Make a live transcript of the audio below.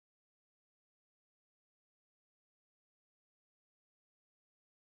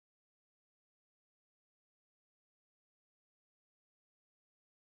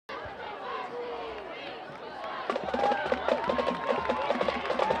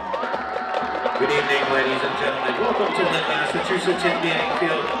Good evening, ladies and gentlemen. Welcome to Lynn, Massachusetts in Manning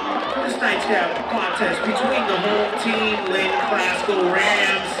Field for this night's contest between the home team, Lynn Classical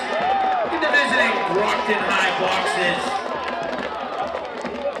Rams, and the visiting Brockton High Boxes.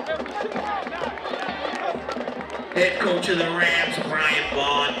 Head coach of the Rams, Brian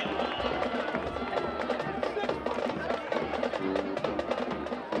Bond.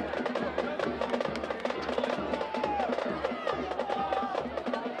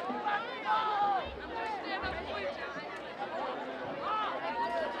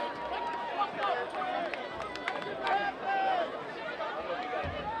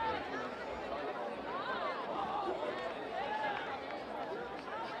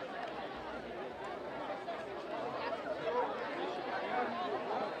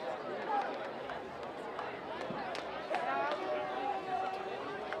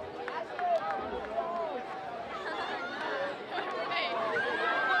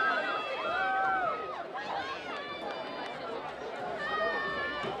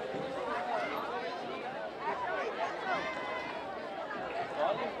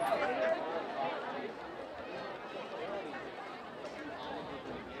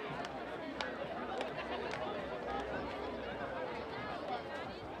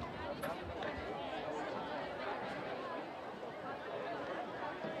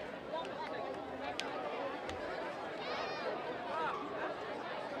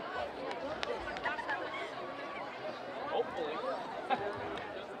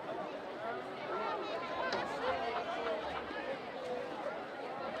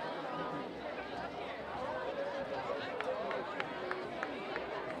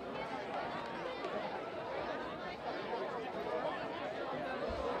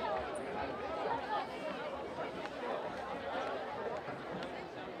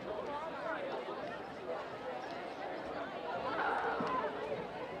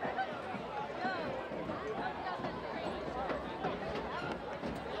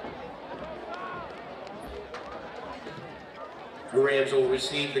 The Rams will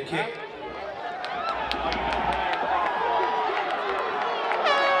receive the kick.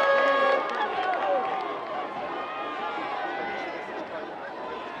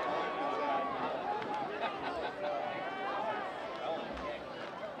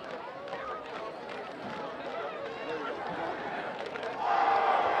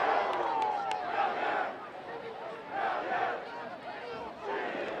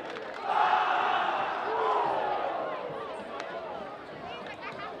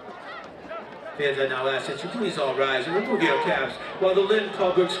 Fans, I now ask that you please all rise and remove your caps while the Lynn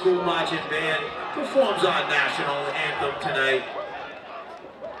Public School Marching Band performs our national anthem tonight.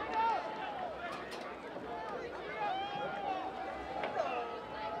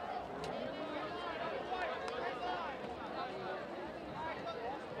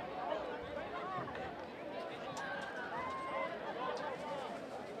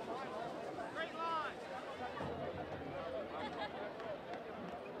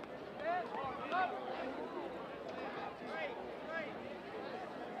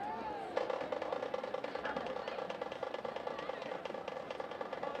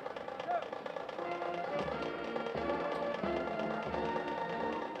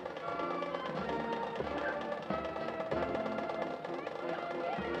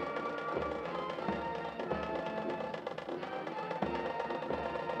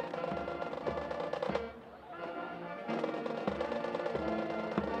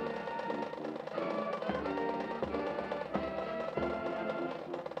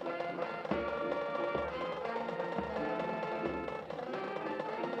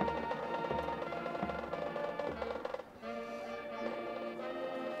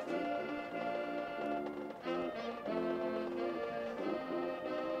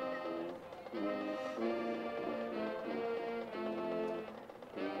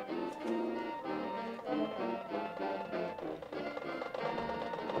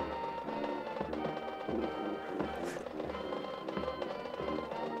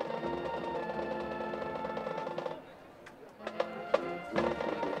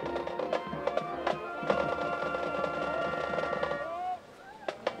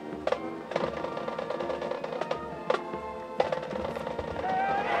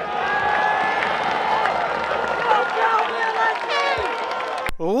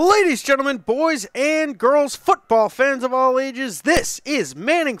 Ladies, gentlemen, boys and girls, football fans of all ages, this is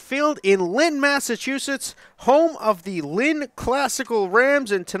Manning Field in Lynn, Massachusetts, home of the Lynn Classical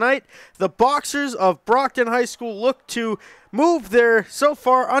Rams, and tonight the Boxers of Brockton High School look to move their so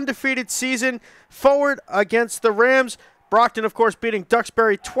far undefeated season forward against the Rams. Brockton, of course, beating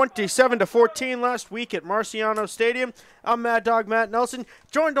Duxbury 27-14 last week at Marciano Stadium. I'm Mad Dog Matt Nelson,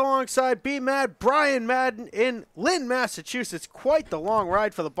 joined alongside B-Mad Brian Madden in Lynn, Massachusetts. Quite the long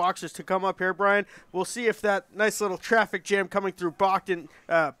ride for the Boxers to come up here, Brian. We'll see if that nice little traffic jam coming through Boston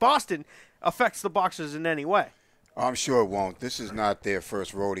affects the Boxers in any way. I'm sure it won't. This is not their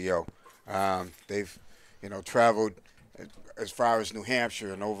first rodeo. They've, traveled as far as New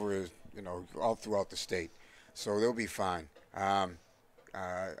Hampshire and over, all throughout the state. So they'll be fine. I'm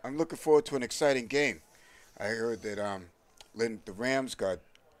looking forward to an exciting game. I heard that Lynn, the Rams got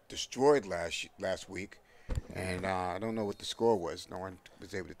destroyed last week, and I don't know what the score was. No one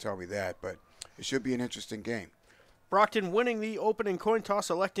was able to tell me that, but it should be an interesting game. Brockton winning the opening coin toss,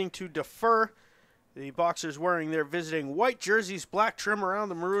 electing to defer. The Boxers wearing their visiting white jerseys, black trim around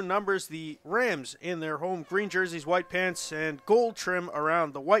the maroon numbers. The Rams in their home green jerseys, white pants, and gold trim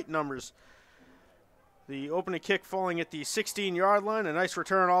around the white numbers. The opening kick falling at the 16-yard line. A nice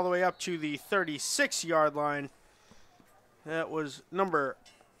return all the way up to the 36-yard line. That was number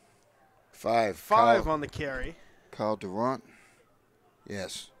five on the carry. Kyle Durant.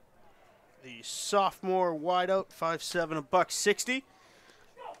 Yes. The sophomore wideout, 5'7", $160.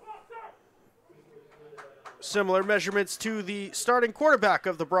 Similar measurements to the starting quarterback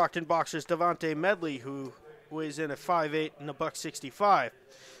of the Brockton Boxers, Devontae Medley, who weighs in at 5'8" and $165.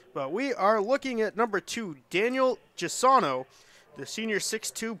 But we are looking at number 2, Daniel Gisano, the senior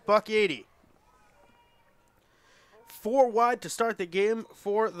 6'2", $180. 4 wide to start the game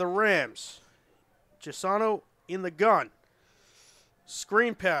for the Rams. Gisano in the gun.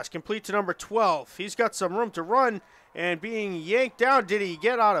 Screen pass complete to number 12. He's got some room to run, and being yanked down, did he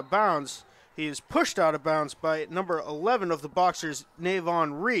get out of bounds? He is pushed out of bounds by number 11 of the Boxers,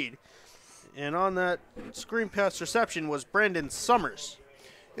 Navon Reed. And on that screen pass reception was Brandon Summers.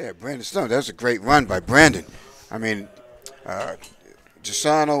 Yeah, Brandon Summers. That was a great run by Brandon. I mean,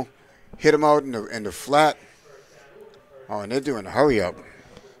 Gisano hit him out in the flat. Oh, and they're doing a hurry up.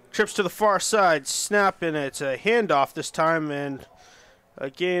 Trips to the far side, snap, and it's a handoff this time, and a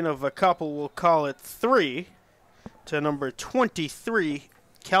gain of a couple, we'll call it 3, to number 23,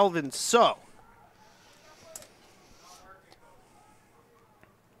 Calvin So.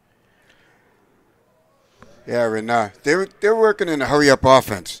 Yeah, and they're working in a hurry-up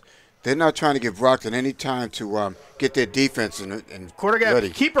offense. They're not trying to give Brockton any time to get their defense and quarterback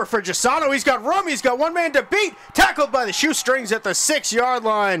ready. Keeper for Gisano. He's got room. He's got one man to beat. Tackled by the shoestrings at the 6-yard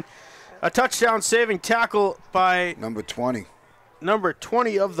line. A touchdown-saving tackle by number 20. Number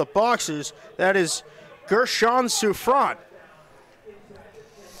 20 of the Boxers. That is Gershon Soufran.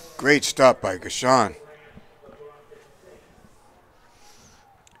 Great stop by Gershon.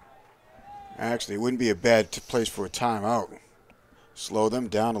 Actually, it wouldn't be a bad place for a timeout. Slow them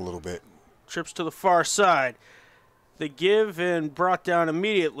down a little bit. Trips to the far side. The give and brought down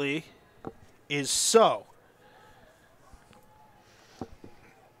immediately is So.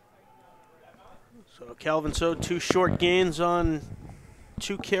 So Calvin So, 2 short gains on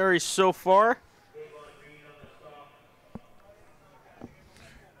 2 carries so far.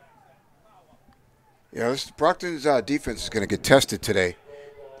 Yeah, Brockton's defense is going to get tested today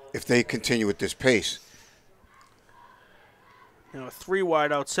if they continue with this pace. Now a 3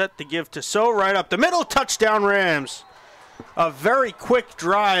 wide out set to give to So, right up the middle. Touchdown Rams. A very quick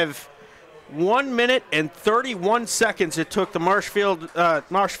drive. 1 minute and 31 seconds it took the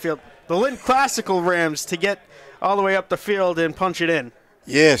the Lynn Classical Rams to get all the way up the field and punch it in.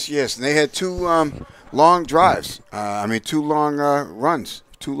 Yes, and they had 2 long drives. 2 long runs,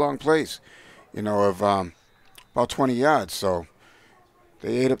 2 long plays, of about 20 yards. So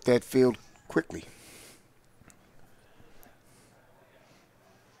they ate up that field quickly.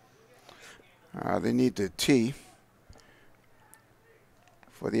 They need the T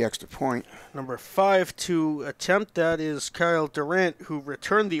for the extra point. Number 5 to attempt that is Kyle Durant, who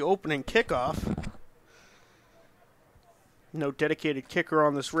returned the opening kickoff. No dedicated kicker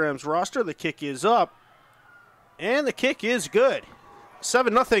on this Rams roster. The kick is up, and the kick is good.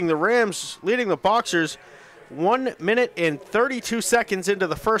 7-0, the Rams leading the Boxers 1 minute and 32 seconds into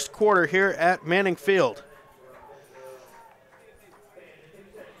the first quarter here at Manning Field.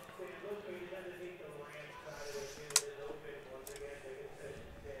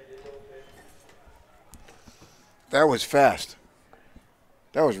 That was fast.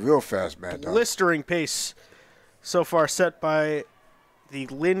 That was real fast, Matt. Blistering pace so far set by the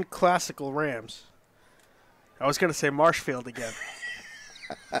Lynn Classical Rams. I was going to say Marshfield again.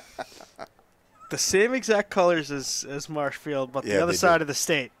 The same exact colors as Marshfield, but the other side of the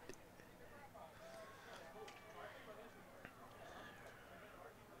state.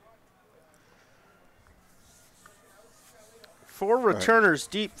 4 returners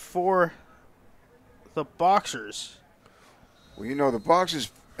deep for the Boxers. Well, you know, the Boxers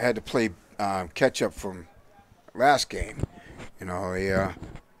had to play catch up from last game. You know, they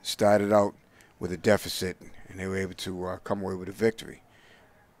started out with a deficit, and they were able to come away with a victory.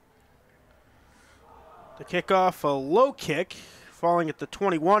 The kickoff, a low kick, falling at the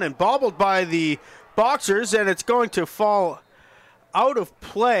 21 and bobbled by the Boxers, and it's going to fall out of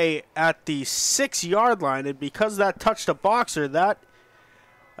play at the 6-yard line. And because that touched a Boxer, that,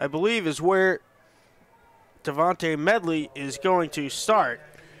 I believe, is where Devontae Medley is going to start.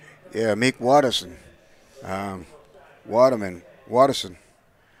 Yeah, Meek Watterson. Watterson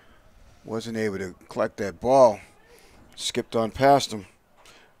wasn't able to collect that ball. Skipped on past him.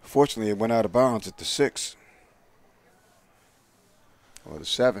 Fortunately, it went out of bounds at the 6. Or the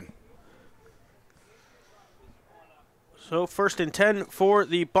 7. So 1st and 10 for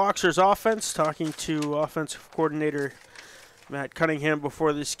the Boxers offense. Talking to offensive coordinator Matt Cunningham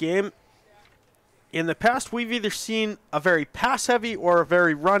before this game. In the past, we've either seen a very pass-heavy or a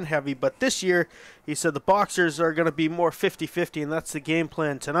very run-heavy, but this year, he said the Boxers are going to be more 50-50, and that's the game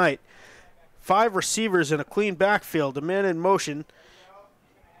plan tonight. 5 receivers in a clean backfield, a man in motion.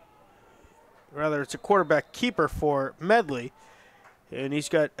 Rather, it's a quarterback keeper for Medley, and he's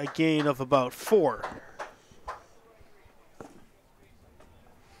got a gain of about 4.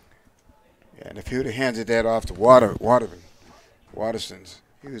 Yeah, and if he would have handed that off to Watterson's,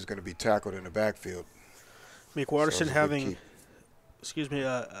 he was going to be tackled in the backfield. Meek Watterson having,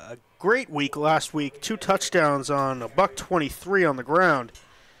 a great week last week. 2 touchdowns on a $123 on the ground.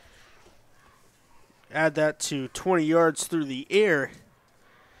 Add that to 20 yards through the air.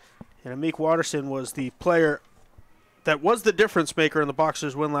 And Meek Watterson was the player that was the difference maker in the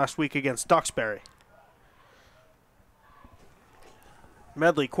Boxers' win last week against Duxbury.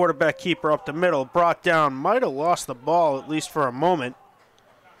 Medley, quarterback keeper up the middle, brought down, might have lost the ball at least for a moment.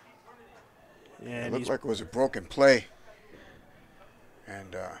 And it looked like it was a broken play.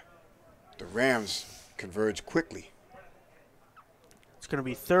 And the Rams converged quickly. It's going to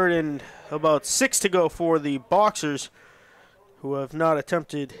be 3rd and about 6 to go for the Boxers, who have not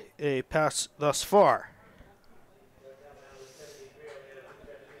attempted a pass thus far.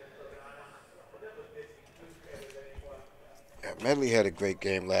 Yeah, Medley had a great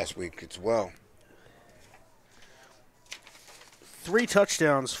game last week as well. 3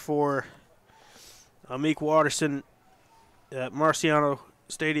 touchdowns for Meek Watterson at Marciano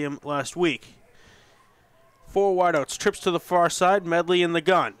Stadium last week. 4 wideouts, trips to the far side, Medley in the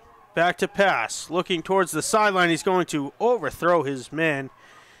gun. Back to pass, looking towards the sideline. He's going to overthrow his man,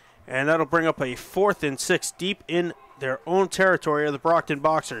 and that'll bring up a 4th and 6 deep in their own territory of the Brockton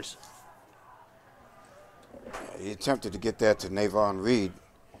Boxers. He attempted to get that to Navon Reed,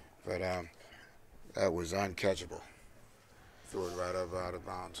 but that was uncatchable. Threw it right up out of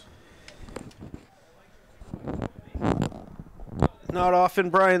bounds. Not often,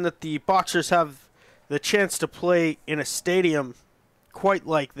 Brian, that the Boxers have the chance to play in a stadium quite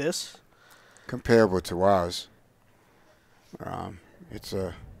like this. Comparable to ours. It's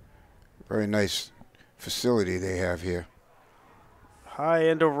a very nice facility they have here. High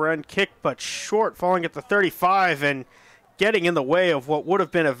end over end kick, but short, falling at the 35 and getting in the way of what would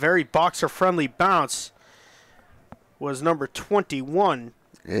have been a very Boxer-friendly bounce was number 21.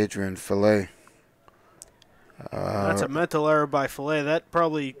 Adrian Fillet. That's a mental error by Fillet. That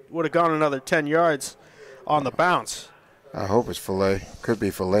probably would have gone another 10 yards on the bounce. I hope it's Fillet. Could be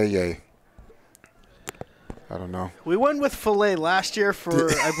Fillet. I don't know. We went with Fillet last year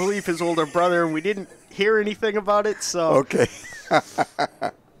for, I believe, his older brother, and we didn't hear anything about it. So okay.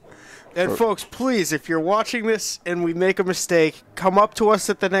 And folks, please, if you're watching this and we make a mistake, come up to us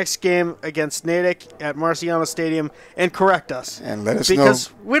at the next game against Natick at Marciano Stadium and correct us. And let us know.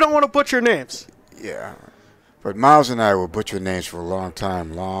 Because we don't want to butcher names. Yeah. But Miles and I will butcher names for a long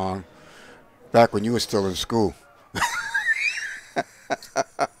time, back when you were still in school.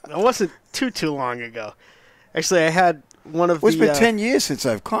 It wasn't too long ago. Actually, I had one of It's been 10 years since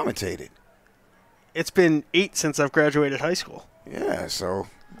I've commentated. It's been 8 since I've graduated high school. Yeah, so,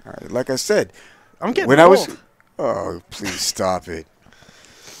 like I said. I'm getting old. Oh, please stop it.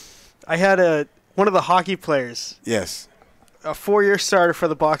 I had one of the hockey players. Yes. A 4-year starter for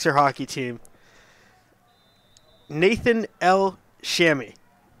the Boxer hockey team. Nathan L. Shammy.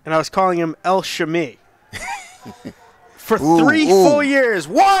 And I was calling him El Shami. For 3 full years.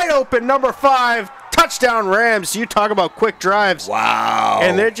 Wide open, number 5. Touchdown Rams. You talk about quick drives. Wow.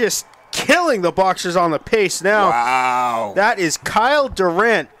 And they're just killing the Boxers on the pace now. Wow. That is Kyle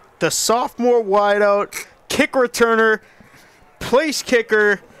Durant, the sophomore wideout, kick returner, place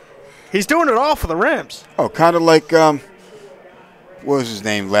kicker. He's doing it all for the Rams. Oh, kind of like what was his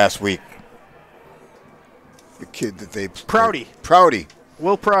name last week? The kid that they Prouty. Prouty.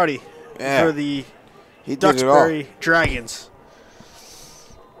 Will Prouty. Yeah. For the He did it all. Duxbury Dragons.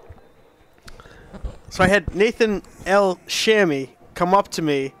 So I had Nathan L. Shammy come up to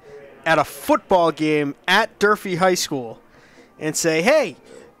me at a football game at Durfee High School and say, "Hey,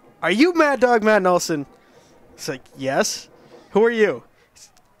 are you Mad Dog Matt Nelson?" It's like, "Yes." "Who are you?"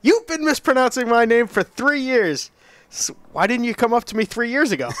 "You've been mispronouncing my name for 3 years. So why didn't you come up to me 3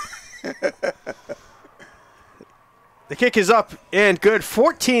 years ago?" The kick is up and good.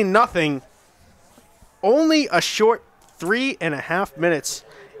 14-0. Only a short 3.5 minutes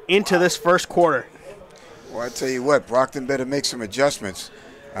into this first quarter. Well, I tell you what, Brockton better make some adjustments.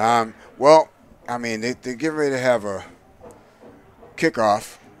 Well, I mean, they're getting ready to have a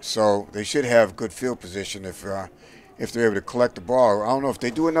kickoff, so they should have good field position if they're able to collect the ball. I don't know if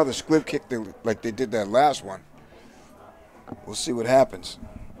they do another squib kick like they did that last one. We'll see what happens.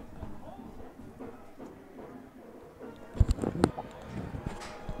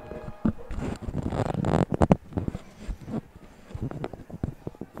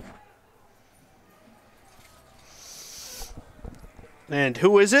 And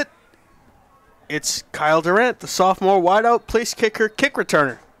who is it? It's Kyle Durant, the sophomore wideout place kicker, kick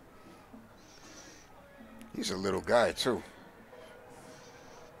returner. He's a little guy, too.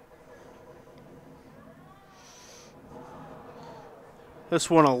 This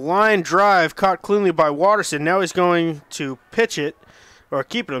one, a line drive caught cleanly by Watterson. Now he's going to pitch it, or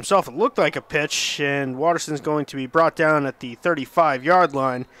keep it himself. It looked like a pitch, and Watterson's going to be brought down at the 35-yard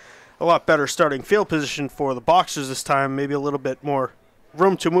line. A lot better starting field position for the Boxers this time. Maybe a little bit more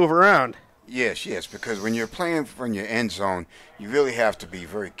room to move around. Yes, because when you're playing from your end zone, you really have to be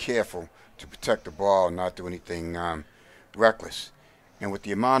very careful to protect the ball and not do anything reckless. And with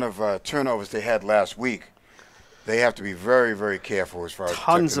the amount of turnovers they had last week, they have to be very, very careful as far as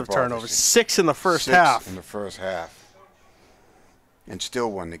tons of turnovers. 6 in the first half. 6 in the first half. And still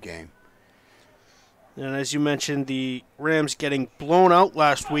won the game. And as you mentioned, the Rams getting blown out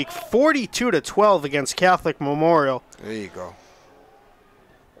last week, 42-12 against Catholic Memorial. There you go.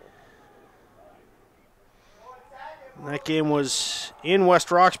 That game was in West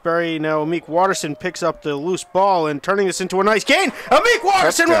Roxbury. Now Amik Watterson picks up the loose ball and turning this into a nice gain. Amik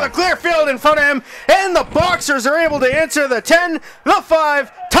Watterson with a clear field in front of him, and the Boxers are able to answer the 10, the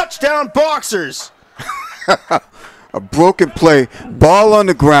 5, touchdown Boxers. A broken play, ball on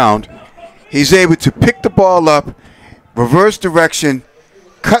the ground. He's able to pick the ball up, reverse direction,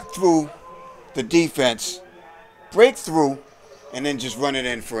 cut through the defense, break through, and then just run it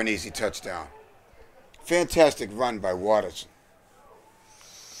in for an easy touchdown. Fantastic run by Watterson.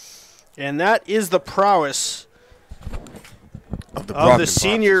 And that is the prowess of the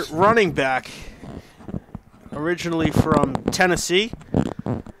senior running back, originally from Tennessee,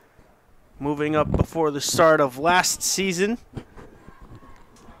 moving up before the start of last season.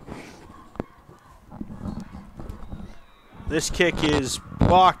 This kick is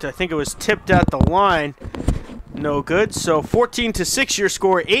blocked. I think it was tipped at the line. No good. So 14-6 your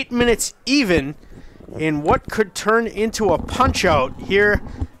score, 8 minutes even in what could turn into a punch-out here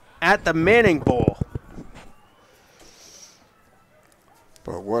at the Manning Bowl.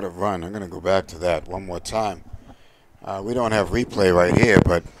 But what a run. I'm going to go back to that one more time. We don't have replay right here,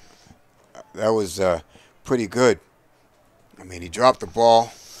 but that was pretty good. I mean, he dropped the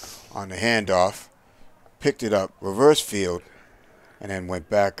ball on the handoff, picked it up, reverse field, and then went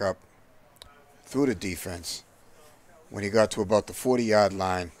back up through the defense. When he got to about the 40-yard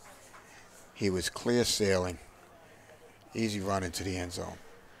line, he was clear sailing. Easy run into the end zone.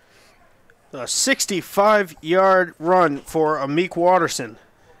 A 65-yard run for Amik Watterson.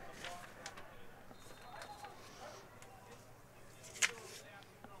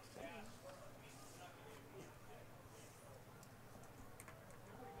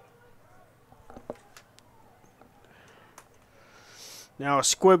 Now a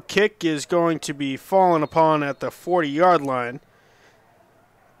squib kick is going to be fallen upon at the 40-yard line.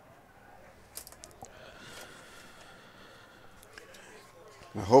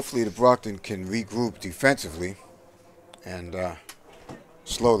 Now hopefully the Brockton can regroup defensively and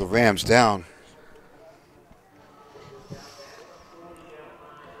slow the Rams down,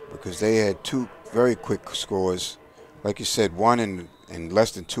 because they had 2 very quick scores. Like you said, one in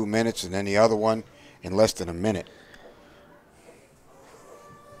less than 2 minutes, and then the other one in less than a minute.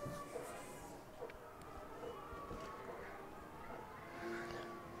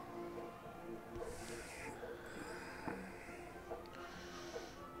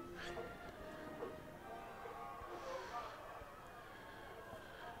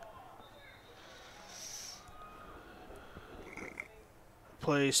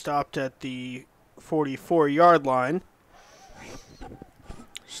 play stopped at the 44-yard line.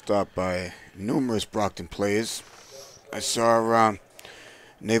 Stopped by numerous Brockton players. I saw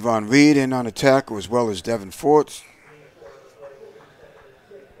Navon Reed in on the tackle as well as Devin Forts.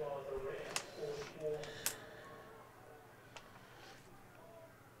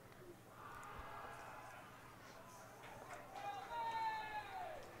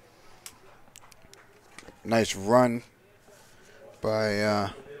 Nice run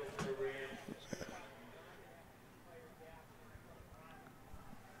by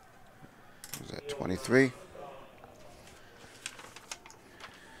was that 23?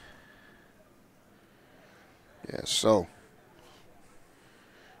 Yeah, so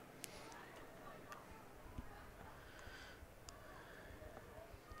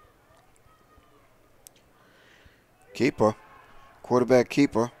keeper, quarterback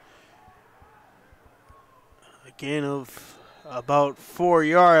keeper. A gain of about 4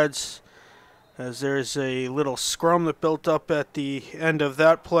 yards, as there's a little scrum that built up at the end of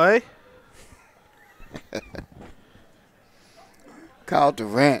that play. Kyle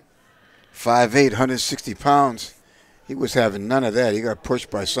Durant, 5'8", 160 pounds. He was having none of that. He got pushed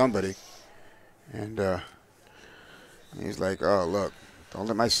by somebody. And he's like, oh, look, don't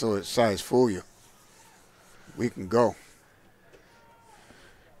let my size fool you. We can go.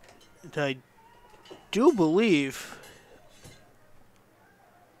 And I do believe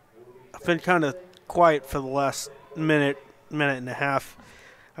I've been kind of quiet for the last minute and a half.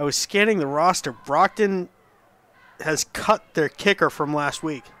 I was scanning the roster. Brockton has cut their kicker from last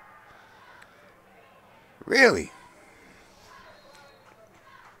week. Really?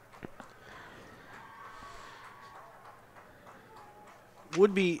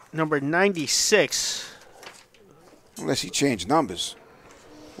 Would be number 96. Unless he changed numbers,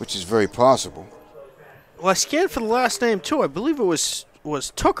 which is very possible. Well, I scanned for the last name, too. I believe it was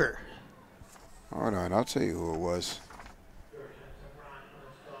Tooker. Hold on, I'll tell you who it was.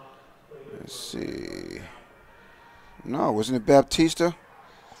 Let's see. No, wasn't it Baptista? It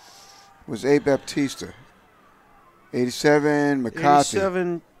was A. Baptista. 87, McCarthy.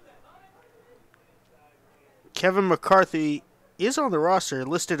 87. Kevin McCarthy is on the roster,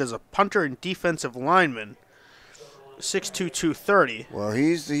 listed as a punter and defensive lineman. 6'2", 230. Well,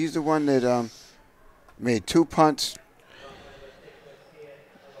 he's the one that made 2 punts,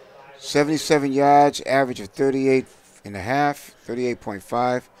 77 yards, average of 38 and a half,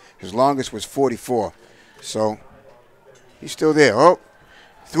 38.5. His longest was 44. So he's still there. Oh,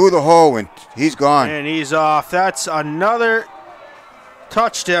 through the hole, and he's gone. And he's off. That's another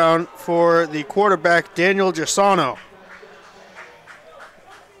touchdown for the quarterback, Daniel Gisano.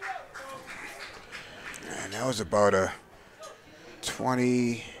 And that was about a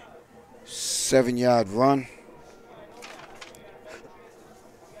 27-yard run.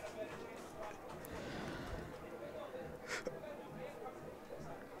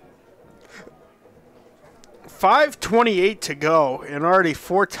 .528 to go, and already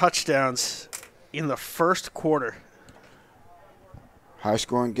 4 touchdowns in the first quarter.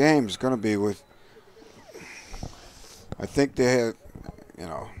 High-scoring game is going to be with. I think they had,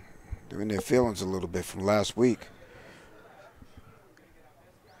 they're in their feelings a little bit from last week.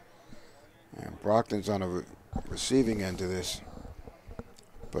 And Brockton's on the receiving end of this.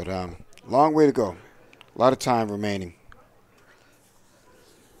 But long way to go. A lot of time remaining.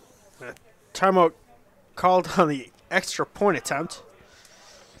 Timeout called on the extra point attempt.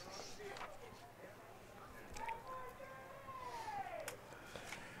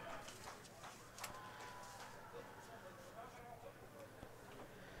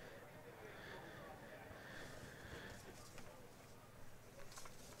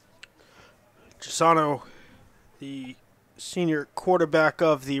 Gisano, the senior quarterback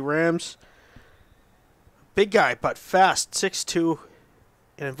of the Rams. Big guy, but fast, 6'2",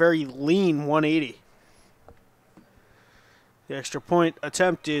 and a very lean 180. The extra point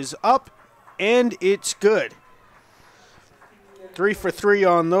attempt is up, and it's good. 3 for 3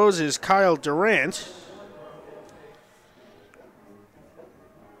 on those is Kyle Durant.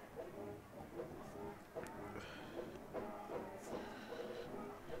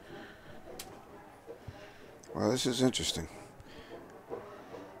 Well, this is interesting.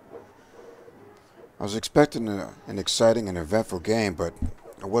 I was expecting an exciting and eventful game, but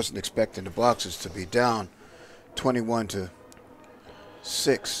I wasn't expecting the Boxers to be down 21-6.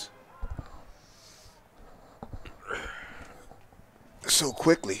 So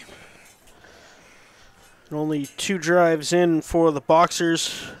quickly. Only 2 drives in for the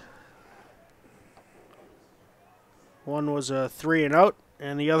Boxers. One was a 3-and-out,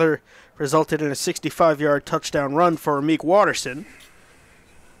 and the other resulted in a 65-yard touchdown run for Meek Watterson.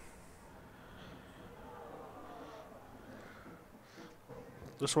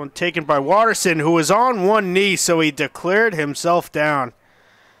 This one taken by Watterson, who was on one knee, so he declared himself down.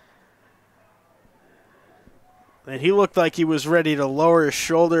 And he looked like he was ready to lower his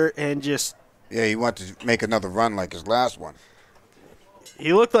shoulder and just... Yeah, he wanted to make another run like his last one.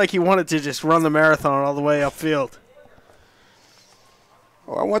 He looked like he wanted to just run the marathon all the way upfield.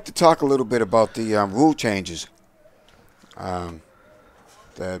 Well, I want to talk a little bit about the rule changes that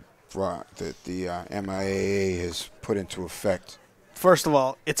the MIAA has put into effect. First of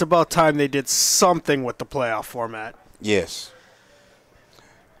all, it's about time they did something with the playoff format. Yes.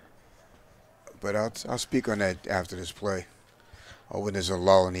 But I'll speak on that after this play, or when there's a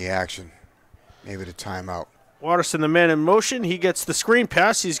lull in the action, maybe the timeout. Watterson, the man in motion, he gets the screen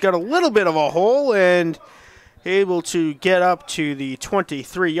pass. He's got a little bit of a hole and able to get up to the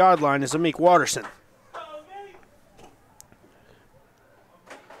 23-yard line as Amik Watterson.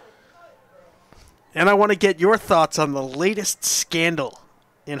 And I want to get your thoughts on the latest scandal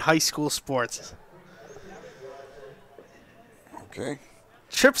in high school sports. Okay.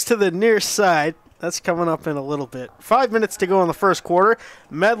 Trips to the near side. That's coming up in a little bit. 5 minutes to go in the first quarter.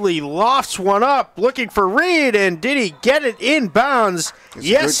 Medley lofts one up, looking for Reed, and did he get it in bounds?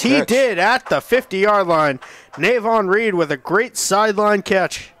 Yes, he did at the 50-yard line. Navon Reed with a great sideline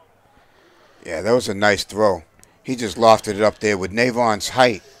catch. Yeah, that was a nice throw. He just lofted it up there with Navon's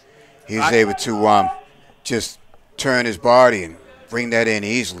height. He was able to just turn his body and bring that in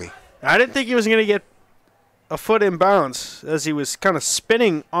easily. I didn't think he was going to get a foot in bounds as he was kind of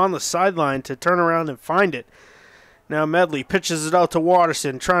spinning on the sideline to turn around and find it. Now Medley pitches it out to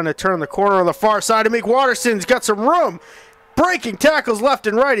Watterson, trying to turn the corner on the far side to make Watterson's got some room. Breaking tackles left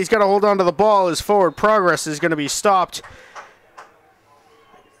and right. He's got to hold on to the ball. His forward progress is going to be stopped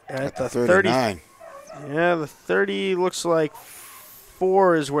at the 39. 30. Yeah, the 30 looks like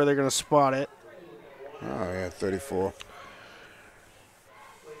 4 is where they're going to spot it. Oh, yeah, 34.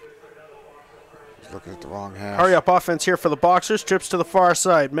 Looking at the wrong half. Hurry up offense here for the Boxers. Trips to the far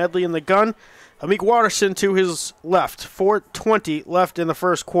side. Medley in the gun. Amik Watterson to his left. 4:20 left in the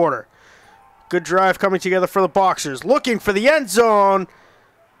first quarter. Good drive coming together for the Boxers. Looking for the end zone.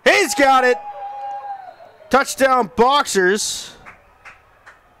 He's got it. Touchdown Boxers.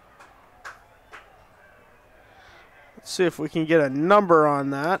 Let's see if we can get a number on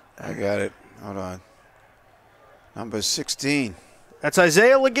that. I got it. Hold on. Number 16. That's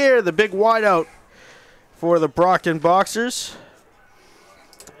Isaiah Laguerre, the big wideout for the Brockton Boxers.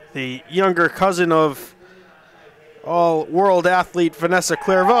 The younger cousin of all-world athlete Vanessa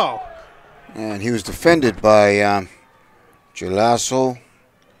Clairvaux. And he was defended by Gelasso.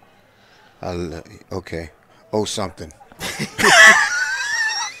 Okay. Oh, something.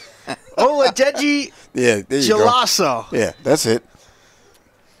 Oladeji Yeah, there you Gelasso. go. Yeah, that's it.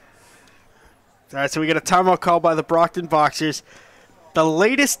 All right, so we get a timeout call by the Brockton Boxers. The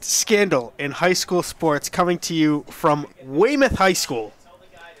latest scandal in high school sports coming to you from Weymouth High School.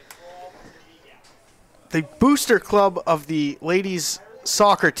 The booster club of the ladies'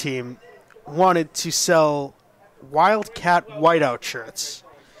 soccer team wanted to sell Wildcat whiteout shirts.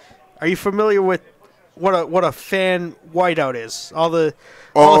 Are you familiar with what a fan whiteout is? All the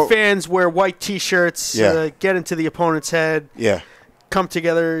fans wear white T-shirts, get into the opponent's head, come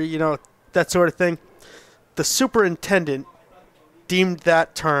together, that sort of thing. The superintendent deemed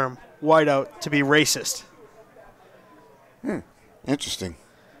that term, whiteout, to be racist. Interesting.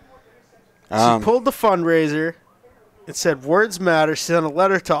 She pulled the fundraiser. It said, words matter. She sent a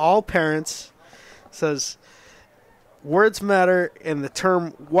letter to all parents. It says, words matter and the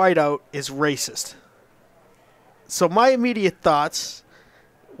term whiteout is racist. So my immediate thoughts,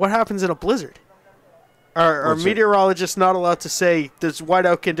 what happens in a blizzard? Are meteorologists not allowed to say there's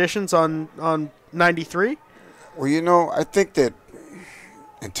whiteout conditions on 93? Well, I think that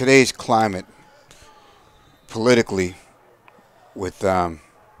in today's climate, politically, with the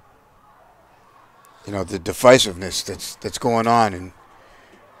divisiveness that's going on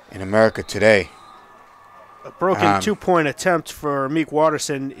in America today. A broken two-point attempt for Amik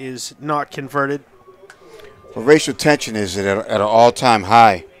Watterson is not converted. Well, racial tension is at an all-time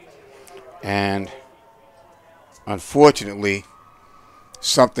high, and unfortunately,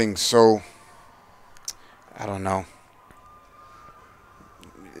 something so, I don't know,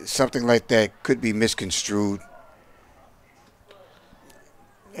 something like that could be misconstrued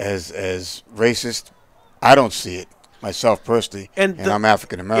as racist. I don't see it myself personally, and I'm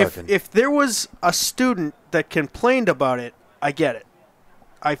African American. If there was a student that complained about it, I get it.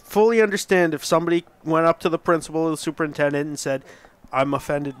 I fully understand if somebody went up to the principal or the superintendent and said, I'm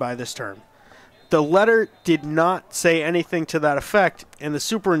offended by this term. The letter did not say anything to that effect, and the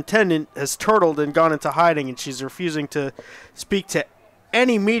superintendent has turtled and gone into hiding, and she's refusing to speak to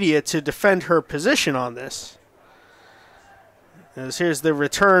any media to defend her position on this. As here's the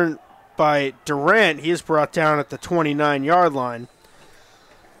return by Durant. He is brought down at the 29-yard line.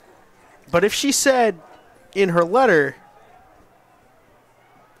 But if she said in her letter,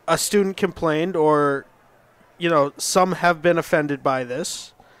 a student complained, or, some have been offended by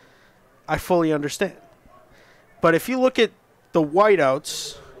this, I fully understand. But if you look at the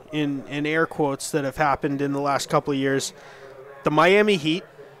whiteouts, in air quotes, that have happened in the last couple of years, the Miami Heat,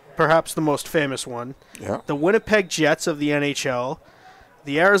 perhaps the most famous one, the Winnipeg Jets of the NHL,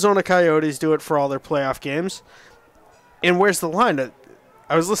 the Arizona Coyotes do it for all their playoff games. And where's the line?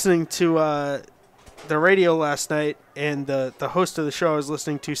 I was listening to the radio last night, and the host of the show I was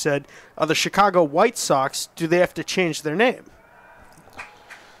listening to said, the Chicago White Sox, do they have to change their name?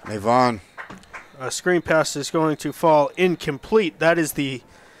 Navon. A screen pass is going to fall incomplete. That is the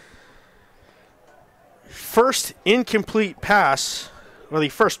first incomplete pass, or the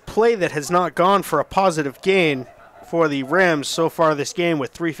first play that has not gone for a positive gain for the Rams so far this game,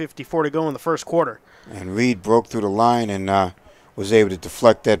 with 3:54 to go in the first quarter. And Reed broke through the line and was able to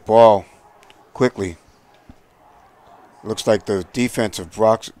deflect that ball quickly. Looks like the defensive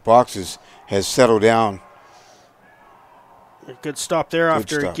boxes has settled down. A good stop there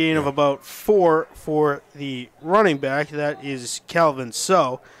after a gain of about 4 for the running back. That is Calvin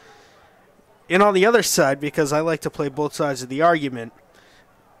So. And on the other side, because I like to play both sides of the argument,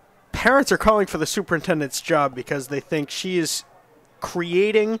 parents are calling for the superintendent's job because they think she is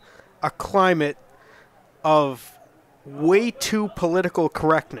creating a climate of way too political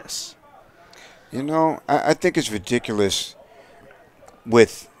correctness. I think it's ridiculous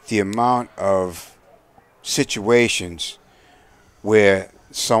with the amount of situations where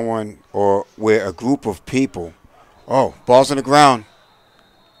someone or where a group of people, ball's on the ground.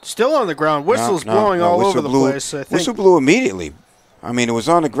 Still on the ground. Whistles blowing all over the place. I think. Whistle blew immediately. I mean, it was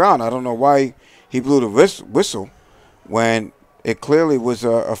on the ground. I don't know why he blew the whistle when it clearly was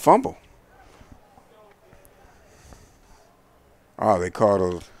a fumble. They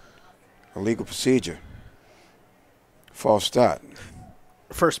called a legal procedure. False start.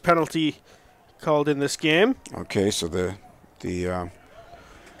 First penalty called in this game. Okay, so the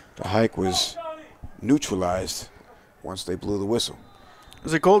hike was neutralized once they blew the whistle. It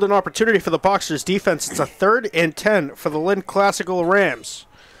was a golden opportunity for the Boxers defense. It's a 3rd and 10 for the Lynn Classical Rams.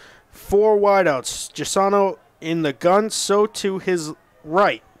 4 wideouts. Gisano in the gun, so to his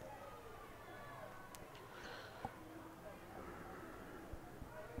right.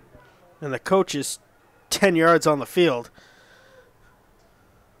 And the coach is 10 yards on the field.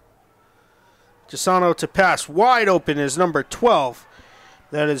 Gisano to pass. Wide open is number 12.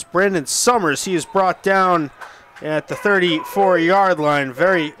 That is Brandon Summers. He is brought down at the 34-yard line.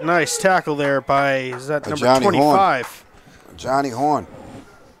 Very nice tackle there by, number Johnny 25? Horn. Johnny Horn.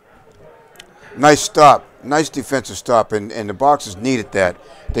 Nice stop. Nice defensive stop, and the Boxers needed that.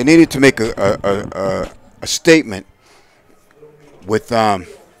 They needed to make a statement with the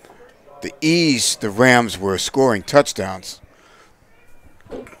ease the Rams were scoring touchdowns.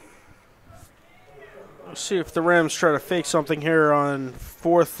 Let's see if the Rams try to fake something here on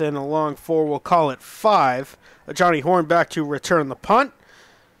 4th and a long 4. We'll call it 5. Johnny Horn back to return the punt.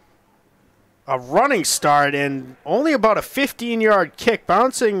 A running start and only about a 15-yard kick,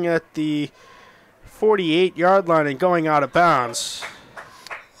 bouncing at the 48-yard line and going out of bounds.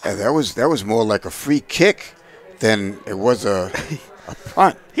 Yeah, that was more like a free kick than it was a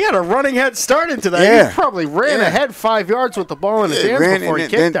punt. He had a running head start into that. Yeah. He probably ran ahead 5 yards with the ball in his hands before he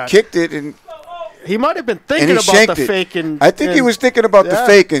kicked that. Kicked it, and he might have been thinking about the fake. I think he was thinking about the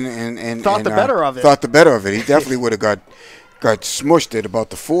fake and thought the better of it. Thought the better of it. He definitely would have got smushed at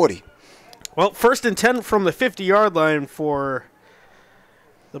about the 40. Well, 1st and 10 from the 50-yard line for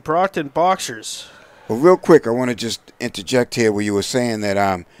the Brockton Boxers. Well, real quick, I want to just interject here where you were saying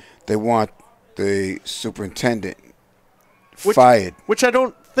that they want the superintendent fired. Which I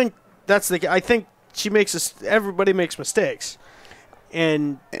don't think that's the. I think everybody makes mistakes,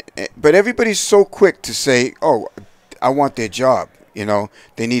 but everybody's so quick to say, "Oh, I want their job."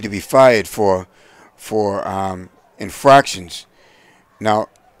 They need to be fired for infractions. Now,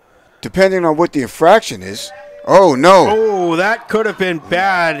 depending on what the infraction is, that could have been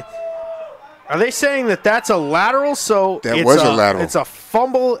bad. Are they saying that that's a lateral? So that was a lateral. It's a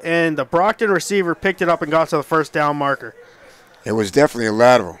fumble, and the Brockton receiver picked it up and got to the first down marker. It was definitely a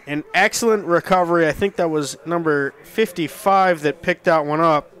lateral. An excellent recovery. I think that was number 55 that picked that one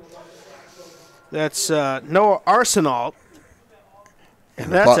up. That's Noah Arsenault. And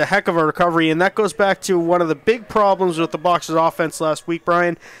that's a heck of a recovery, and that goes back to one of the big problems with the Boxers' offense last week,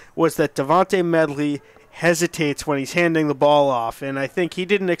 Brian, was that Devontae Medley hesitates when he's handing the ball off, and I think he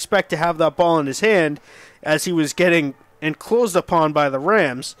didn't expect to have that ball in his hand as he was getting enclosed upon by the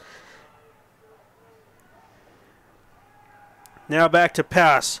Rams. Now back to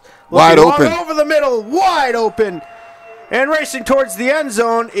pass. Wide open. Over the middle, wide open. And racing towards the end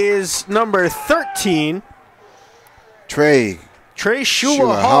zone is number 13. Trey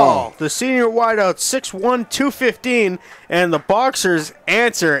Shula Hall, the senior wideout, 6'1", 215, and the Boxers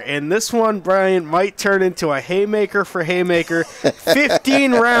answer. And this one, Brian, might turn into a haymaker for haymaker,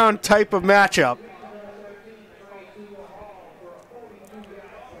 15-round type of matchup.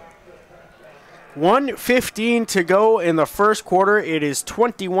 $1:15 to go in the first quarter. It is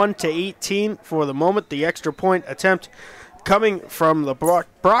 21-18 for the moment. The extra point attempt coming from the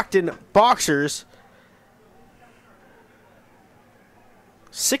Brockton Boxers.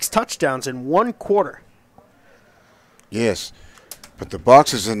 6 touchdowns in 1 quarter. Yes, but the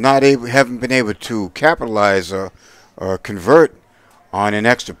Boxers are haven't been able to capitalize or convert on an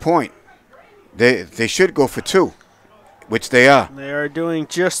extra point. They should go for 2, which they are. They are doing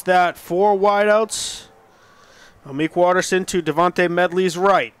just that. 4 wideouts. Amik Watterson to Devontae Medley's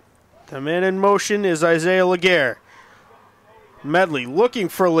right. The man in motion is Isaiah Laguerre. Medley looking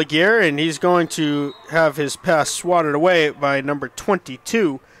for Laguerre, and he's going to have his pass swatted away by number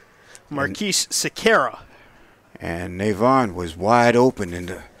 22, Marquise Sequeira. And Navon was wide open in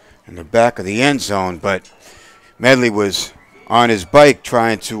the back of the end zone, but Medley was on his bike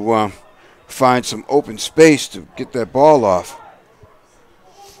trying to find some open space to get that ball off.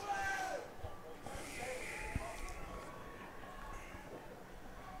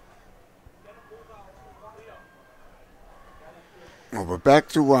 Well, but back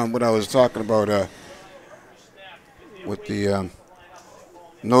to what I was talking about with the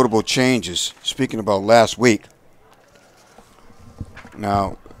notable changes. Speaking about last week.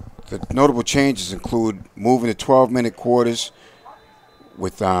 Now, the notable changes include moving to 12-minute quarters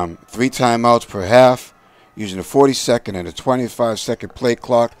with 3 timeouts per half, using a 40-second and a 25-second play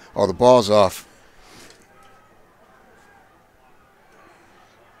clock. Oh, the ball's off.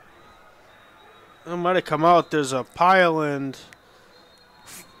 It might have come out. There's a pile and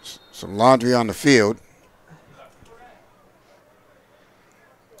some laundry on the field.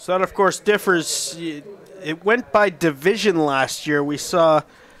 So that, of course, differs. It went by division last year. We saw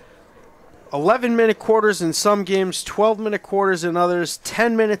 11-minute quarters in some games, 12-minute quarters in others,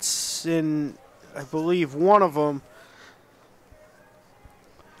 10 minutes in, I believe, one of them.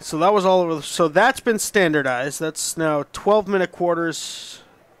 So that was all over. So that's been standardized. That's now 12-minute quarters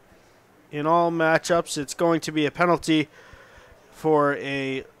in all matchups. It's going to be a penalty for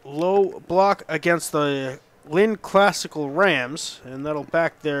a low block against the Lynn Classical Rams, and that'll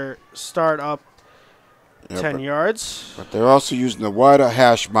back their start up 10 yards. But they're also using the wider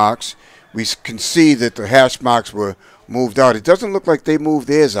hash marks. We can see that the hash marks were moved out. It doesn't look like they moved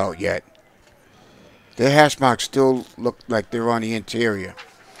theirs out yet. Their hash marks still look like they're on the interior.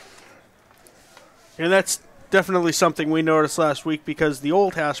 And that's definitely something we noticed last week because the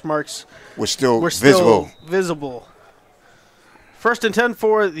old hash marks were still visible. First and 10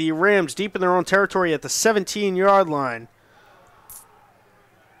 for the Rams, deep in their own territory at the 17-yard line.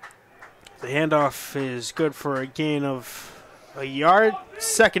 The handoff is good for a gain of a yard.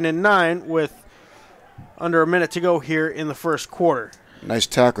 2nd and 9 with under a minute to go here in the first quarter. Nice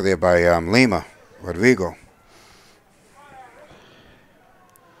tackle there by Lima Rodrigo.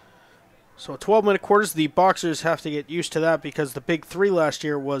 So 12-minute quarters, the Boxers have to get used to that because the Big 3 last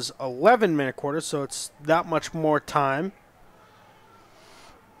year was 11-minute quarters, so it's that much more time.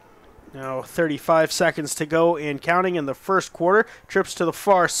 Now 35 seconds to go and counting in the first quarter. Trips to the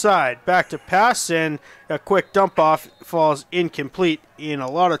far side. Back to pass, and a quick dump off falls incomplete. In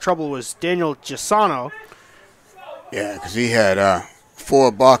a lot of trouble was Daniel Gisano. Yeah, because he had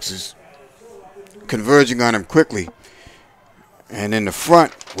 4 boxes converging on him quickly. And in the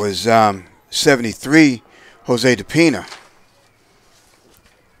front was 73, Jose DePina.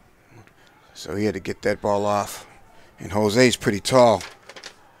 So he had to get that ball off. And Jose's pretty tall.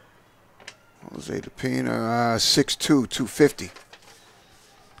 Jose DePina, 6'2", 250.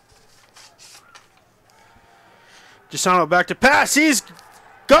 Gisano back to pass. He's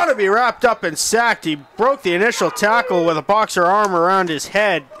got to be wrapped up and sacked. He broke the initial tackle with a Boxer arm around his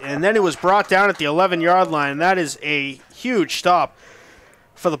head, and then he was brought down at the 11-yard line. That is a huge stop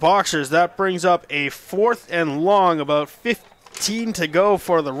for the Boxers. That brings up a 4th and long, about 15 to go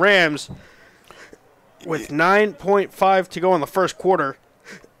for the Rams, with 9.5 to go in the first quarter.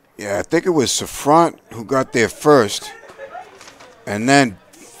 Yeah, I think it was Safront who got there first, and then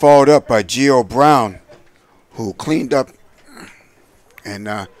followed up by Gio Brown, who cleaned up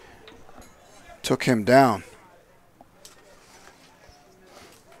and took him down.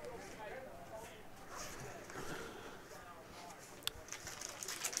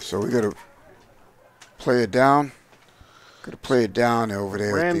 So we got to play it down. Got to play it down over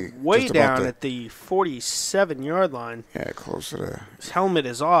there. Ran way down at the 47-yard line. Yeah, closer to. His helmet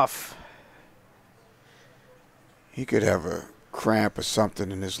is off. He could have a cramp or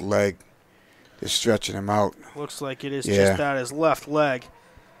something in his leg. They're stretching him out. Looks like it is just at his left leg.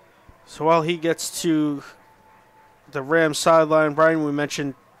 So while he gets to the Rams sideline, Brian, we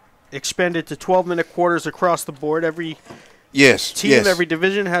mentioned expanded to 12-minute quarters across the board. Every team, every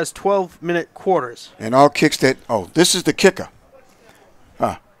division has 12-minute quarters. And all kicks that. Oh, this is the kicker.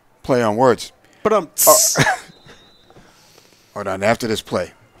 Play on words. But hold on. After this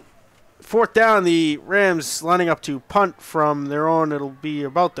play. Fourth down, the Rams lining up to punt from their own. It'll be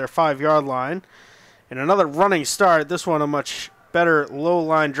about their 5-yard line. And another running start. This one a much better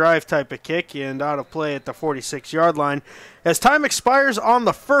low-line drive type of kick and out of play at the 46-yard line. As time expires on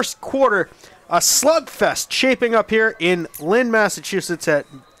the first quarter, a slugfest shaping up here in Lynn, Massachusetts at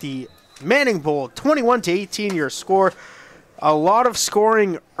the Manning Bowl. 21-18 your score. A lot of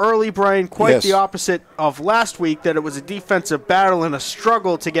scoring early, Brian. Quite the opposite of last week, that it was a defensive battle and a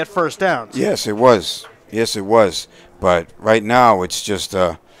struggle to get first downs. Yes, it was. Yes, it was. But right now it's just,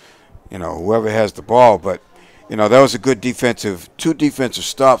 whoever has the ball. But, that was a good two defensive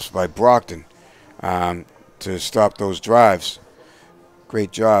stops by Brockton to stop those drives.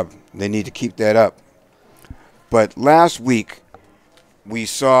 Great job. They need to keep that up. But last week we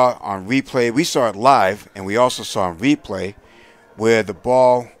saw on replay, we saw it live, and we also saw on replay where the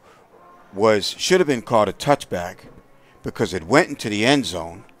ball should have been called a touchback because it went into the end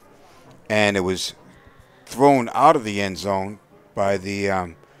zone and it was thrown out of the end zone by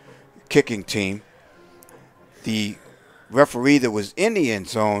the kicking team. The referee that was in the end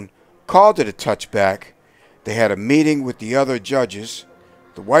zone called it a touchback. They had a meeting with the other judges.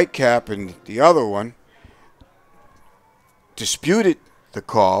 The white cap and the other one disputed the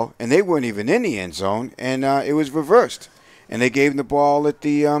call, and they weren't even in the end zone, and it was reversed. And they gave him the ball at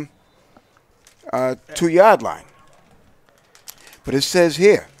the 2-yard line. But it says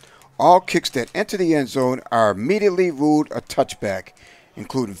here, all kicks that enter the end zone are immediately ruled a touchback,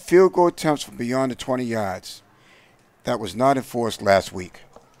 including field goal attempts from beyond the 20 yards. That was not enforced last week.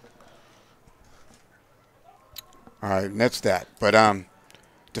 All right, and that's that. But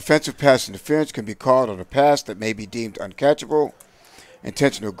defensive pass interference can be called on a pass that may be deemed uncatchable.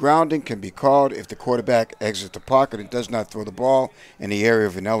 Intentional grounding can be called if the quarterback exits the pocket and does not throw the ball in the area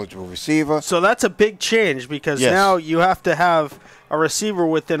of an eligible receiver. So that's a big change because now you have to have a receiver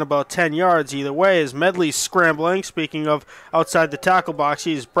within about 10 yards either way. As Medley's scrambling, speaking of outside the tackle box,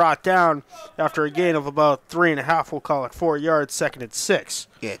 he's brought down after a gain of about 3.5, we'll call it 4 yards, 2nd and 6.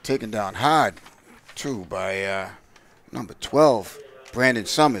 Yeah, taken down hard, too, by number 12, Brandon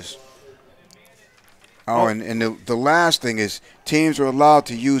Summers. Oh, and the last thing is teams are allowed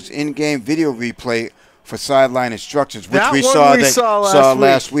to use in-game video replay for sideline instructions, which we saw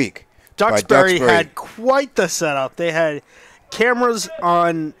last week. Duxbury had quite the setup. They had cameras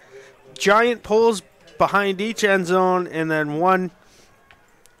on giant poles behind each end zone and then one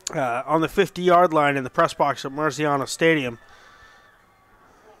on the 50-yard line in the press box at Marziano Stadium.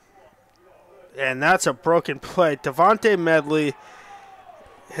 And that's a broken play. Devontae Medley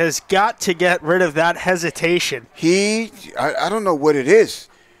has got to get rid of that hesitation. I don't know what it is.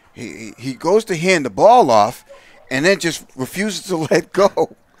 He goes to hand the ball off and then just refuses to let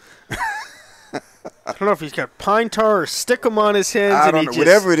go. I don't know if he's got pine tar or stickum on his hands. I don't know.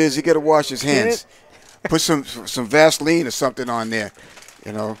 Whatever it is, he got to wash his hands. Put some Vaseline or something on there.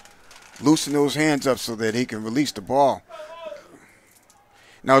 Loosen those hands up so that he can release the ball.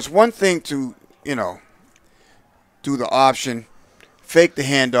 Now, it's one thing to, do the option, fake the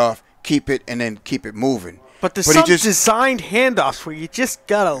handoff, keep it, and then keep it moving. But there's some designed handoffs where you just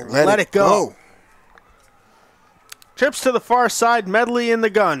got to let it go. Trips to the far side, Medley in the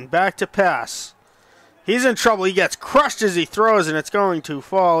gun, back to pass. He's in trouble. He gets crushed as he throws, and it's going to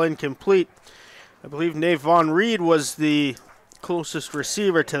fall incomplete. I believe Nate Von Reed was the closest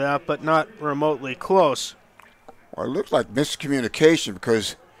receiver to that, but not remotely close. Well, it looks like miscommunication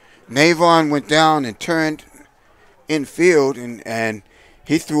because Navon went down and turned infield, and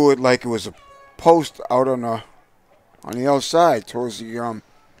he threw it like it was a post out on the outside towards the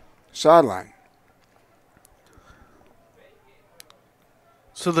sideline.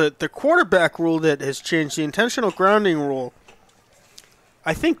 So the quarterback rule that has changed, the intentional grounding rule,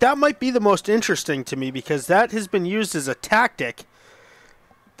 I think that might be the most interesting to me because that has been used as a tactic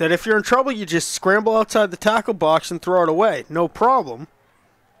that if you're in trouble, you just scramble outside the tackle box and throw it away. No problem.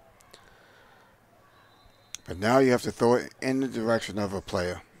 But now you have to throw it in the direction of a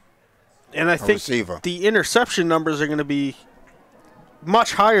player. And I think receiver. The interception numbers are going to be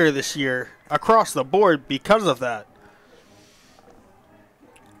much higher this year across the board because of that.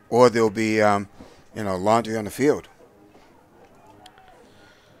 Or there'll be, laundry on the field.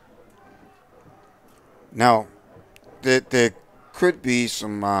 Now, there could be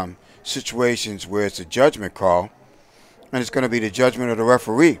some situations where it's a judgment call, and it's going to be the judgment of the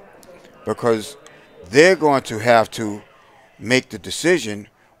referee, because they're going to have to make the decision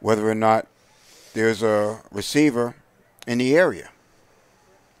whether or not there's a receiver in the area.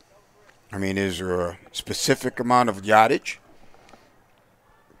 I mean, is there a specific amount of yardage,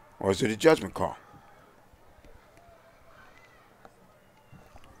 or is it a judgment call?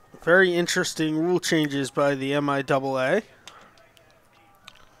 Very interesting rule changes by the MIAA.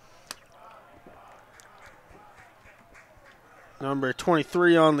 Number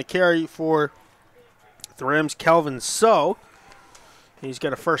 23 on the carry for the Rams, Calvin So. He's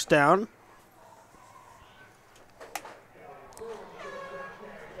got a first down.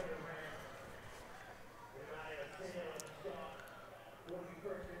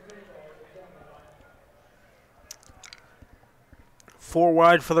 Four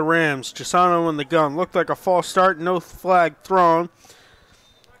wide for the Rams. Gisano in the gun. Looked like a false start. No flag thrown.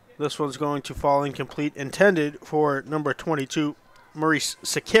 This one's going to fall incomplete. Intended for number 22, Maurice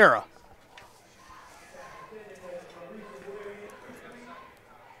Sequeira.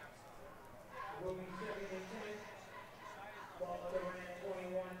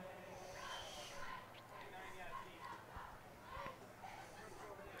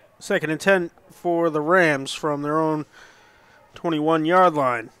 Second and 10 for the Rams from their own 21-yard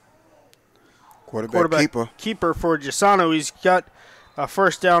line. Quarterback keeper for Gisano. He's got a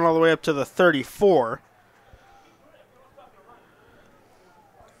first down all the way up to the 34.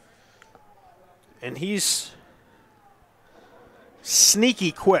 And he's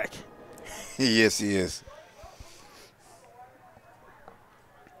sneaky quick. Yes, he is.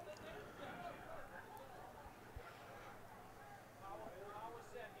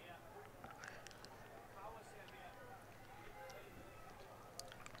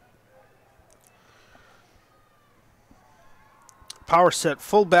 Power set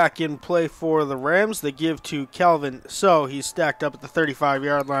fullback in play for the Rams. They give to Calvin So. He's stacked up at the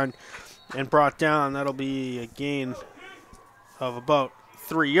 35-yard line and brought down. That'll be a gain of about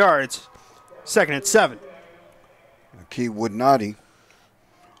 3 yards. Second and 7. Key Woodnotty.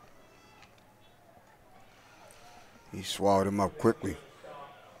 He swallowed him up quickly.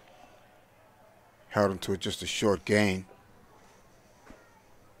 Held him to just a short gain.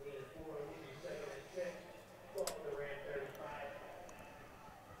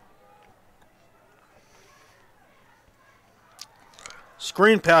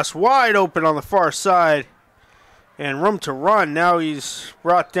 Screen pass wide open on the far side. And room to run. Now he's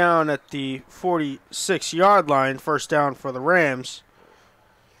brought down at the 46-yard line. First down for the Rams.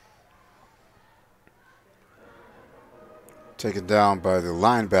 Taken down by the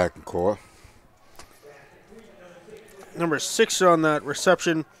linebacking core. Number 6 on that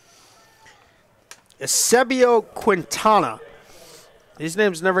reception, Eusebio Quintana. These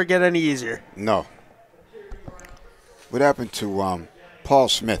names never get any easier. No. What happened to Paul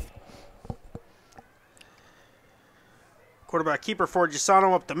Smith? Quarterback keeper for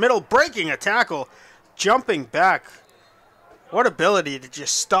Gisano up the middle, breaking a tackle, jumping back. What ability to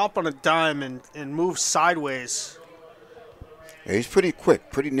just stop on a dime and move sideways. Yeah, he's pretty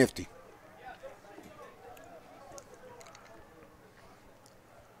quick, pretty nifty.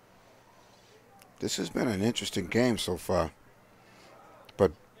 This has been an interesting game so far.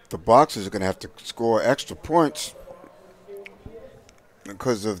 But the Boxers are going to have to score extra points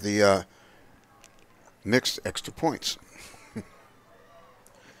because of the mixed extra points.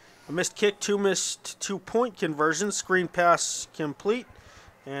 A missed kick, 2 missed 2-point conversions, screen pass complete,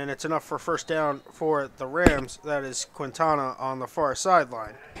 and it's enough for first down for the Rams. That is Quintana on the far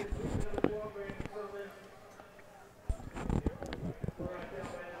sideline.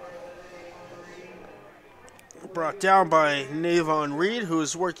 Brought down by Navon Reed, who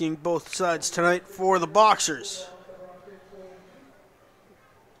is working both sides tonight for the Boxers.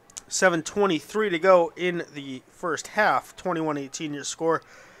 7:23 to go in the first half. 21-18 your score.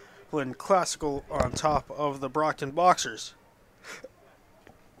 Lynn Classical on top of the Brockton Boxers.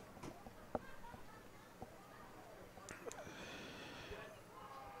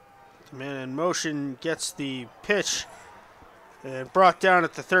 The man in motion gets the pitch and brought down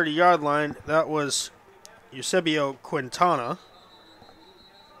at the 30-yard line. That was Eusebio Quintana.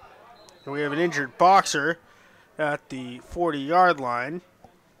 And we have an injured boxer at the 40-yard line.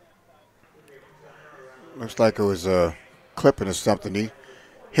 Looks like it was a clipping or something. He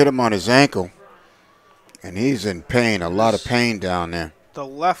hit him on his ankle, and he's in pain, a lot of pain down there. The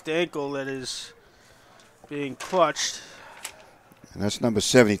left ankle that is being clutched. And that's number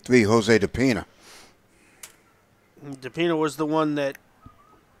 73, Jose DePina. DePina was the one that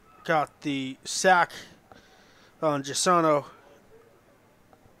got the sack on Gisano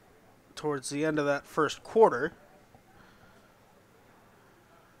towards the end of that first quarter.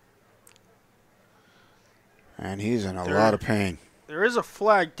 And he's in a lot of pain. There is a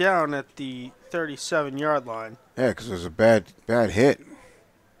flag down at the 37-yard line. Yeah, because it was a bad hit.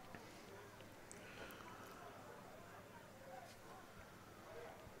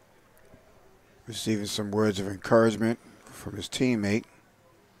 Receiving some words of encouragement from his teammate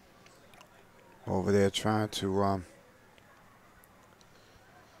over there, trying to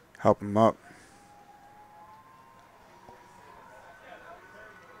help him up.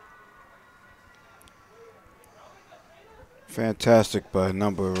 Fantastic by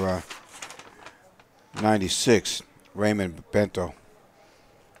number 96, Raymond Bento.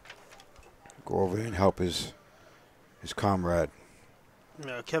 Go over there and help his comrade.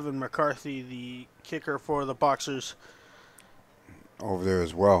 Kevin McCarthy, the kicker for the Boxers, over there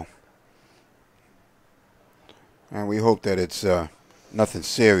as well. And we hope that it's nothing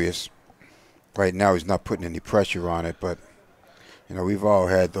serious. Right now he's not putting any pressure on it, but you know, we've all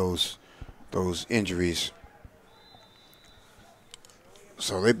had those injuries.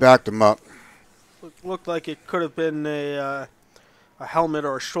 So they backed him up. Looked like it could have been a helmet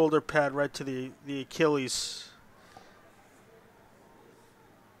or a shoulder pad right to the Achilles.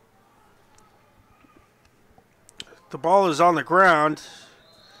 The ball is on the ground,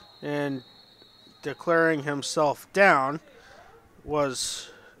 and declaring himself down was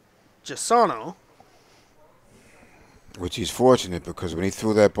Gisano. Which he's fortunate, because when he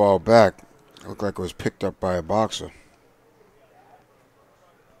threw that ball back, it looked like it was picked up by a boxer.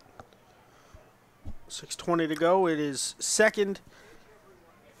 6:20 to go. It is second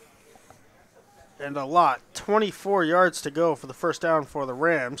and a lot. 24 yards to go for the first down for the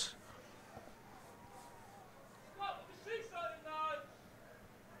Rams.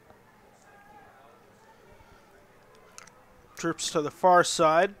 Trips to the far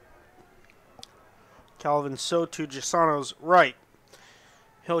side. Calvin So to Gisano's right.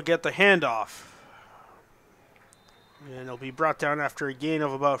 He'll get the handoff. And he'll be brought down after a gain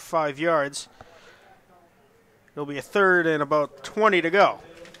of about 5 yards. It'll be a third and about 20 to go.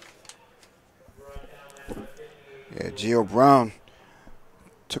 Yeah, Gio Brown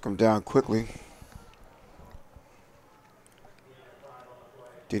took him down quickly.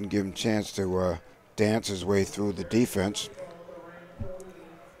 Didn't give him a chance to dance his way through the defense.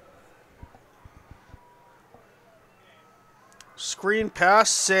 Screen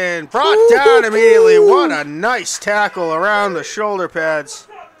pass and brought down immediately. What a nice tackle around the shoulder pads.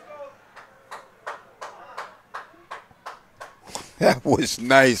 That was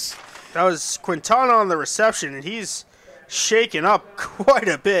nice. That was Quintana on the reception, and he's shaken up quite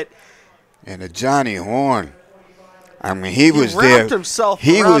a bit. And a Johnny Horn. I mean, he was wrapped there. Himself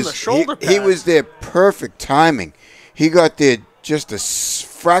around the shoulder he pad. was there, perfect timing. He got there just a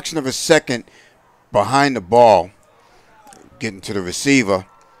fraction of a second behind the ball, getting to the receiver,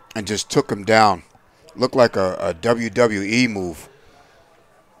 and just took him down. Looked like a WWE move.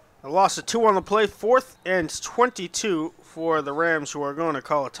 A loss of 2 on the play, 4th and 22 for the Rams, who are going to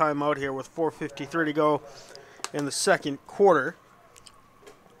call a timeout here with 4:53 to go in the second quarter.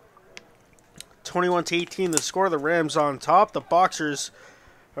 21-18 the score. The Rams on top. The Boxers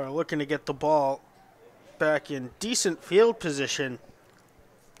are looking to get the ball back in decent field position.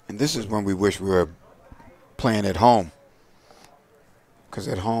 And this is when we wish we were playing at home. Because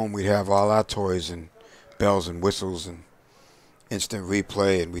at home we'd have all our toys and bells and whistles and instant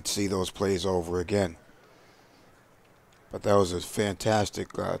replay, and we'd see those plays over again. But that was a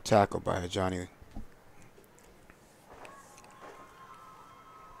fantastic tackle by Johnny.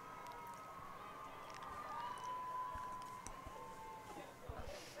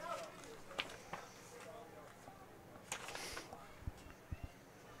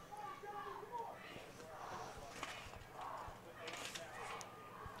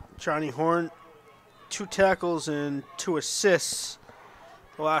 Johnny Horn, 2 tackles and 2 assists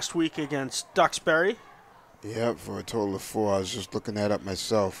last week against Duxbury. Yep, for a total of 4. I was just looking that up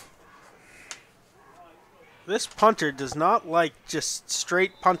myself. This punter does not like just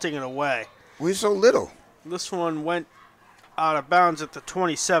straight punting it away. We're so little. This one went out of bounds at the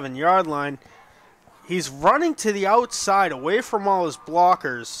 27-yard line. He's running to the outside away from all his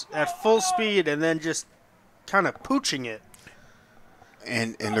blockers at full speed and then just kind of pooching it.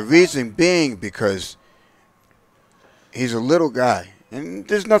 And the reason being because he's a little guy, and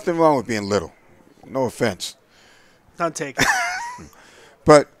there's nothing wrong with being little. No offense. None taken.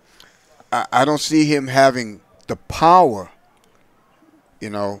 But I don't see him having the power,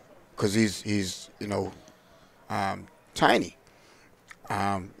 because he's tiny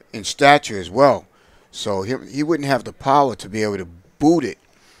in stature as well. So he wouldn't have the power to be able to boot it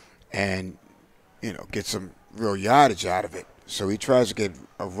and, get some real yardage out of it. So he tries to get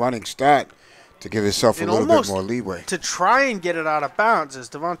a running start to give himself a little bit more leeway. To try and get it out of bounds as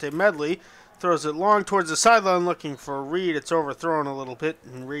Devontae Medley throws it long towards the sideline looking for Reed. It's overthrown a little bit,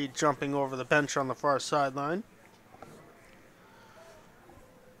 and Reed jumping over the bench on the far sideline.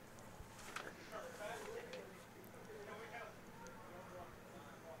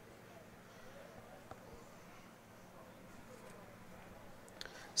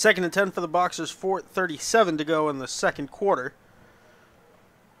 Second and 10 for the Boxers, 4:37 to go in the second quarter.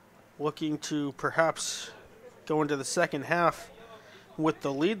 Looking to perhaps go into the second half with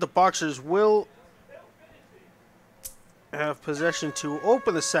the lead. The Boxers will have possession to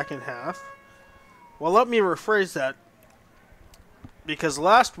open the second half. Well, let me rephrase that, because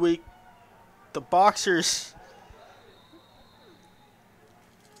last week the Boxers...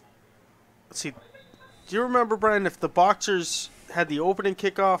 Let's see. Do you remember, Brian, if the Boxers had the opening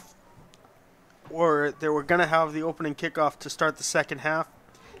kickoff, or they were going to have the opening kickoff to start the second half,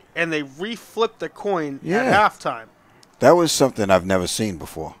 and they reflipped the coin at halftime? That was something I've never seen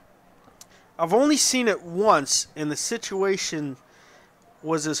before. I've only seen it once, and the situation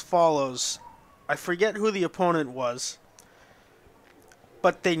was as follows. I forget who the opponent was,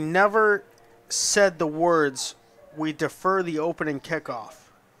 but they never said the words, "We defer the opening kickoff."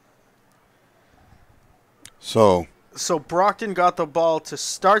 So Brockton got the ball to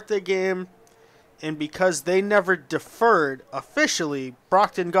start the game, and because they never deferred officially,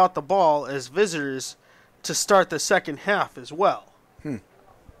 Brockton got the ball as visitors to start the second half as well.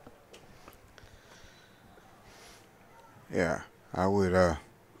 Yeah, I would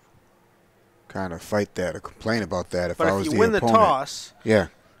kind of fight that or complain about that if I was the opponent. But if you win the toss, yeah,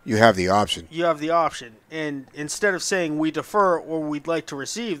 you have the option. You have the option. And instead of saying we defer or we'd like to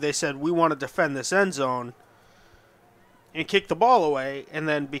receive, they said we want to defend this end zone and kick the ball away. And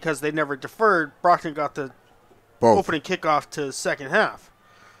then because they never deferred, Brockton got the opening kickoff to second half.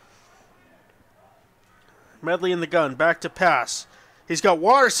 Medley in the gun, back to pass. He's got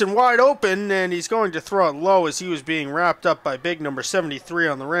Watterson wide open, and he's going to throw it low as he was being wrapped up by big number 73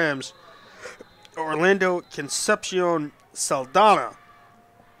 on the Rams, Orlando Concepcion Saldana.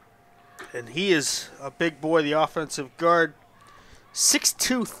 And he is a big boy, the offensive guard.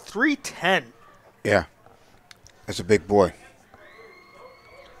 6'2", 310. Yeah, that's a big boy.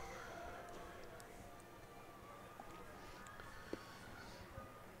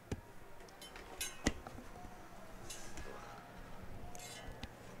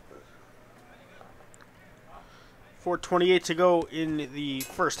 .428 to go in the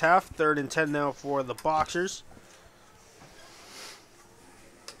first half. 3rd and 10 now for the Boxers.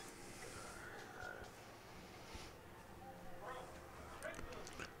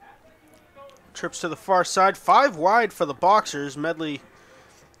 Trips to the far side. 5 wide for the Boxers. Medley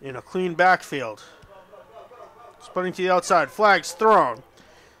in a clean backfield. Splitting to the outside. Flags thrown.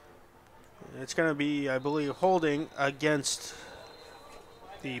 It's going to be, I believe, holding against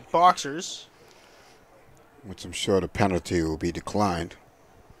the Boxers. Which I'm sure the penalty will be declined,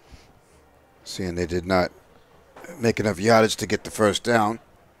 seeing they did not make enough yardage to get the first down.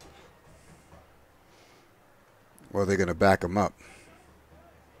 Or they're going to back them up.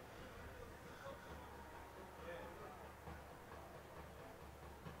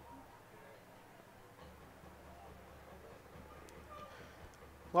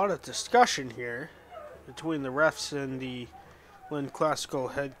 A lot of discussion here between the refs and the Lynn Classical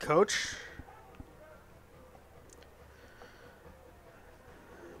head coach.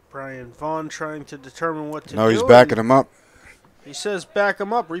 Brian Vaughn trying to determine what to do. No, he's backing him up. He says back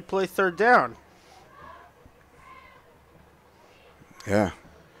him up, replay 3rd down. Yeah.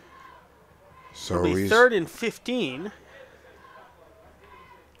 So It'll be he's 3rd and 15.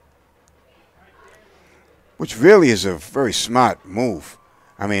 Which really is a very smart move.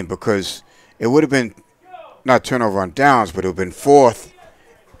 I mean, because it would have been not turnover on downs, but it would have been 4th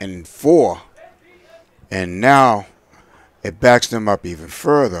and 4. And now it backs them up even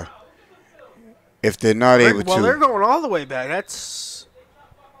further if they're not able to. Well, they're going all the way back. That's.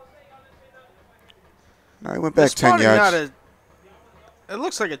 No, he went back 10 yards. It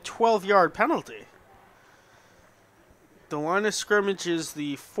looks like a 12-yard penalty. The line of scrimmage is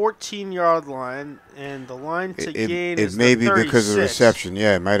the 14-yard line, and the line to gain is the 36. It may be because of the reception.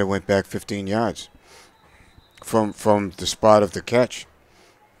 Yeah, it might have went back 15 yards. from the spot of the catch.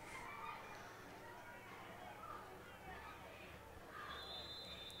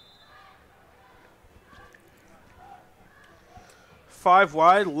 Five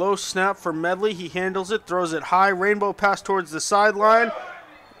wide, low snap for Medley. He handles it, throws it high. Rainbow pass towards the sideline.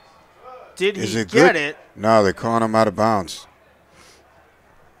 Did he get it? No, they're calling him out of bounds.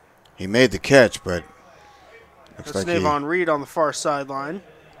 He made the catch, but looks That's like Navon Reed on the far sideline.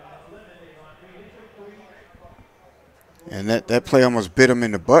 And that play almost bit him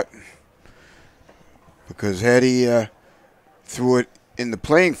in the butt, because had he threw it in the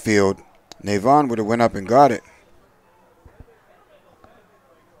playing field, Navon would have went up and got it.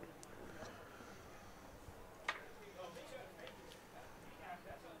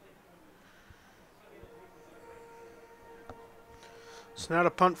 It's not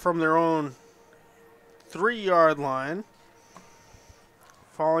a punt from their own 3-yard line.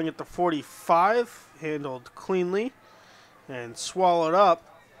 Falling at the 45, handled cleanly and swallowed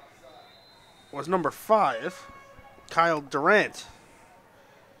up was number 5, Kyle Durant.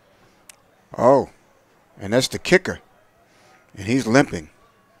 Oh, and that's the kicker, and he's limping.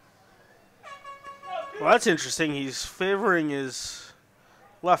 Well, that's interesting. He's favoring his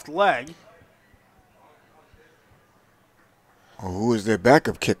left leg. Well, who is their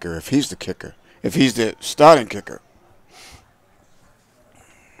backup kicker if he's the kicker? If he's the starting kicker?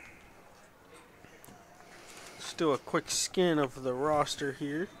 Let's do a quick scan of the roster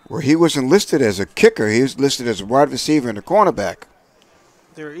here. Well, he wasn't listed as a kicker. He was listed as a wide receiver and a cornerback.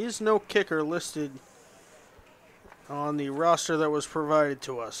 There is no kicker listed on the roster that was provided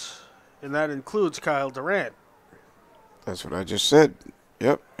to us, and that includes Kyle Durant. That's what I just said.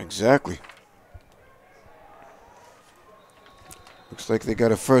 Yep, exactly. Looks like they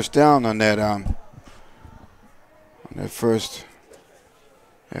got a first down on that first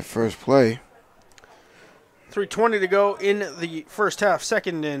play. 3:20 to go in the first half.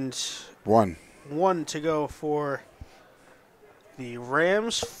 2nd and 1 to go for the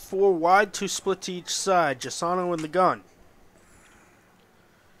Rams. 4 wide, 2 split to each side. Gisano in the gun.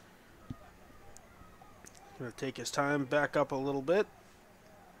 Going to take his time, back up a little bit.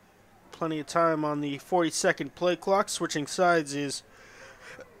 Plenty of time on the 40-second play clock. Switching sides is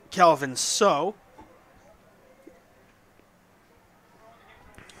Calvin So.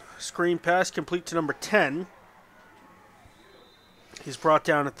 Screen pass complete to number 10. He's brought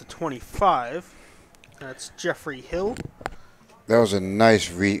down at the 25. That's Jeffrey Hill. That was a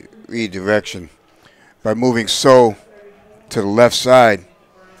nice redirection by moving So to the left side.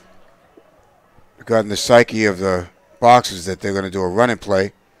 Got in the psyche of the boxes that they're going to do a running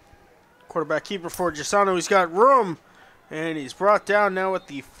play. Quarterback keeper for Gisano. He's got room, and he's brought down now at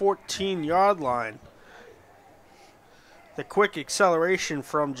the 14-yard line. The quick acceleration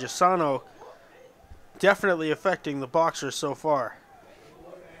from Gisano definitely affecting the boxers so far.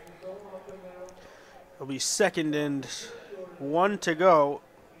 It'll be 2nd and 1 to go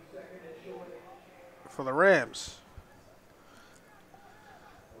for the Rams.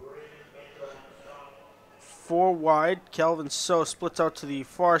 4 wide. Calvin So splits out to the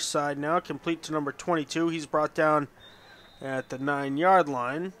far side now, complete to number 22. He's brought down at the 9-yard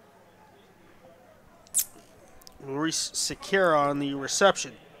line. Maurice Sequeira on the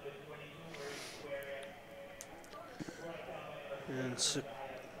reception. And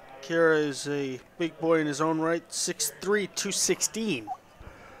Sequeira is a big boy in his own right, 6'3", 216.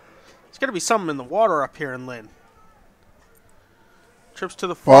 There's got to be something in the water up here in Lynn. Trips to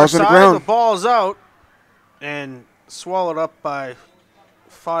the far side, the ball's out. And swallowed up by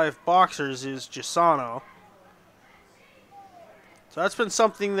 5 boxers is Gisano. So that's been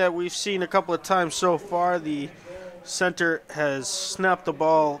something that we've seen a couple of times so far. The center has snapped the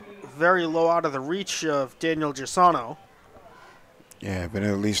ball very low out of the reach of Daniel Gisano. Yeah, been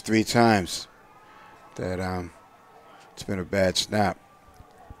at least 3 times that it's been a bad snap.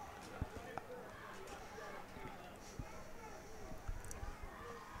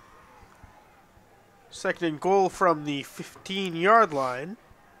 Second and goal from the 15-yard line.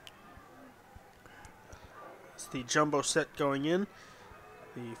 It's the jumbo set going in.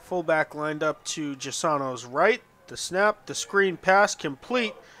 The fullback lined up to Gisano's right. The snap, the screen pass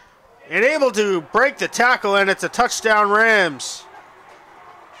complete. And able to break the tackle, and it's a touchdown Rams.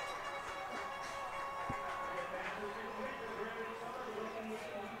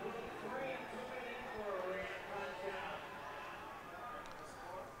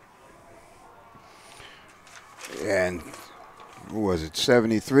 And who was it?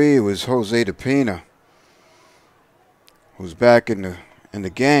 73. It was Jose DePina, who's back in the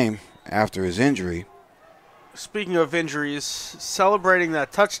game after his injury. Speaking of injuries, celebrating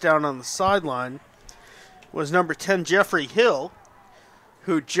that touchdown on the sideline was number 10, Jeffrey Hill,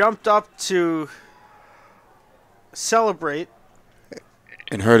 who jumped up to celebrate.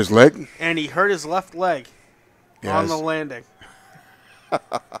 And hurt his leg? And he hurt his left leg on the landing.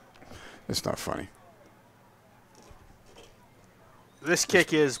 It's not funny. This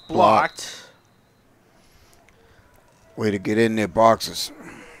kick is blocked. Way to get in there, boxers.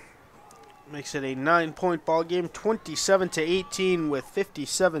 Makes it a 9-point ball game, 27-18 with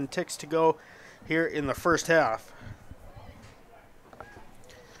 57 ticks to go here in the first half.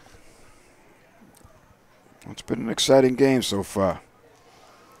 It's been an exciting game so far.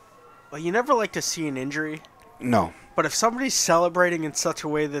 Well, you never like to see an injury. No. But if somebody's celebrating in such a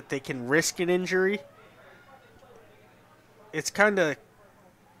way that they can risk an injury, it's kind of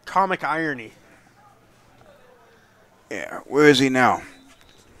comic irony. Yeah, where is he now?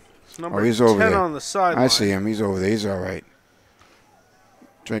 It's number he's 10 over there. on the sideline. I see him. He's over there. He's all right.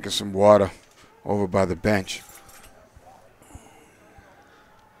 Drinking some water over by the bench.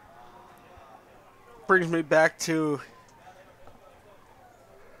 Brings me back to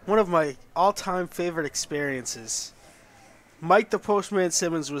one of my all-time favorite experiences. Mike the Postman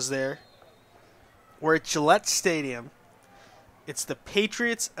Simmons was there. We're at Gillette Stadium. It's the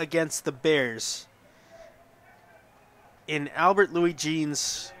Patriots against the Bears. In Albert Louis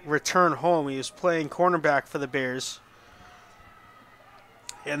Jean's return home, he was playing cornerback for the Bears.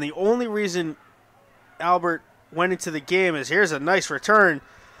 And the only reason Albert went into the game is here's a nice return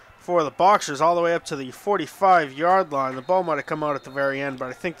for the Boxers all the way up to the 45-yard line. The ball might have come out at the very end, but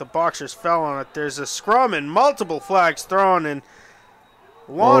I think the Boxers fell on it. There's a scrum and multiple flags thrown and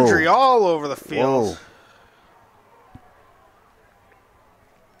laundry all over the field. Whoa.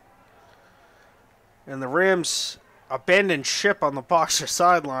 And the Rams abandoned ship on the Boxer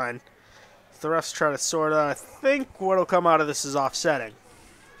sideline. The refs try to sort out. I think what'll come out of this is offsetting.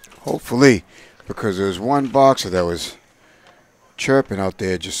 Hopefully, because there was one boxer that was chirping out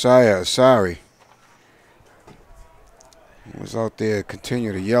there, Josiah Asari. He was out there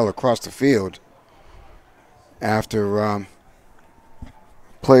continuing to yell across the field after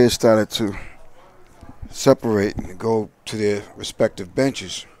players started to separate and go to their respective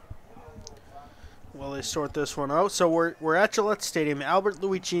benches. Well, they sort this one out. So we're at Gillette Stadium. Albert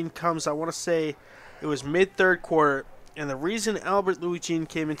Louis Jean comes, I want to say it was mid-third quarter. And the reason Albert Louis Jean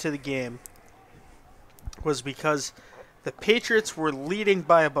came into the game was because the Patriots were leading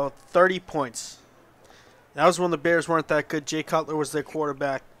by about 30 points. That was when the Bears weren't that good. Jay Cutler was their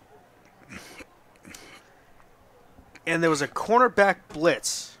quarterback. And there was a cornerback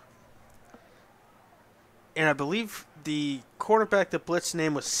blitz. And I believe the cornerback that blitzed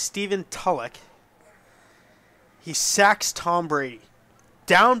name was Stephen Tulloch. He sacks Tom Brady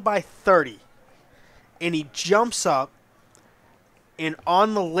down by 30. And he jumps up. And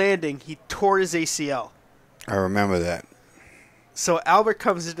on the landing, he tore his ACL. I remember that. So Albert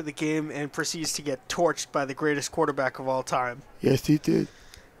comes into the game and proceeds to get torched by the greatest quarterback of all time. Yes, he did.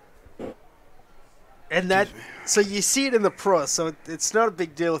 And so you see it in the pros. So it's not a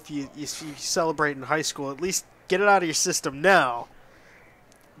big deal if you celebrate in high school. At least get it out of your system now.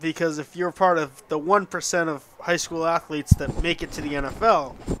 Because if you're part of the 1% of high school athletes that make it to the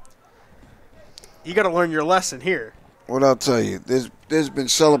NFL, you got to learn your lesson here. Well, I'll tell you, there's been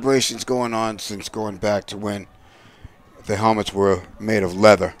celebrations going on since going back to when the helmets were made of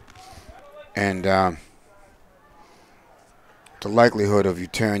leather, and the likelihood of you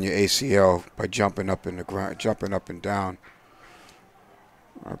tearing your ACL by jumping up in the ground, jumping up and down,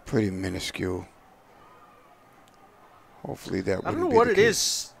 are pretty minuscule. Hopefully that wouldn't be the case. I don't know what it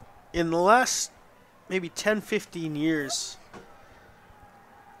is. In the last maybe 10, 15 years,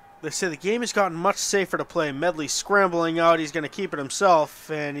 they say the game has gotten much safer to play. Medley scrambling out. He's going to keep it himself,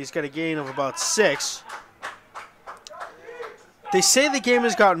 and he's got a gain of about 6. They say the game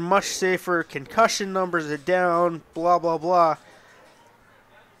has gotten much safer. Concussion numbers are down, blah, blah, blah.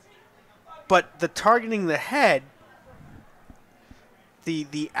 But the targeting the head,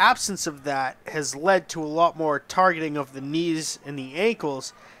 the absence of that has led to a lot more targeting of the knees and the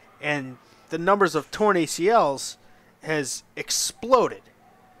ankles, and the numbers of torn ACLs has exploded.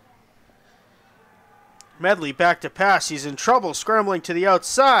 Medley back to pass. He's in trouble, scrambling to the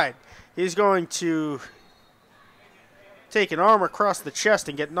outside. He's going to take an arm across the chest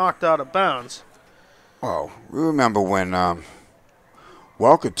and get knocked out of bounds. Oh, we remember when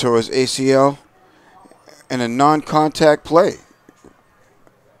Welker tore his ACL in a non-contact play.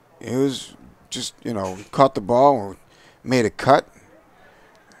 It was just, caught the ball and made a cut.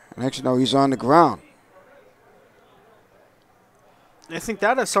 And next you know, he's on the ground. I think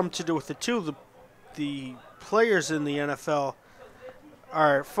that has something to do with it, too. The players in the NFL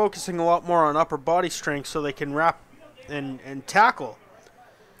are focusing a lot more on upper body strength so they can wrap and tackle.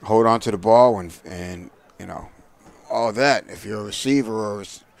 Hold on to the ball and you know, all that if you're a receiver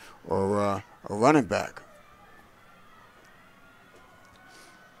or a running back.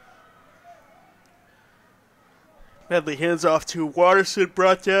 Medley hands off to Watterson,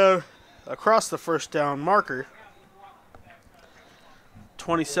 brought down across the first down marker.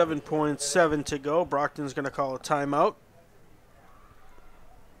 27.7 to go. Brockton's going to call a timeout.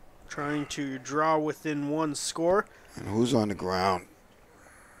 Trying to draw within one score. And who's on the ground?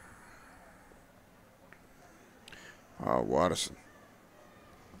 Watterson.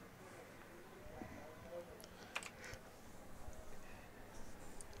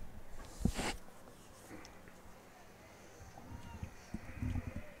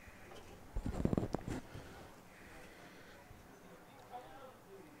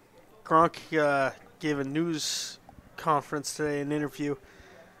 Gronk gave a news conference today, an interview.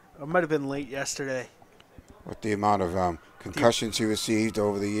 It might have been late yesterday. What the amount of concussions he received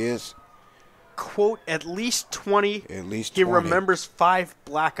over the years? Quote, at least 20. At least 20. He remembers 5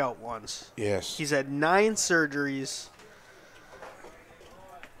 blackout ones. Yes. He's had 9 surgeries.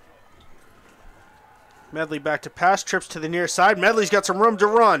 Medley back to pass, trips to the near side. Medley's got some room to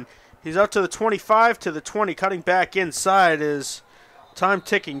run. He's out to the 25, to the 20, cutting back inside is... Time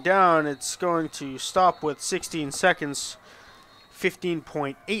ticking down. It's going to stop with 16 seconds,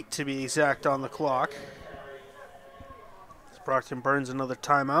 15.8 to be exact on the clock. Brockton burns another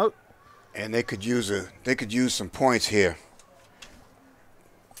timeout, and they could use some points here.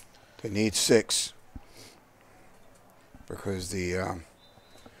 They need 6 because the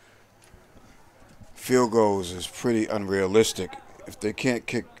field goals is pretty unrealistic. If they can't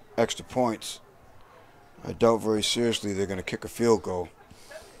kick extra points, I doubt very seriously they're going to kick a field goal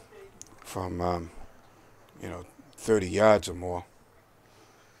from, 30 yards or more.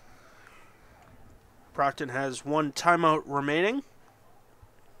 Brockton has 1 timeout remaining.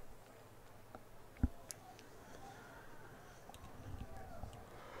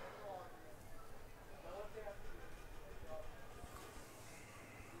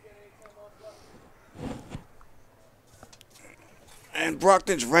 And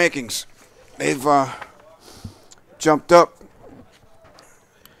Brockton's rankings, they've jumped up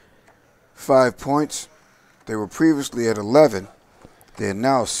 5 points. They were previously at 11. They're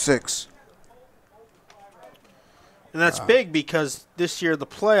now 6. And that's big because this year the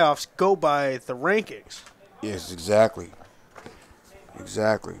playoffs go by the rankings. Yes, exactly.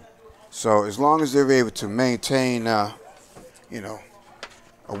 Exactly. So as long as they're able to maintain, a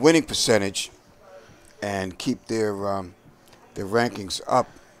winning percentage and keep their rankings up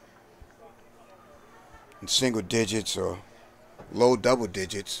in single digits or low double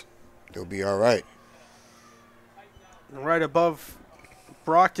digits, they'll be all right. Right above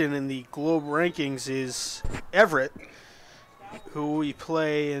Brockton in the Globe rankings is Everett, who we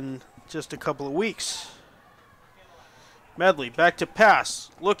play in just a couple of weeks. Medley back to pass,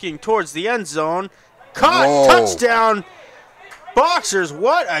 looking towards the end zone. Caught, Whoa. Touchdown, Boxers,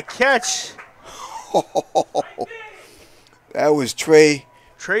 what a catch. That was Trey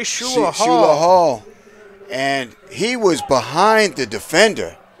Shula Hall. And he was behind the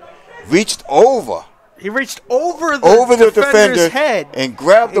defender, reached over. He reached over the defender's head and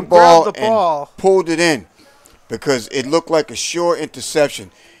grabbed the ball and pulled it in because it looked like a sure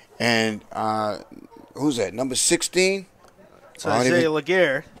interception. And who's that? Number 16? It's Isaiah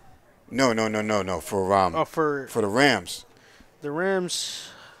Laguerre. No. For the Rams. The Rams,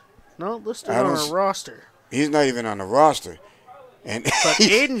 not listed on our roster. He's not even on the roster. And but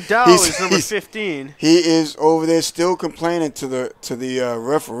Aiden Dow is number 15. He is over there still complaining to the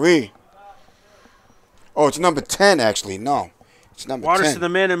referee. Oh, it's number 10, actually. No, it's number 10. Watterson, the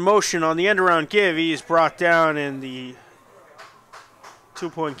man in motion on the end-around give. He's brought down in the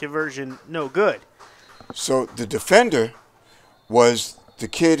 2-point conversion. No good. So the defender was the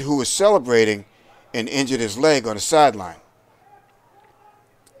kid who was celebrating and injured his leg on the sideline.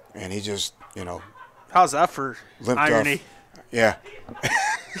 And he just, How's that for irony? Off. Yeah.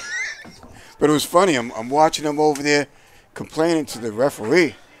 But it was funny. I'm watching him over there complaining to the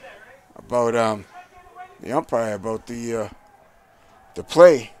referee about the umpire about the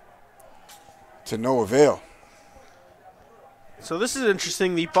play to no avail. So this is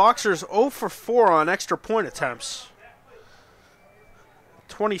interesting. The Boxers 0 for 4 on extra point attempts.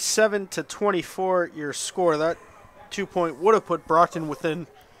 27-24 your score. That 2-point would have put Brockton within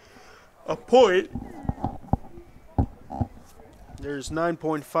a point. There's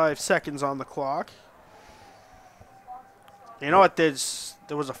 9.5 seconds on the clock. You know what? There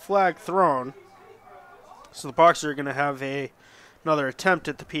was a flag thrown. So the Boxers are going to have a Another attempt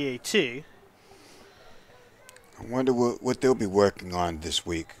at the PAT. I wonder what they'll be working on this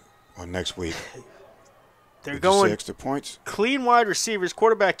week or next week. They're Did you say going extra points? clean wide receivers,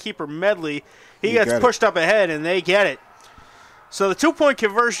 quarterback keeper Medley. He You gets got pushed up ahead, and they get it. So the 2-point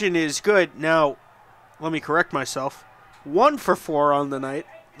conversion is good. Now, let me correct myself. 1 for 4 on the night.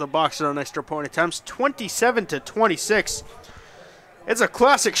 The Boxers on extra point attempts, 27-26. It's a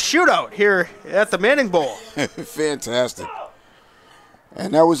classic shootout here at the Manning Bowl. Fantastic.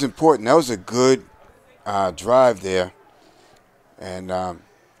 And that was important. That was a good drive there. And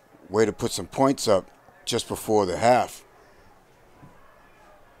way to put some points up just before the half.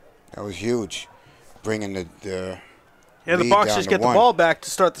 That was huge. Bringing the Yeah, the lead Boxers down to get the 1. ball back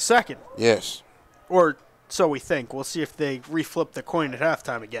to start the second. Yes. Or so we think. We'll see if they reflip the coin at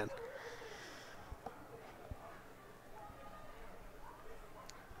halftime again.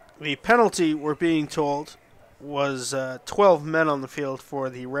 The penalty, we're being told, was 12 men on the field for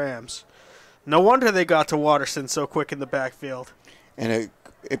the Rams. No wonder they got to Watterson so quick in the backfield. And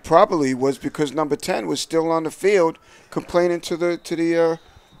it probably was because number 10 was still on the field complaining to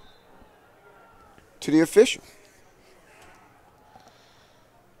the official.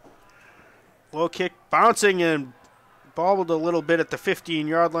 Low kick bouncing and bobbled a little bit at the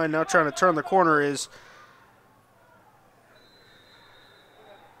 15-yard line. Now trying to turn the corner is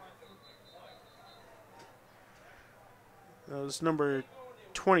that was number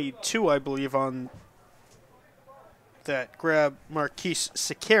 22, I believe, on that grab, Marquise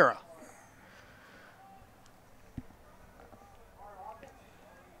Sequeira.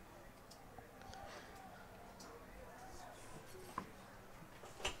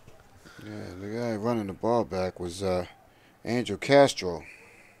 Yeah, the guy running the ball back was Angel Castro.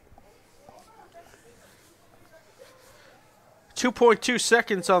 2.2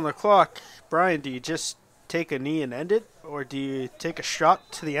 seconds on the clock. Brian, do you just take a knee and end it, or do you take a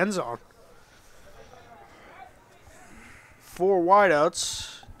shot to the end zone? 4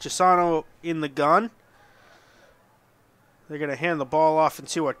 wideouts. Gisano in the gun. They're going to hand the ball off and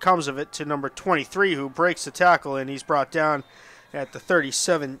see what comes of it to number 23, who breaks the tackle, and he's brought down at the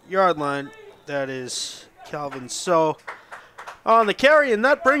 37-yard line. That is Calvin So on the carry, and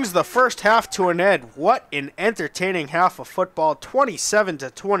that brings the first half to an end. What an entertaining half of football.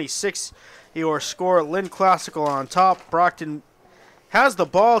 27-26, your score. Lynn Classical on top. Brockton has the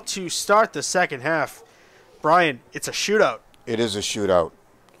ball to start the second half. Brian, it's a shootout. It is a shootout.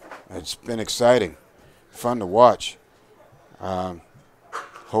 It's been exciting, fun to watch.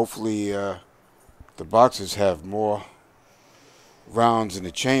 Hopefully the Boxers have more rounds in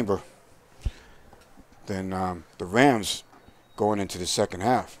the chamber than the Rams going into the second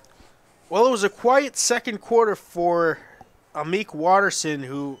half. Well, it was a quiet second quarter for Amik Watterson,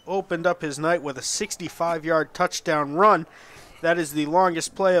 who opened up his night with a 65-yard touchdown run. That is the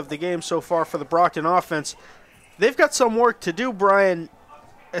longest play of the game so far for the Brockton offense. They've got some work to do, Brian,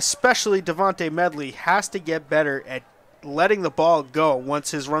 especially Devontae Medley has to get better at letting the ball go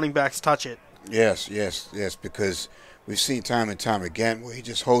once his running backs touch it. Yes, because we've seen time and time again where he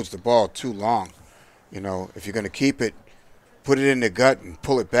just holds the ball too long. You know, if you're going to keep it, put it in the gut and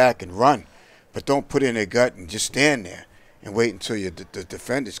pull it back and run. But don't put it in the gut and just stand there and wait until the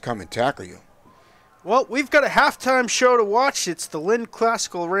defenders come and tackle you. Well, we've got a halftime show to watch. It's the Lynn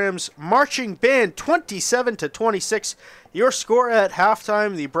Classical Rams marching band, 27-26. Your score at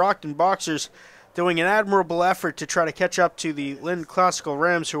halftime, the Brockton Boxers doing an admirable effort to try to catch up to the Lynn Classical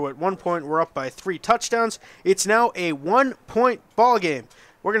Rams, who at one point were up by 3 touchdowns. It's now a 1-point ball game.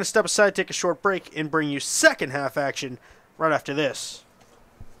 We're going to step aside, take a short break, and bring you second half action right after this.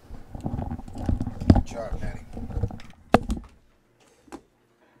 Good job, Manny.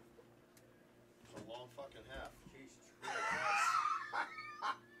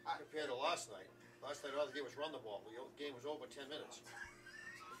 Compared to last night. Last night all they did was run the ball. The game was over 10 minutes.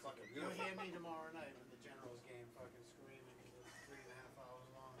 Fucking You'll beautiful. hear me tomorrow night when the Generals game fucking screaming because it's 3.5 hours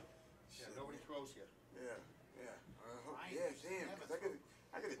long. Yeah, nobody throws here. Yeah. Yeah, damn, because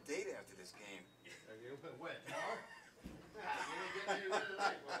I got a date after this game. When? Tomorrow?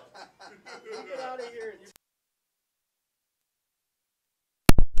 Get out of here.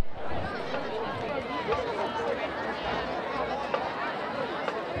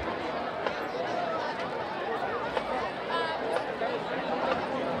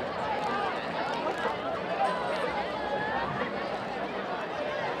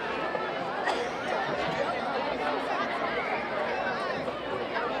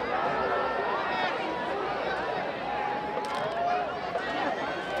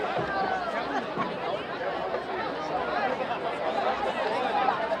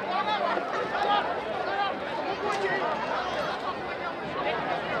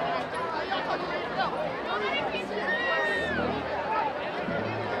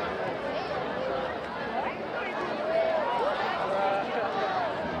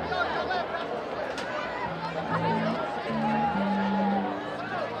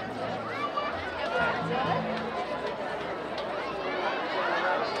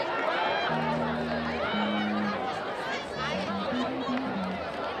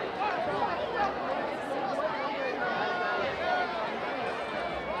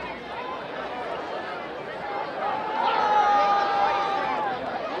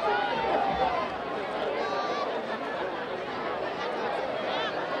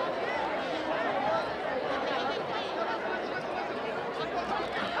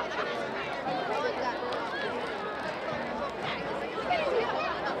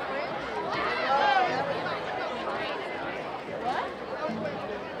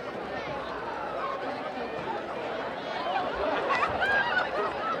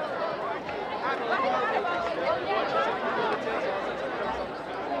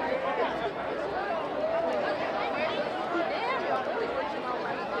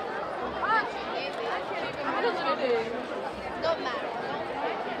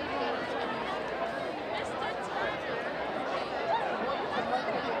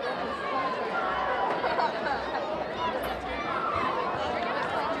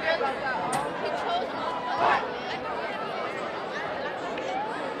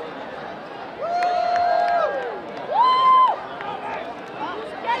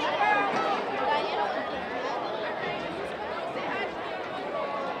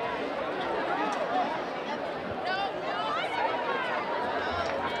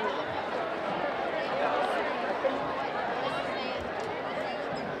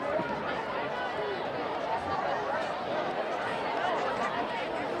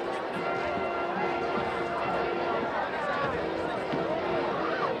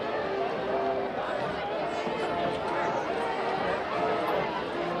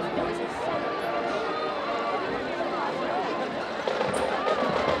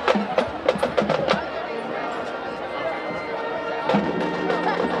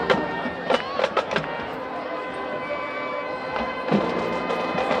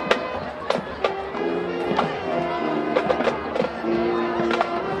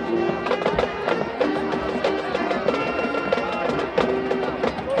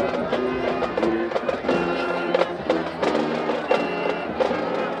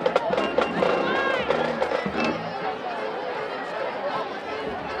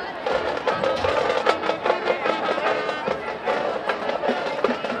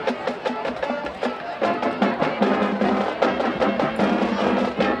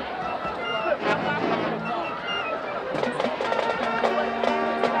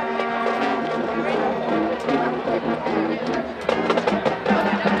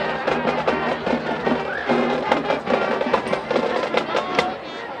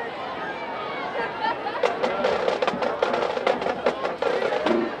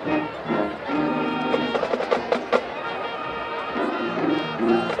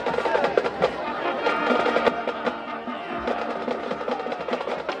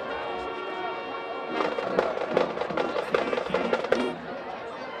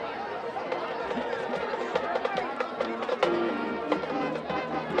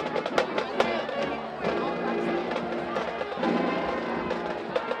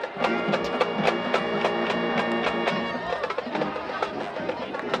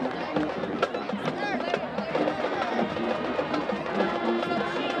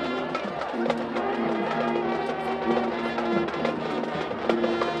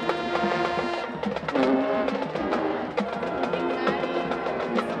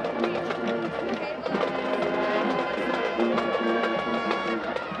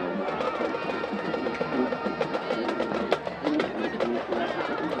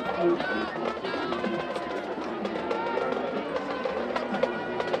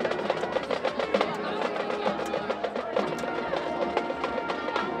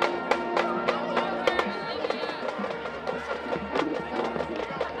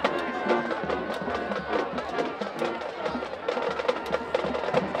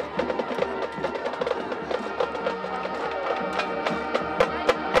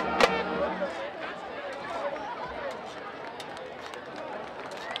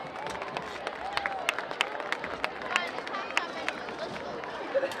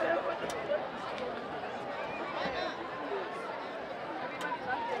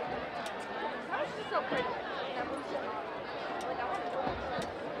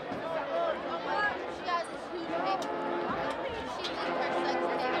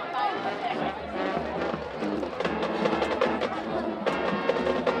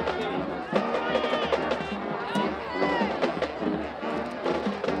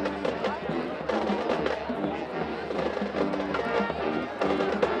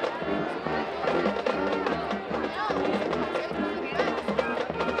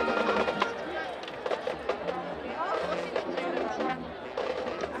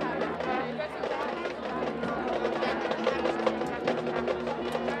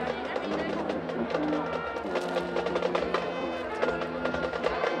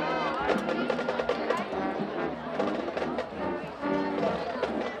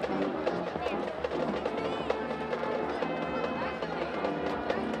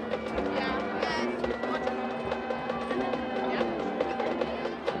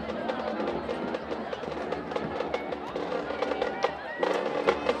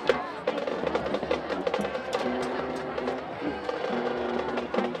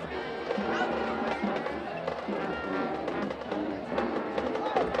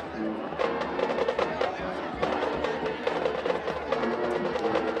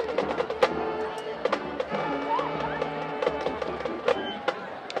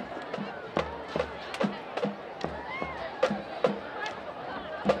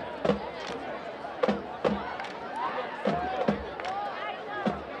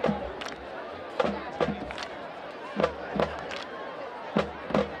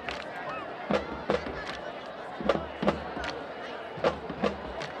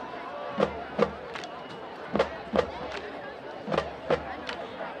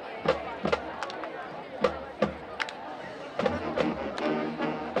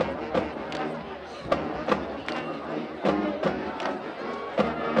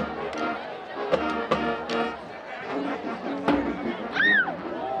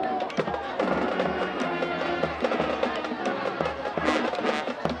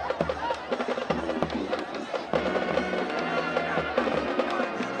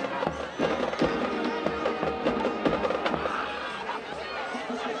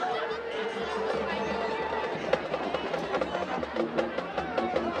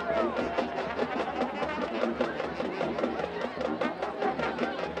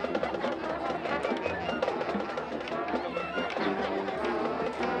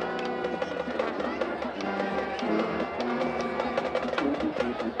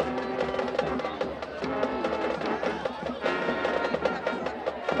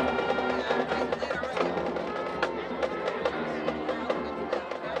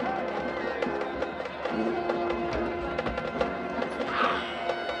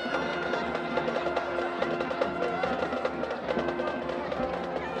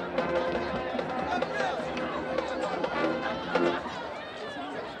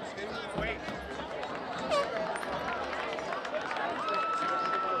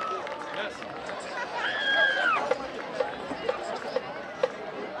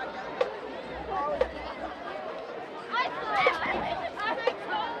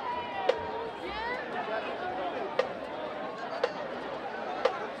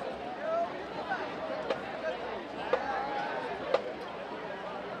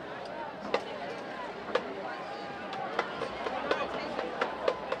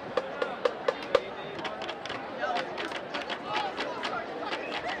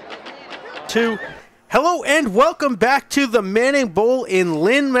 2. Hello and welcome back to the Manning Bowl in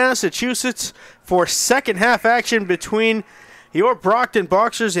Lynn, Massachusetts for second half action between your Brockton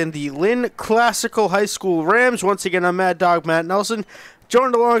Boxers and the Lynn Classical High School Rams. Once again, I'm Mad Dog Matt Nelson,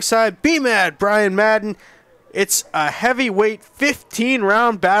 joined alongside B-Mad Brian Madden. It's a heavyweight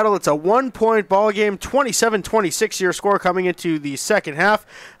 15-round battle. It's a one-point ball game, 27-26 your score coming into the second half.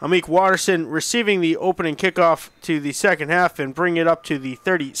 Amik Watterson receiving the opening kickoff to the second half and bring it up to the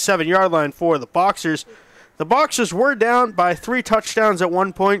 37-yard line for the Boxers. The Boxers were down by 3 touchdowns at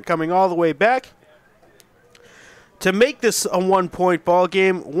one point, coming all the way back. To make this a one-point ball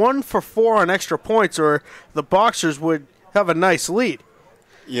game, 1 for 4 on extra points, or the Boxers would have a nice lead.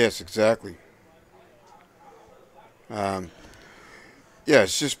 Yes, exactly. Yeah,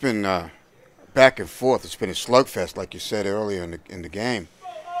 it's just been back and forth. It's been a slugfest, like you said earlier in the game.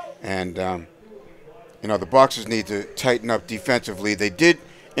 And, you know, the Boxers need to tighten up defensively. They did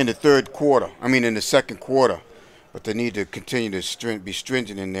in the in the second quarter. But they need to continue to be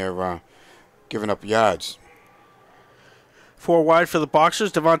stringent in their giving up yards. 4 wide for the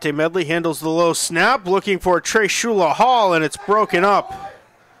Boxers. Devontae Medley handles the low snap, looking for Trey Shula Hall, and it's broken up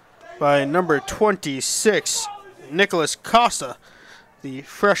by number 26, Nicholas Costa, the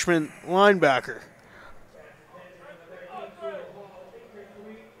freshman linebacker.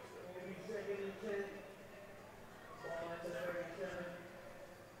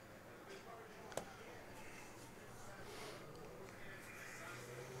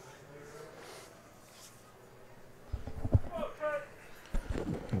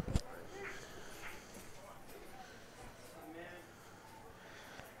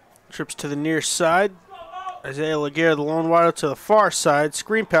 Trips to the near side. Isaiah Laguerre, the lone wide out to the far side.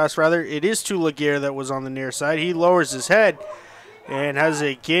 Screen pass, rather. It is to Laguerre that was on the near side. He lowers his head and has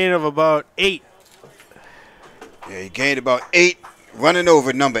a gain of about 8. Yeah, he gained about 8, running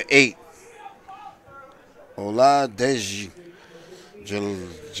over number 8. Oladeji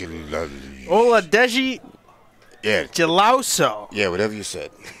Gelauso. Yeah, whatever you said.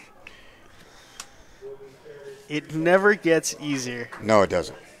 It never gets easier. No, it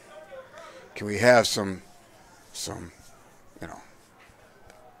doesn't. Can we have some, you know,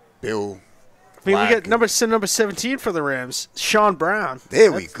 Bill? I mean, we get number 17 for the Rams, Sean Brown.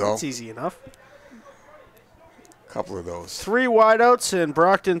 There we go. That's easy enough. A couple of those. 3 wideouts, and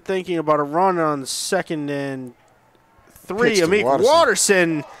Brockton thinking about a run on 2nd and 3. Amik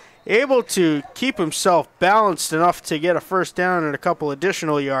Watterson able to keep himself balanced enough to get a first down and a couple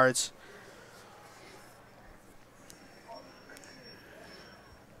additional yards.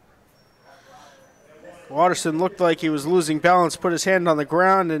 Watterson looked like he was losing balance, put his hand on the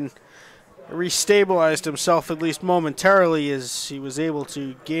ground, and restabilized himself at least momentarily as he was able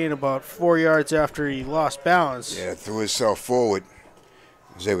to gain about 4 yards after he lost balance. Yeah, threw himself forward.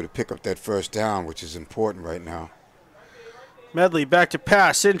 Was able to pick up that first down, which is important right now. Medley back to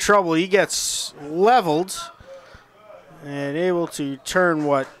pass, in trouble. He gets leveled and able to turn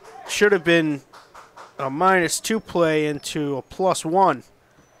what should have been a -2 play into a +1.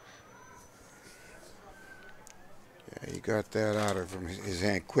 He got that out of his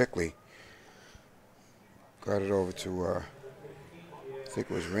hand quickly. Got it over to, I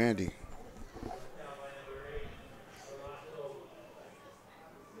think it was Randy.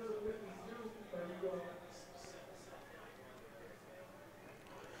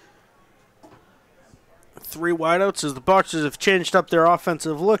 Three wideouts as the Boxers have changed up their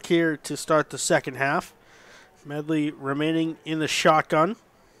offensive look here to start the second half. Medley remaining in the shotgun.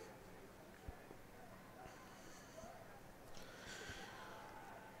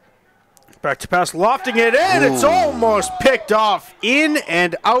 Back to pass, lofting it in. It's almost picked off in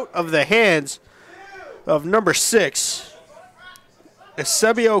and out of the hands of number 6,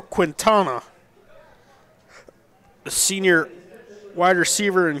 Eusebio Quintana, the senior wide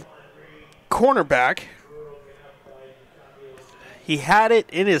receiver and cornerback. He had it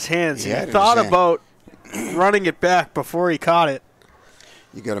in his hands. He thought about running it back before he caught it.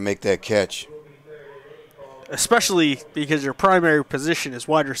 You got to make that catch. Especially because your primary position is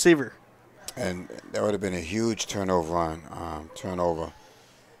wide receiver. And that would have been a huge turnover.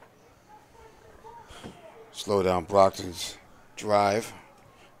 Slow down Brockton's drive,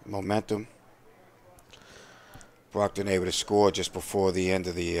 momentum. Brockton able to score just before the end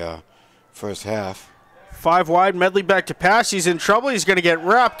of the first half. 5 wide, Medley back to pass. He's in trouble. He's going to get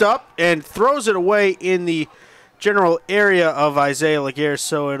wrapped up and throws it away in the general area of Isaiah Laguerre,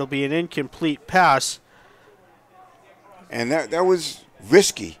 so it'll be an incomplete pass. And that was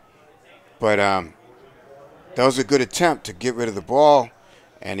risky. But that was a good attempt to get rid of the ball,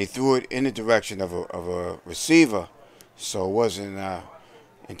 and he threw it in the direction of a receiver, so it wasn't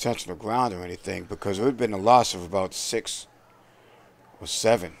intentional ground or anything, because it would have been a loss of about 6 or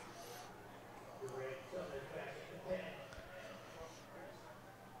 7.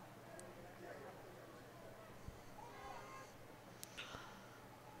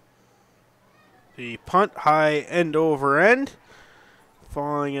 The punt, high end over end,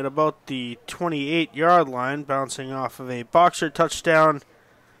 falling at about the 28-yard line, bouncing off of a Boxer touchdown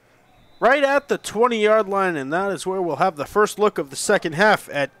right at the 20-yard line, and that is where we'll have the first look of the second half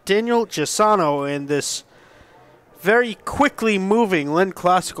at Daniel Gisano in this very quickly moving Lynn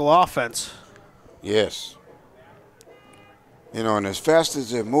Classical offense. Yes. You know, and as fast as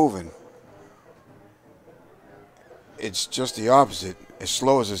they're moving, it's just the opposite, as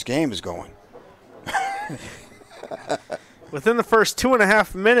slow as this game is going. Within the first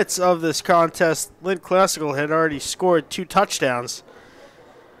 2.5 minutes of this contest, Lynn Classical had already scored 2 touchdowns.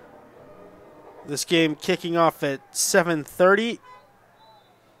 This game kicking off at 7:30.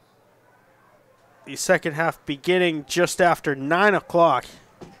 The second half beginning just after 9 o'clock.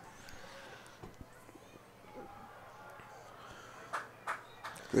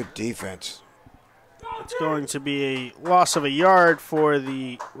 Good defense. It's going to be a loss of a yard for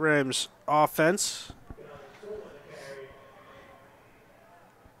the Rams offense.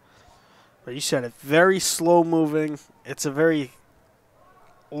 But you said it, very slow moving. It's a very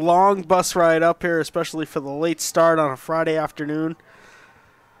long bus ride up here, especially for the late start on a Friday afternoon.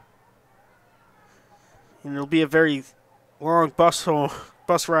 And it'll be a very long bus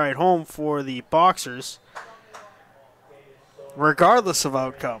ride home for the Boxers, regardless of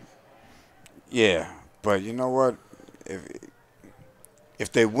outcome. Yeah, but you know what?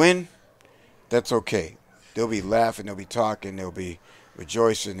 If they win, that's okay. They'll be laughing, they'll be talking, they'll be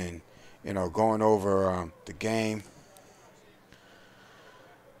rejoicing and, you know, going over the game.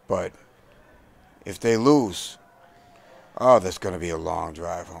 But if they lose, oh, that's going to be a long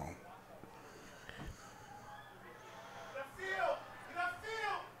drive home.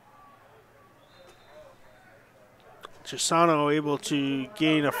 Gisano able to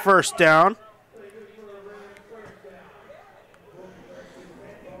gain a first down.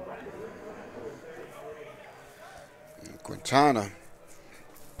 Quintana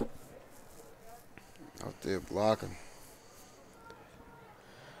out there blocking.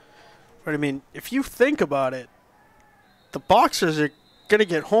 But I mean, if you think about it, the Boxers are going to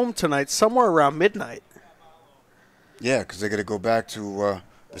get home tonight somewhere around midnight. Yeah, because they're going to go back to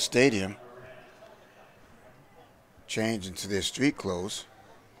the stadium, change into their street clothes.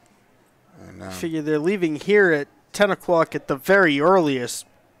 And, I figure they're leaving here at 10 o'clock at the very earliest,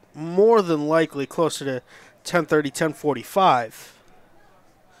 more than likely closer to 10:30, 10:45.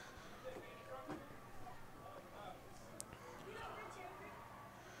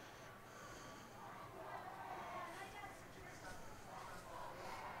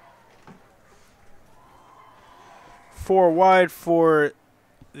 Four wide for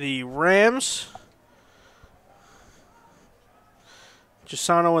the Rams.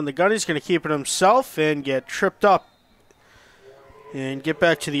 Gisano in the gun. He's going to keep it himself and get tripped up and get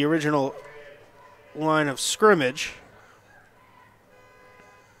back to the original line of scrimmage.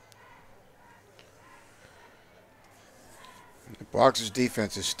 The Boxers'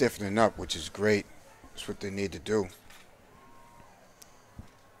 defense is stiffening up, which is great. That's what they need to do.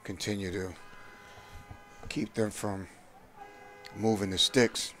 Continue to keep them from moving the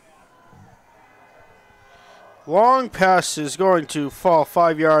sticks. Long pass is going to fall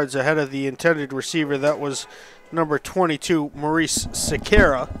 5 yards ahead of the intended receiver. That was number 22, Maurice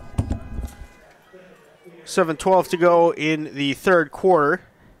Sequeira. 7:12 to go in the third quarter.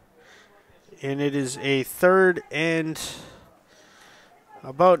 And it is a third and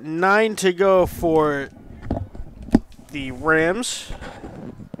about 9 to go for the Rams.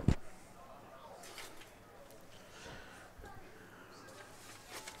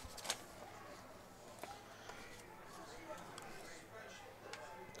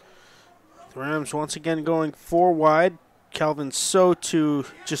 The Rams once again going 4 wide. Calvin So to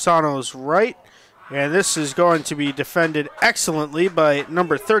Gisano's right. And this is going to be defended excellently by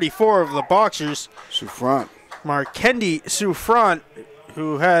number 34 of the Boxers, Souffrant. Markendi Souffrant,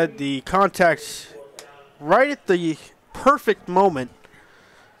 who had the contact right at the perfect moment,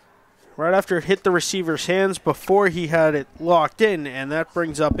 right after it hit the receiver's hands before he had it locked in. And that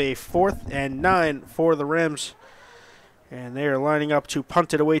brings up a 4th and 9 for the Rams. And they are lining up to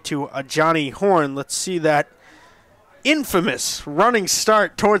punt it away to Johnny Horn. Let's see that infamous running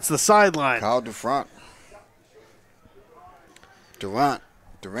start towards the sideline. Kyle Dufrant. Durant.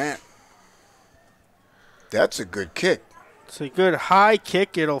 That's a good kick. It's a good high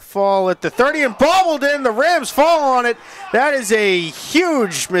kick. It'll fall at the 30 and bobbled in. The Rams fall on it. That is a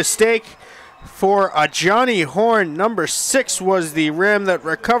huge mistake for Johnny Horn. Number 6 was the Ram that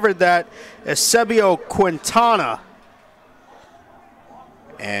recovered that, Eusebio Quintana.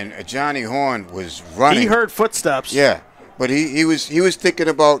 And Johnny Horn was running. He heard footsteps. Yeah, but he was thinking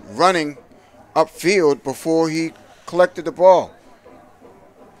about running upfield before he collected the ball.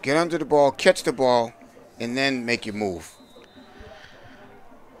 Get under the ball, catch the ball, and then make your move.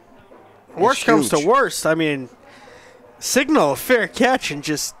 Worst comes to worst, I mean, signal a fair catch and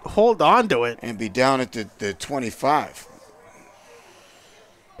just hold on to it. And be down at the 25.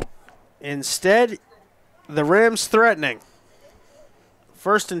 Instead, the Rams threatening.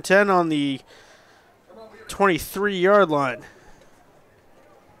 1st and 10 on the 23-yard line.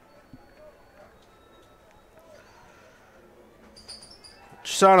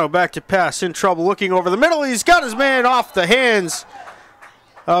 Gisano back to pass, in trouble, looking over the middle. He's got his man off the hands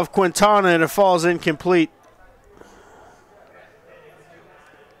of Quintana, and it falls incomplete.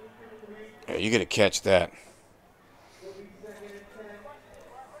 Yeah, you're going to catch that.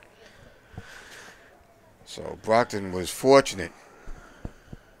 So Brockton was fortunate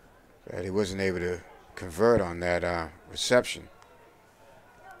that he wasn't able to convert on that reception.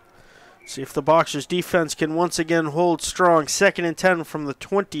 See if the Boxers' defense can once again hold strong. 2nd and 10 from the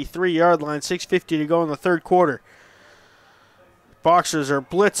 23-yard line. 6:50 to go in the 3rd quarter. Boxers are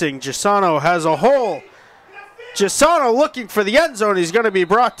blitzing. Gisano has a hole. Gisano looking for the end zone. He's going to be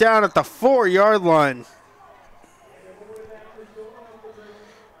brought down at the 4-yard line.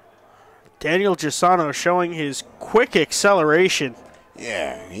 Daniel Gisano showing his quick acceleration.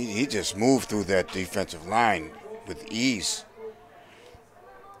 Yeah, he just moved through that defensive line with ease.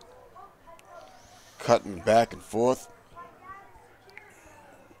 Cutting back and forth.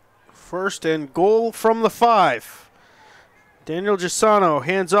 1st and goal from the 5. Daniel Gisano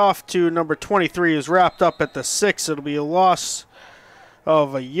hands off to number 23, who's wrapped up at the 6. It'll be a loss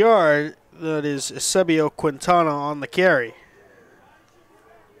of a yard. That is Eusebio Quintana on the carry.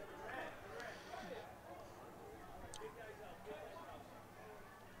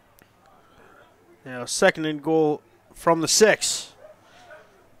 Now 2nd and goal from the 6.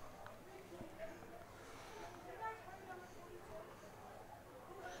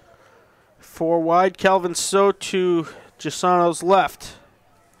 Four wide, Calvin So to Gisano's left.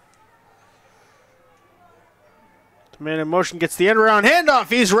 The man in motion gets the end around handoff.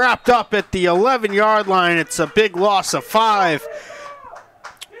 He's wrapped up at the 11-yard line. It's a big loss of 5.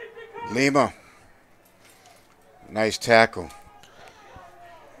 Lima, nice tackle.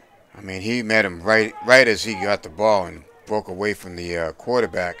 I mean, he met him right as he got the ball and broke away from the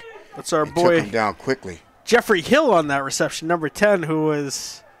quarterback. That's our He boy took him down quickly. Jeffrey Hill on that reception, number 10, who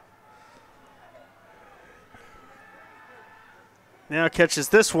was now catches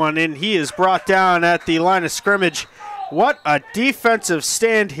this one, and he is brought down at the line of scrimmage. What a defensive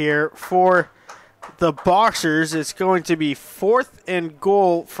stand here for the Boxers. It's going to be 4th and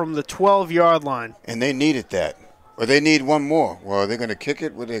goal from the 12-yard line. And they needed that. Or they need one more. Well, they're going to kick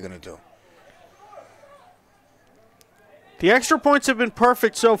it. What are they going to do? The extra points have been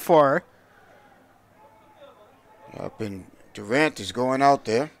perfect so far. Up and Durant is going out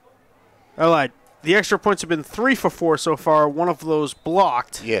there. I lied. The extra points have been 3 for 4 so far. One of those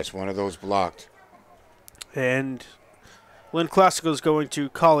blocked. Yes, one of those blocked. And Lynn Classical is going to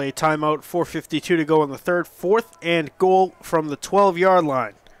call a timeout. 4:52 to go in the 3rd. 4th and goal from the 12-yard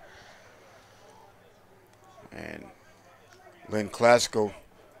line. And Lynn Classical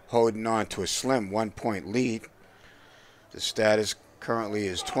holding on to a slim 1-point lead. The status currently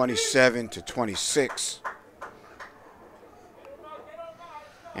is 27-26.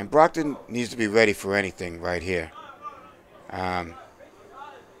 And Brockton needs to be ready for anything right here. They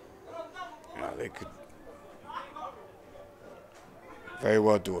could very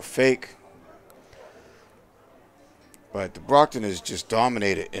well do a fake. But the Brockton is just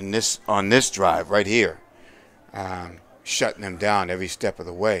dominated on this drive right here. Shutting them down every step of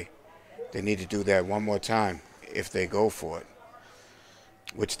the way. They need to do that one more time if they go for it,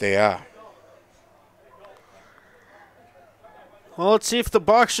 which they are. Well, let's see if the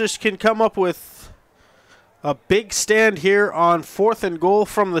Boxers can come up with a big stand here on 4th and goal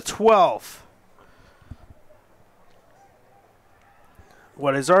from the 12.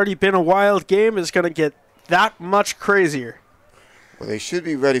 What has already been a wild game is going to get that much crazier. Well, they should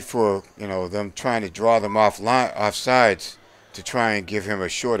be ready for, them trying to draw them off sides to try and give him a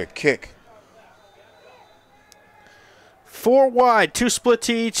shorter kick. 4 wide, 2 split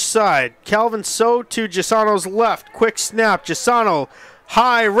to each side. Calvin So to Gisano's left. Quick snap. Gisano,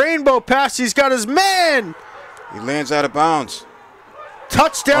 high rainbow pass. He's got his man He lands out of bounds.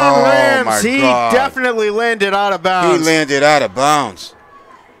 Touchdown Oh, Rams. my He God. definitely landed out of bounds. He landed out of bounds.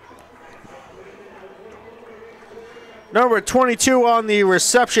 Number 22 on the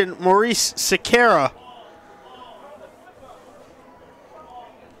reception, Maurice Sequeira.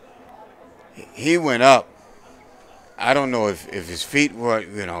 He went up. I don't know if his feet were,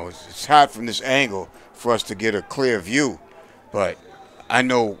 it's hard from this angle for us to get a clear view, but I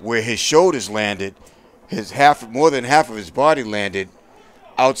know where his shoulders landed, more than half of his body landed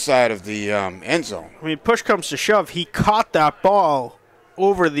outside of the end zone. I mean, push comes to shove, he caught that ball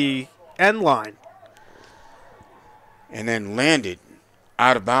over the end line. And then landed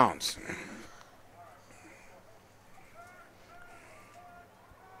out of bounds.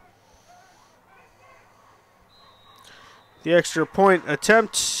 The extra point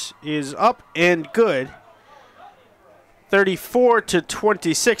attempt is up and good.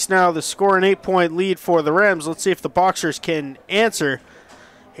 34-26 now, the score, an 8-point lead for the Rams. Let's see if the Boxers can answer.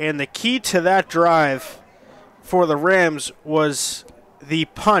 And the key to that drive for the Rams was the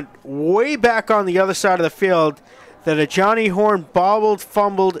punt way back on the other side of the field that a Johnny Horn bobbled,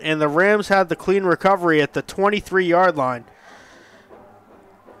 fumbled, and the Rams had the clean recovery at the 23-yard line.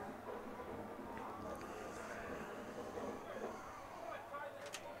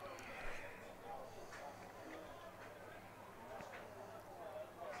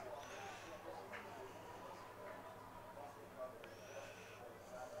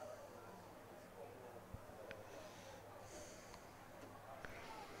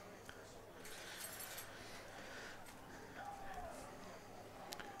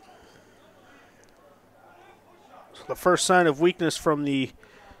 The first sign of weakness from the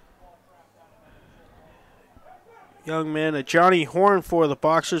young man, a Johnny Horn for the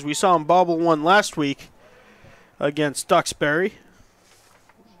Boxers. We saw him bobble one last week against Duxbury.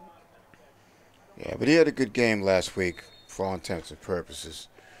 Yeah, but he had a good game last week for all intents and purposes.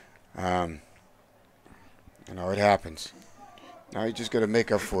 It happens. Now you just got to make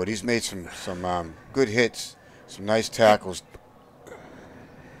up for it. He's made some good hits, some nice tackles.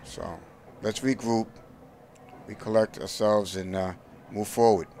 So let's regroup. We collect ourselves and move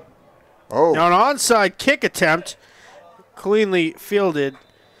forward. Oh. Now an onside kick attempt, cleanly fielded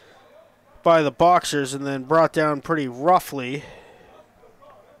by the Boxers and then brought down pretty roughly. It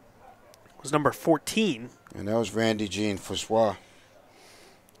was number 14. And that was Randy Jean Fossois.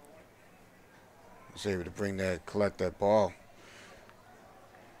 Was able to collect that ball.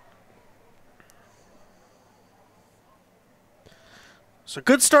 So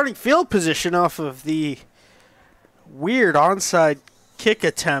good starting field position off of the weird onside kick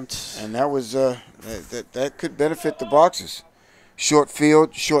attempt. And that was that could benefit the Boxers. Short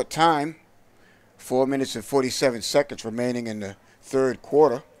field, short time. 4 minutes and 47 seconds remaining in the third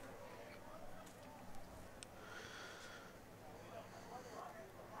quarter.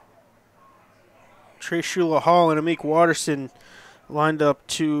 Trey Shula Hall and Amik Watterson lined up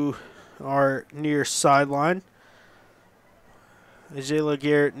to our near sideline. Isaiah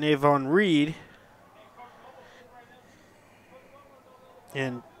Laguerre, Navon Reed,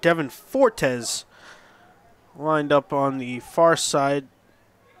 and Devin Fortes lined up on the far side.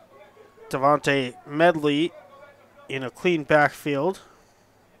 Devontae Medley in a clean backfield.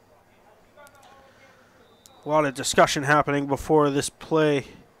 A lot of discussion happening before this play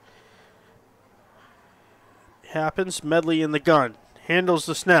happens. Medley in the gun. Handles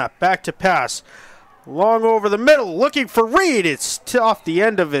the snap. Back to pass. Long over the middle. Looking for Reed. It's off the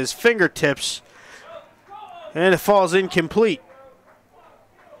end of his fingertips. And it falls incomplete.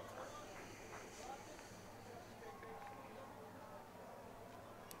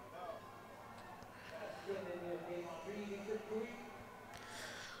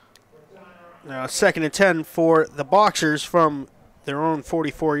 Now 2nd and 10 for the Boxers from their own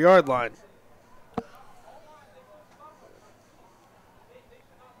 44-yard line.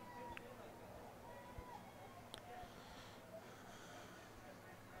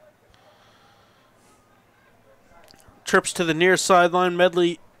 Trips to the near sideline.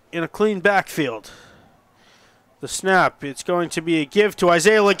 Medley in a clean backfield. The snap. It's going to be a give to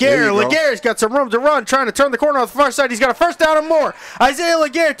Isaiah Laguerre. Laguerre's got some room to run, trying to turn the corner on the far side. He's got a first down and more. Isaiah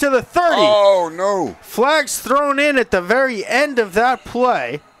Laguerre to the 30. Oh, no. Flags thrown in at the very end of that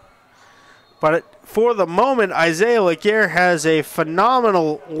play. But for the moment, Isaiah Laguerre has a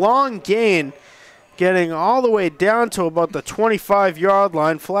phenomenal long gain, getting all the way down to about the 25-yard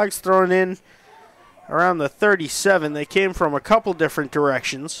line. Flags thrown in around the 37. They came from a couple different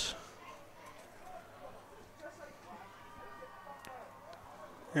directions.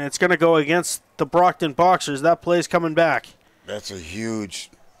 And it's going to go against the Brockton Boxers. That play's coming back. That's a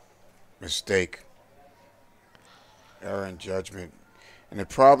huge mistake. error in judgment. And it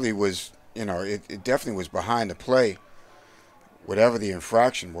probably was, you know, it definitely was behind the play, whatever the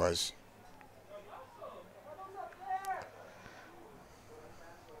infraction was.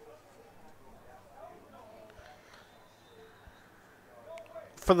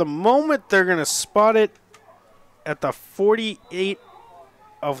 For the moment, they're going to spot it at the 48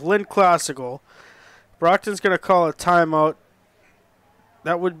 of Lynn Classical. Brockton's going to call a timeout.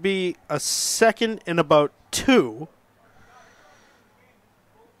 That would be a second and about 2,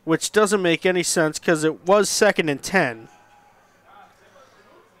 which doesn't make any sense because it was 2nd and 10.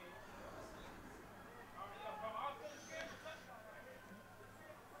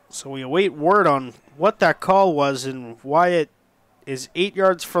 So we await word on what that call was and why it is 8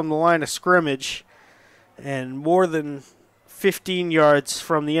 yards from the line of scrimmage and more than 15 yards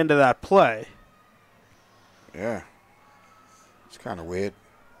from the end of that play. Yeah. It's kind of weird.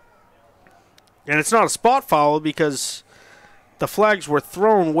 And it's not a spot foul because the flags were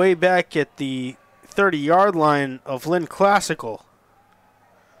thrown way back at the 30-yard line of Lynn Classical.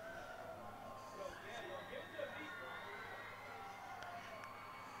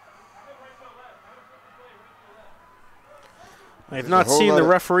 I've not seen the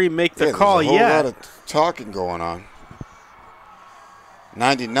referee make the call yet. There's a whole lot of talking going on.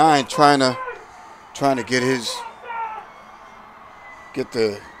 99 trying to get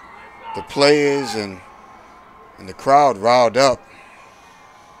the players and the crowd riled up.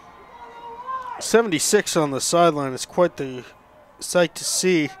 76 on the sideline is quite the sight to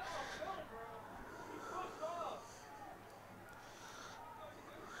see.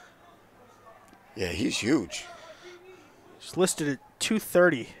 Yeah, he's huge. He's listed at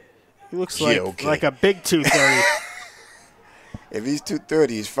 230. He looks Yeah, like okay. like a big 230. If he's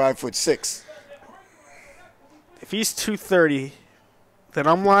 230, he's 5'6". If he's 230, then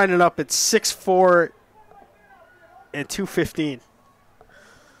I'm lining up at 6'4" and 215.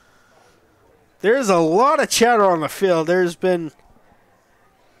 There's a lot of chatter on the field. There's been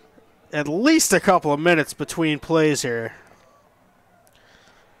at least a couple of minutes between plays here.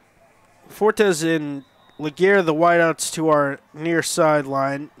 Fortes and Laguerre, the wideouts to our near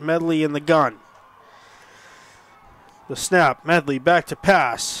sideline. Medley in the gun. The snap. Medley back to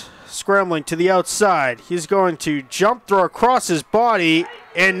pass. Scrambling to the outside. He's going to jump throw across his body,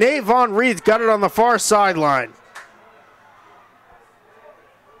 and Navon Reed's got it on the far sideline.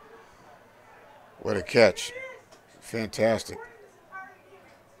 What a catch. Fantastic.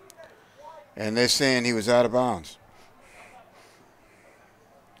 And they're saying he was out of bounds.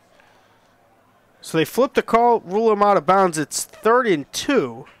 So they flipped the call, rule him out of bounds. It's 3rd and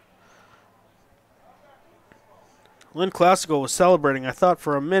 2. Lynn Classical was celebrating. I thought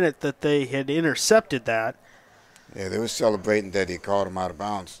for a minute that they had intercepted that. Yeah, they were celebrating that he called him out of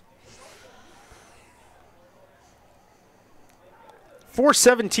bounds.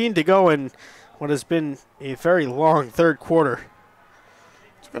 4:17 to go in what has been a very long third quarter.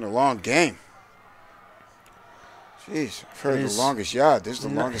 It's been a long game. Jeez, I've heard the longest yard. This is the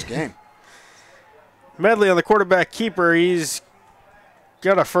longest game. Medley on the quarterback keeper. He's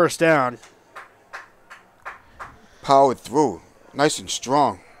got a first down. Powered through. Nice and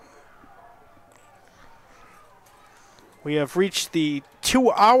strong. We have reached the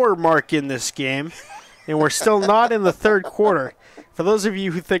 2-hour mark in this game, and we're still not in the third quarter. For those of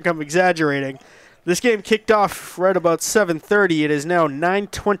you who think I'm exaggerating, this game kicked off right about 7:30. It is now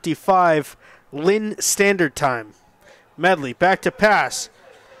 9:25 Lynn Standard Time. Medley back to pass.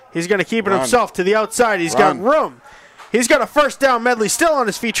 He's going to keep it himself to the outside. He's got room. He's got a first down. Medley still on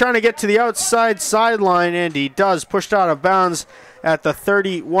his feet trying to get to the outside sideline, and he does. Pushed out of bounds at the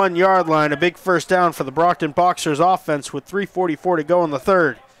 31-yard line. A big first down for the Brockton Boxers offense with 3:44 to go in the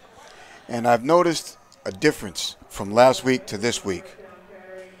third. And I've noticed a difference from last week to this week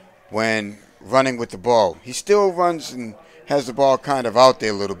when running with the ball. He still runs and has the ball kind of out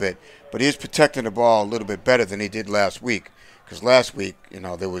there a little bit, but he's protecting the ball a little bit better than he did last week. Because last week, you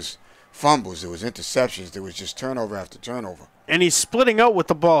know, there was fumbles, there was interceptions, there was just turnover after turnover. And he's splitting out with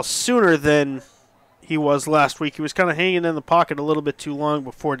the ball sooner than he was last week. He was kind of hanging in the pocket a little bit too long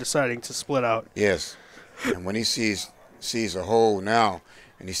before deciding to split out. Yes. And when he sees a hole now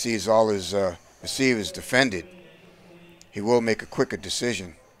and he sees all his receivers defended, he will make a quicker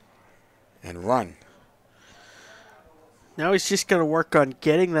decision and run. Now he's just going to work on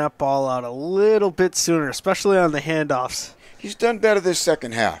getting that ball out a little bit sooner, especially on the handoffs. He's done better this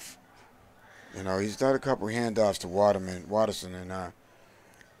second half. You know, he's done a couple of handoffs to Watterson, and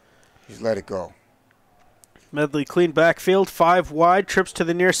he's let it go. Medley clean backfield, 5 wide, trips to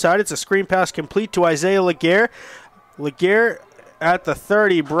the near side. It's a screen pass complete to Isaiah Laguerre. Laguerre at the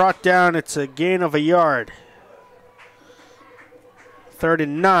 30, brought down. It's a gain of a yard. 3rd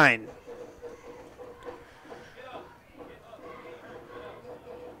and 9.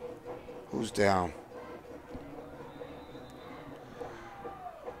 Who's down?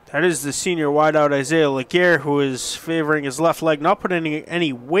 That is the senior wideout Isaiah Laguerre, who is favoring his left leg, not putting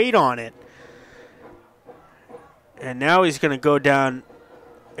any weight on it. And now he's going to go down.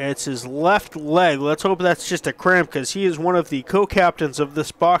 It's his left leg. Let's hope that's just a cramp, because he is one of the co-captains of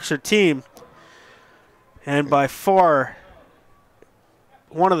this Boxer team. And by far,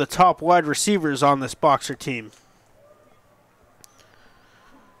 one of the top wide receivers on this Boxer team.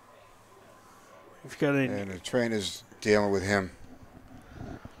 We've got And the trainer's dealing with him.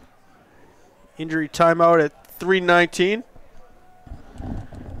 Injury timeout at 3:19.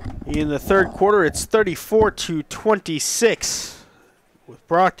 In the third quarter, it's 34-26, with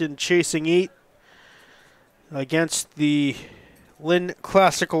Brockton chasing 8 against the Lynn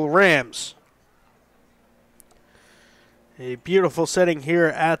Classical Rams. A beautiful setting here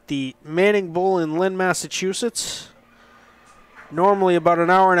at the Manning Bowl in Lynn, Massachusetts. Normally about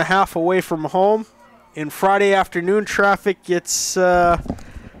an hour and a half away from home. In Friday afternoon traffic, it's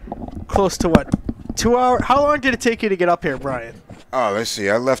close to what? 2 hours? How long did it take you to get up here, Brian? Oh, let's see.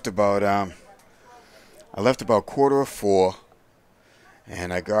 I left about 4:45,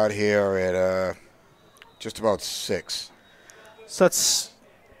 and I got here at just about 6. So that's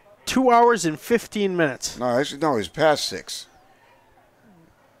 2 hours and 15 minutes. No, actually, no, it was past 6.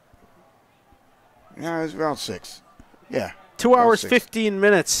 Yeah, it was around 6. Yeah. 2 hours, 6. 15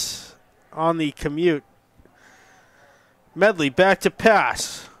 minutes on the commute. Medley back to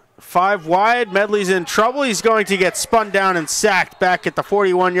pass. 5 wide. Medley's in trouble. He's going to get spun down and sacked back at the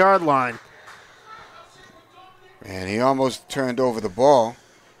 41-yard line. And he almost turned over the ball.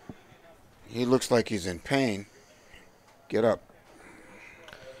 He looks like he's in pain. Get up.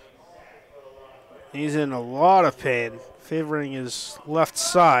 He's in a lot of pain, favoring his left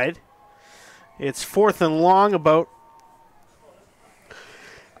side. It's 4th and long, about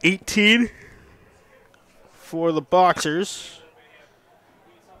 18 for the Boxers.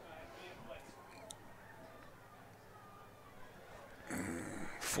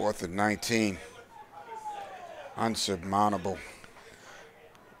 Fourth and 19. Unsurmountable.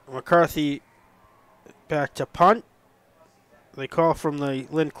 McCarthy back to punt. They call from the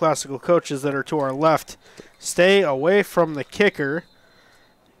Lynn Classical coaches that are to our left. Stay away from the kicker.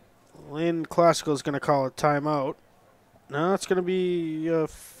 Lynn Classical is going to call a timeout. No, it's going to be a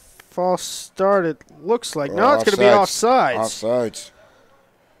false start, it looks like. No, it's going to be offsides. Offsides.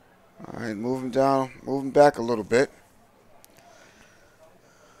 All right, move him down. Move him back a little bit.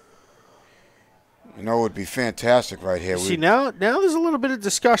 You know, it would be fantastic right here. See, now there's a little bit of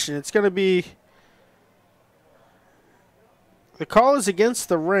discussion. It's going to be... The call is against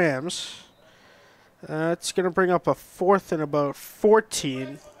the Rams. It's going to bring up a 4th and about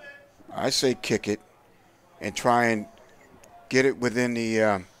 14. I say kick it and try and get it within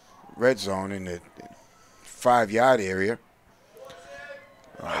the red zone in the 5-yard area.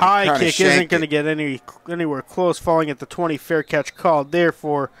 High kick isn't going to get anywhere close, falling at the 20. Fair catch called there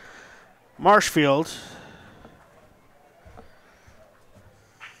for Marshfield.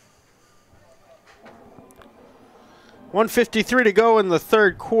 .153 to go in the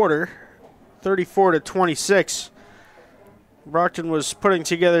third quarter. 34-26. Brockton was putting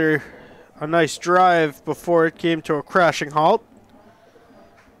together a nice drive before it came to a crashing halt.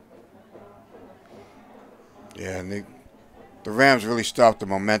 Yeah, and the Rams really stopped the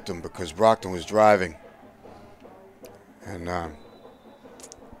momentum because Brockton was driving. And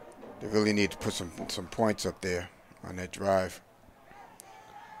they really need to put some points up there on that drive.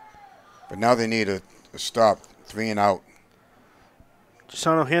 But now they need a stop, 3 and out.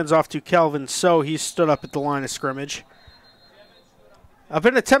 Gisano hands off to Calvin So. He stood up at the line of scrimmage. I've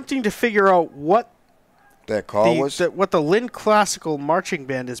been attempting to figure out what that call was. What the Lynn Classical Marching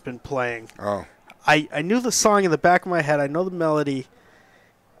Band has been playing. Oh. I knew the song in the back of my head. I know the melody.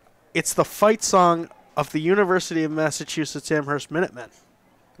 It's the fight song of the University of Massachusetts Amherst Minutemen.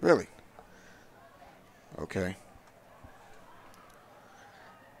 Really? Okay.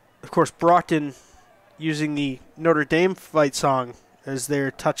 Of course, Brockton using the Notre Dame fight song as their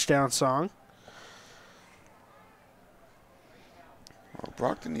touchdown song. Well,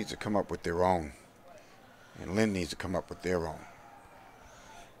 Brockton needs to come up with their own. And Lynn needs to come up with their own.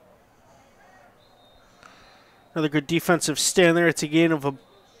 Another good defensive stand there. It's a gain of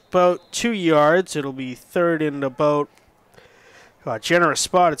about 2 yards. It'll be 3rd and about a generous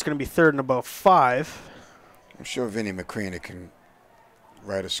spot. It's going to be 3rd and about 5. I'm sure Vinny McCreana can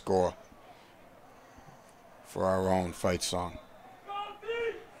write a score for our own fight song.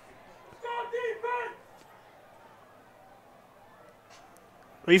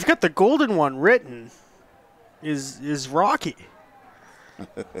 We've got the golden one written. Is Rocky.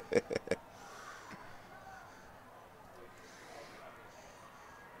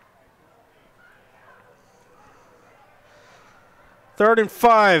 Third and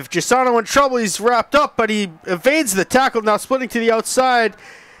 5. Gisano in trouble. He's wrapped up, but he evades the tackle. Now splitting to the outside.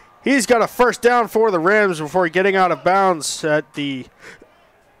 He's got a first down for the Rams before getting out of bounds at the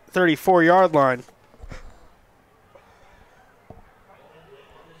 34-yard line.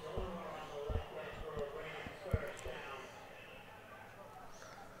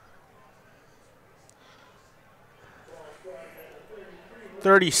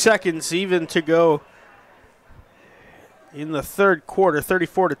 .30 even to go in the third quarter,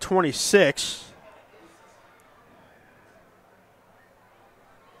 34-26.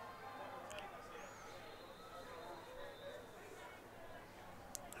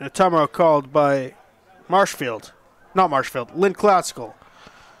 And a timeout called by Marshfield. Not Marshfield, Lynn Classical.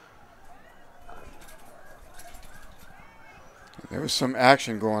 There was some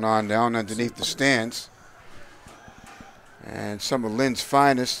action going on down underneath the stands. And some of Lynn's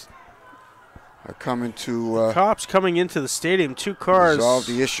finest are coming to cops coming into the stadium. 2 cars resolve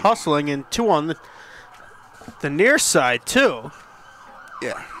the issue. Hustling, and 2 on the near side, too.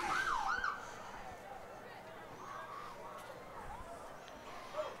 Yeah.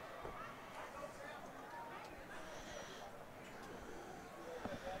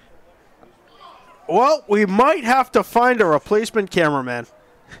 Well, we might have to find a replacement cameraman.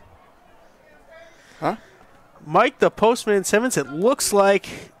 Huh? Mike, the postman Simmons, it looks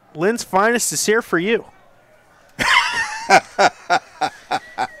like Lynn's finest is here for you.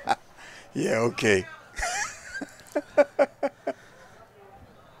 Yeah, okay. There's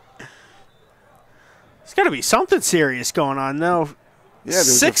got to be something serious going on now. Yeah, there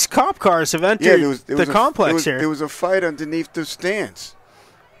was 6 cop cars have entered the complex here. There was a fight underneath the stands.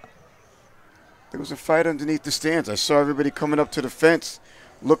 There was a fight underneath the stands. I saw everybody coming up to the fence,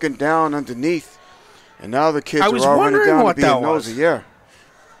 looking down underneath. And now the kids are all running down and being nosy. Yeah.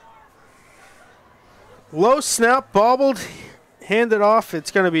 Low snap, bobbled, handed off.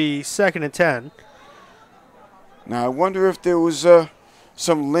 It's going to be 2nd and 10. Now, I wonder if there was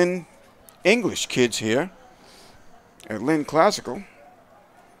some Lynn English kids here at Lynn Classical.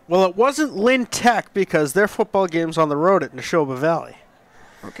 Well, it wasn't Lynn Tech because their football game's on the road at Neshoba Valley.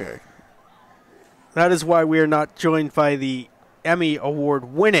 Okay. That is why we are not joined by the Emmy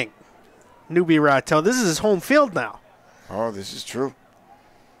Award-winning Newbie Rattel. This is his home field now. Oh, this is true.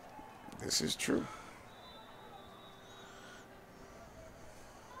 This is true.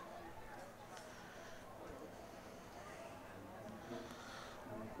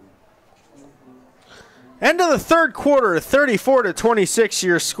 End of the third quarter, 34-26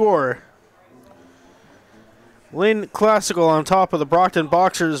 your score. Lynn Classical on top of the Brockton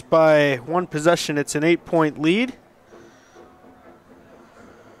Boxers by 1 possession. It's an 8-point lead.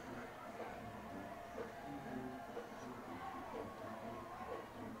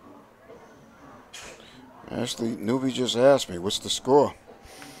 Ashley, Newbie just asked me, what's the score?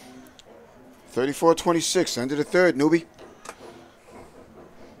 34-26, end of the third, Newbie.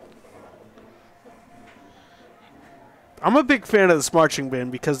 I'm a big fan of this marching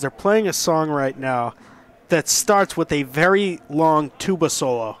band because they're playing a song right now that starts with a very long tuba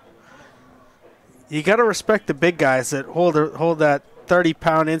solo. You got to respect the big guys that hold that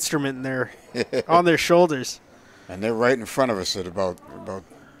 30-pound instrument in their on their shoulders. And they're right in front of us at about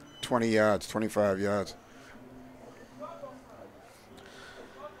 20 yards, 25 yards.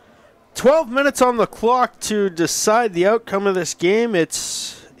 12 minutes on the clock to decide the outcome of this game.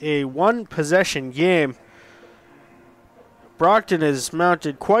 It's a 1-possession game. Brockton has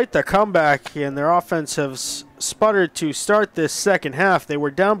mounted quite the comeback, and their offense has sputtered to start this second half. They were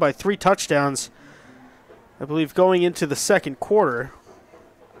down by 3 touchdowns, I believe, going into the second quarter.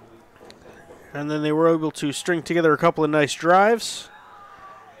 And then they were able to string together a couple of nice drives.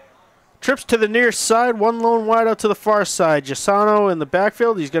 Trips to the near side, 1 lone wide out to the far side. Gisano in the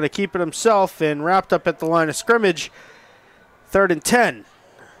backfield. He's going to keep it himself and wrapped up at the line of scrimmage. 3rd and 10.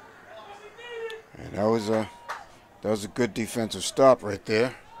 And that was a good defensive stop right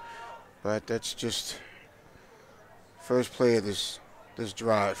there. But that's just first play of this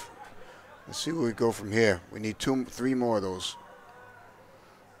drive. Let's see where we go from here. We need 3 more of those.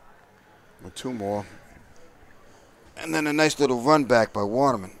 Or 2 more. And then a nice little run back by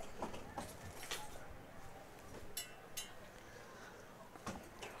Waterman.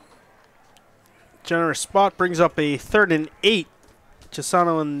 Generous spot brings up a 3rd and 8.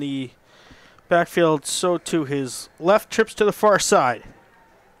 Cisano in the backfield, so to his left, trips to the far side.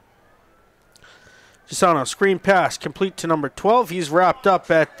 Just on a screen pass, complete to number 12. He's wrapped up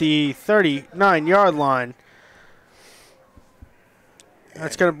at the 39-yard line.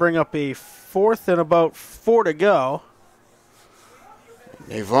 That's going to bring up a 4th and about 4 to go.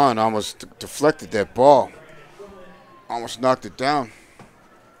 Avon almost deflected that ball. Almost knocked it down.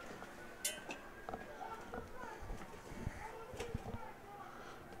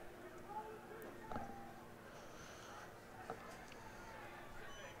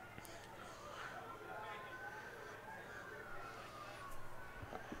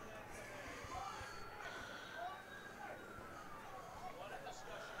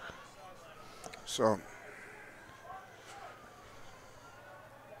 So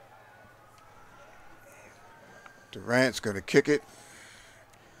Durant's going to kick it.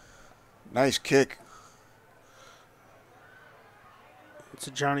 Nice kick. It's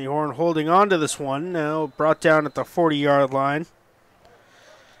a Johnny Horn holding on to this one. Now brought down at the 40-yard line.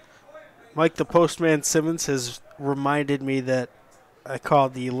 Mike the Postman Simmons has reminded me that I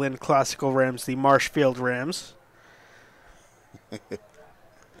called the Lynn Classical Rams the Marshfield Rams.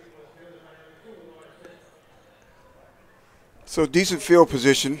 So decent field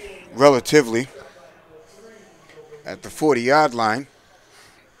position, relatively, at the 40-yard line.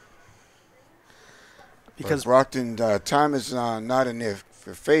 Because but Brockton, time is not in their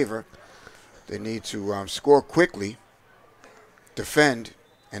favor. They need to score quickly, defend,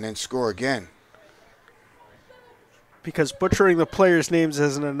 and then score again. Because butchering the players' names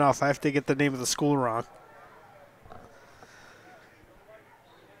isn't enough. I have to get the name of the school wrong.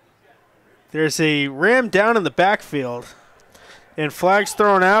 There's a Ram down in the backfield. And flags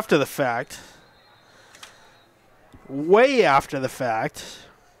thrown after the fact. Way after the fact.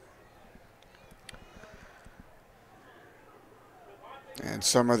 And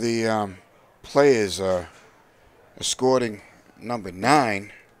some of the players are escorting number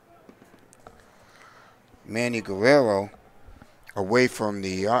 9, Manny Guerrero, away from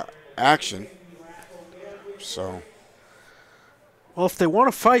the action. So, well, if they want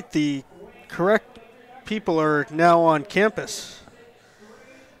to fight, the correct people are now on campus.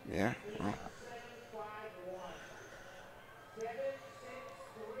 Yeah. Well.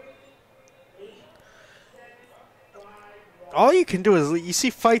 All you can do is, you see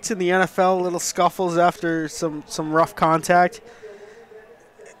fights in the NFL, little scuffles after some rough contact.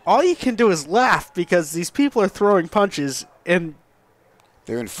 All you can do is laugh because these people are throwing punches and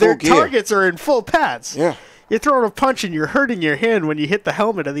they're in full their gear. targets are in full pads. Yeah. You're throwing a punch and you're hurting your hand when you hit the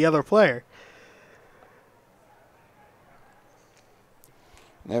helmet of the other player.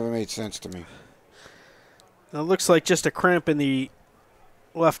 Never made sense to me. It looks like just a cramp in the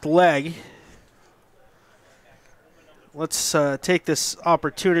left leg. Let's take this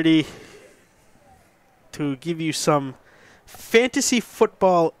opportunity to give you some fantasy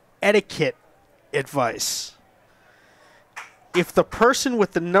football etiquette advice. If the person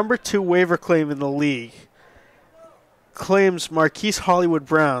with the number 2 waiver claim in the league claims Marquise Hollywood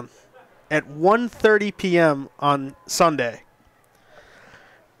Brown at 1:30 p.m. on Sunday,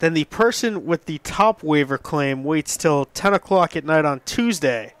 then the person with the top waiver claim waits till 10 o'clock at night on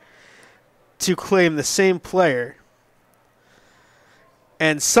Tuesday to claim the same player.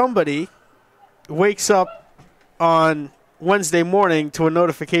 And somebody wakes up on Wednesday morning to a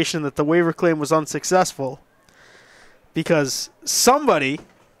notification that the waiver claim was unsuccessful because somebody,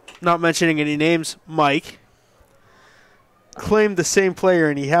 not mentioning any names, Mike, claimed the same player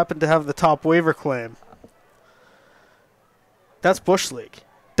and he happened to have the top waiver claim. That's Bush League.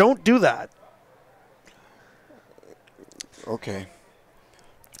 Don't do that. Okay.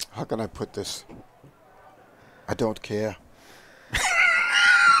 How can I put this? I don't care.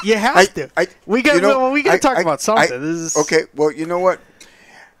 You have to. We got to talk about something. This is okay. Well, you know what?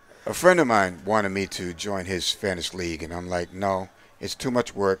 A friend of mine wanted me to join his fantasy league, and I'm like, no, it's too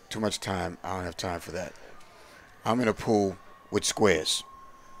much work, too much time. I don't have time for that. I'm in a pool with squares.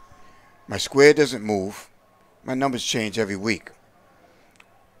 My square doesn't move. My numbers change every week.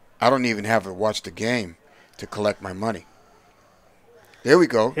 I don't even have to watch the game to collect my money. There we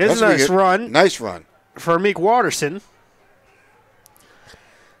go. Here's a nice run. Nice run. For Meek Watterson.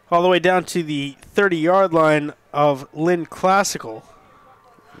 All the way down to the 30-yard line of Lynn Classical.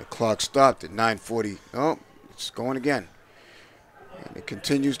 The clock stopped at 9:40. Oh, it's going again. And it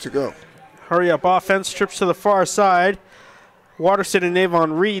continues to go. Hurry up offense, trips to the far side. Watterson and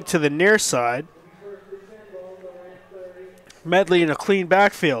Avon Reed to the near side. Medley in a clean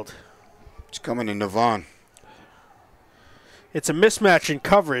backfield. It's coming to Navon. It's a mismatch in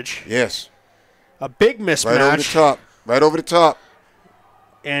coverage. Yes. A big mismatch. Right over the top. Right over the top.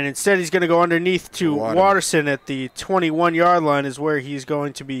 And instead he's going to go underneath to Watterson at the 21-yard line is where he's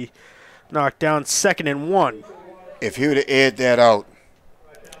going to be Knocked down, 2nd and 1. If he would have aired that out,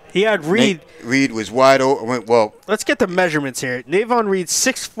 He had Reed. Reed was wide open. Well, Let's get the measurements here. Navon Reed,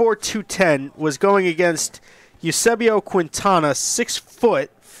 6'4", 210, was going against Eusebio Quintana, 6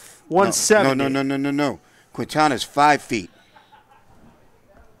 foot, 170. no. Quintana's 5 feet.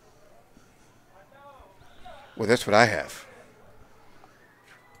 Well, that's what I have.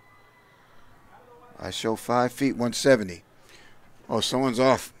 I show 5 feet, 170. Oh, someone's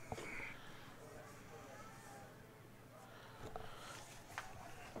off.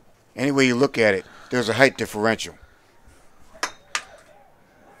 Any way you look at it, there's a height differential.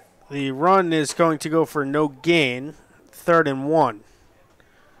 The run is going to go for no gain, 3rd and 1.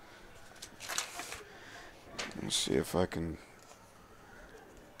 Let's see if I can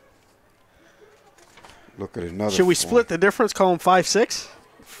look at another. Should we form. split the difference, call him 5'6"?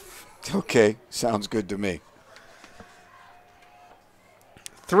 Okay, sounds good to me.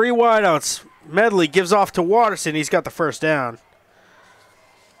 3 wideouts. Medley gives off to Watterson. He's got the first down.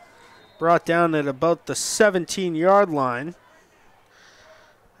 Brought down at about the 17-yard line.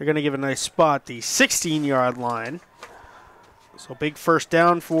 They're going to give a nice spot, the 16-yard line. So big first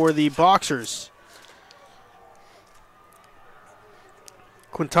down for the Boxers.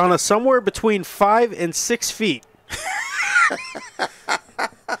 Quintana somewhere between 5 and 6 feet.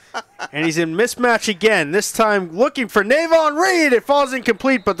 And he's in mismatch again, this time looking for Navon Reed. It falls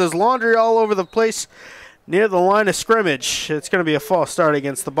incomplete, but there's laundry all over the place near the line of scrimmage. It's going to be a false start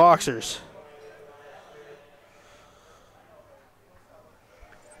against the Boxers.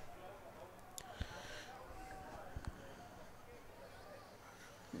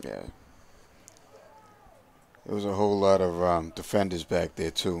 Yeah. There was a whole lot of defenders back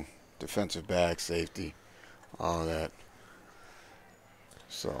there, too. Defensive back, safety, all that.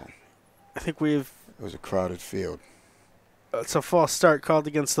 So I think it was a crowded field. It's a false start called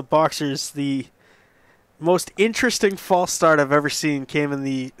against the Boxers. The most interesting false start I've ever seen came in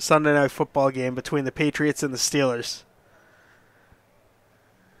the Sunday Night Football game between the Patriots and the Steelers.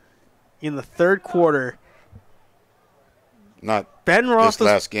 In the 3rd quarter, Not Ben this Roethlisberger.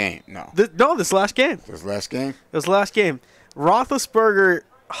 last game, no. This last game. This last game? This last game. Roethlisberger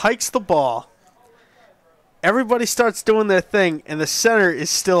hikes the ball. Everybody starts doing their thing, and the center is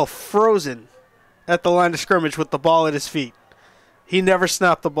still frozen at the line of scrimmage with the ball at his feet. He never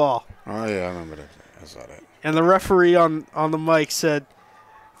snapped the ball. Oh, yeah, I remember that. I saw that. And the referee on the mic said,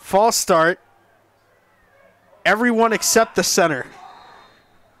 false start, everyone except the center.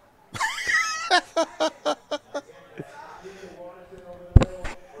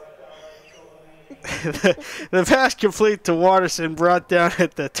 The pass complete to Watterson, brought down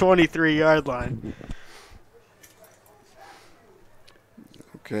at the 23-yard line.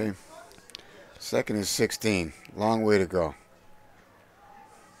 Okay. 2nd and 16. Long way to go.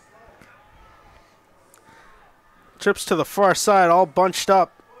 Trips to the far side, all bunched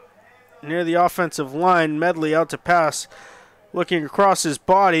up near the offensive line. Medley out to pass. Looking across his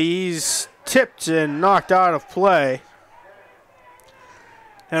body, he's tipped and knocked out of play.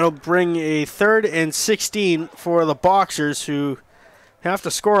 That'll bring a 3rd and 16 for the Boxers, who have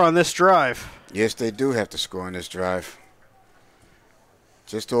to score on this drive. Yes, they do have to score on this drive.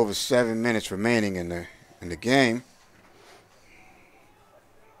 Just over 7 minutes remaining in the game.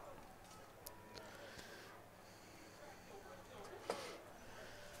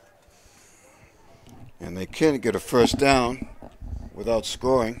 And they can't get a first down without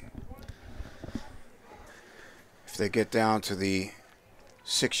scoring. If they get down to the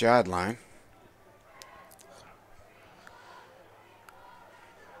 6-yard line.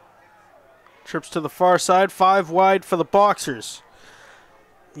 Trips to the far side, 5 wide for the Boxers.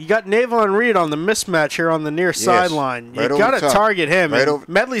 You got Navon Reed on the mismatch here on the near sideline. You right got to over top. target him. Right and over.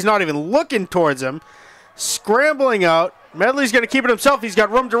 Medley's not even looking towards him. Scrambling out. Medley's going to keep it himself. He's got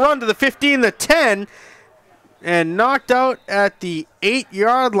room to run to the 15, the 10, and knocked out at the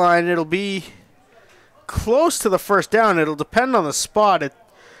 8-yard line. It'll be close to the first down. It'll depend on the spot.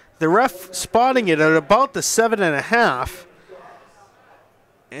 The ref spotting it at about the 7.5.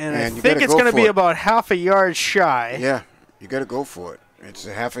 And I think it's going to be about half a yard shy. Yeah, you got to go for it. It's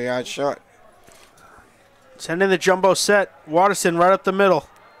a half a yard shot. Send in the jumbo set. Watterson right up the middle.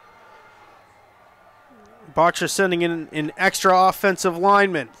 Boxer sending in an extra offensive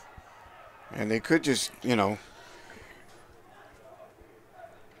lineman. And they could just, he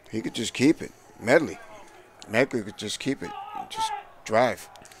could just keep it. Medley could just keep it. Just drive.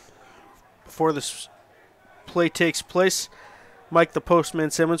 Before this play takes place, Mike the Postman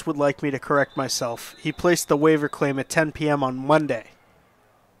Simmons would like me to correct myself. He placed the waiver claim at 10 p.m. on Monday,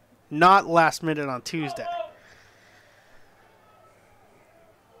 not last minute on Tuesday.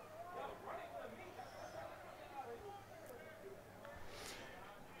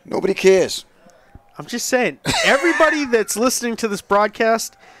 Nobody cares. I'm just saying, everybody that's listening to this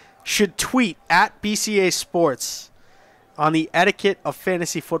broadcast should tweet at BCA Sports on the etiquette of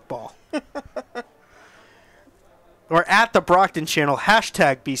fantasy football. Or at the Brockton Channel,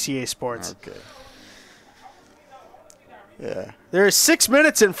 hashtag BCA Sports. Okay. Yeah. There is 6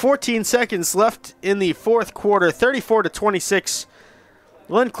 minutes and 14 seconds left in the fourth quarter, 34-26.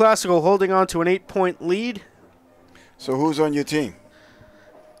 Lynn Classical holding on to an 8-point lead. So who's on your team?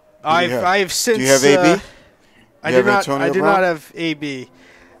 I've since. Do you have AB? I do not have AB.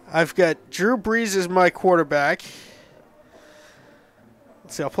 I've got Drew Brees as my quarterback.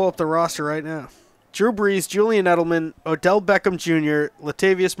 Let's see. I'll pull up the roster right now. Drew Brees, Julian Edelman, Odell Beckham Jr.,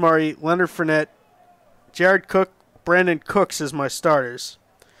 Latavius Murray, Leonard Fournette, Jared Cook, Brandon Cooks as my starters.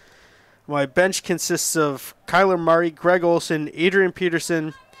 My bench consists of Kyler Murray, Greg Olsen, Adrian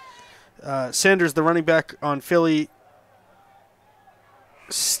Peterson, Sanders, the running back on Philly,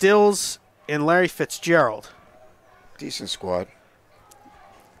 Stills, and Larry Fitzgerald. Decent squad.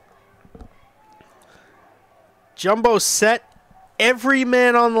 Jumbo set. Every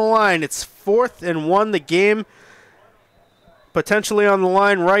man on the line. It's 4th and 1. The game potentially on the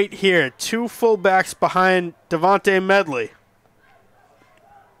line right here. 2 fullbacks behind Devontae Medley.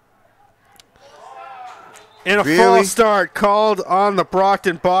 And a false start called on the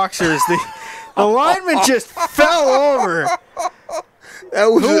Brockton Boxers. The lineman just fell over. That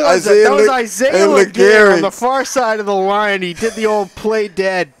was Isaiah Laguerre on the far side of the line. He did the old play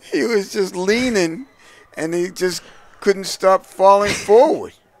dead. He was just leaning, and he just couldn't stop falling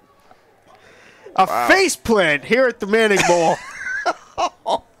forward. Face plant here at the Manning Bowl.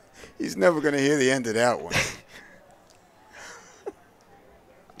 He's never going to hear the end of that one.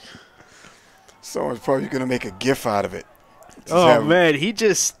 Someone's probably going to make a GIF out of it. Man, he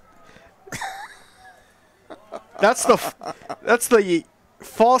just. That's the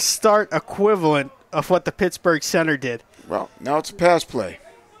false start equivalent of what the Pittsburgh center did. Well, now it's a pass play.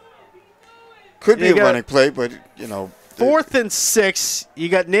 Could be a running play, but, 4th and 6. You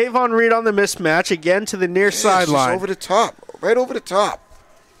got Navon Reed on the mismatch again to the near sideline. Over the top. Right over the top.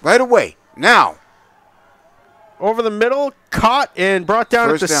 Right away. Now. Over the middle, caught and brought down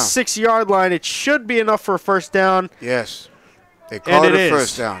at the 6-yard line. It should be enough for a first down. Yes. They called it a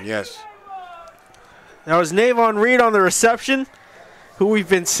first down, yes. That was Navon Reed on the reception, who we've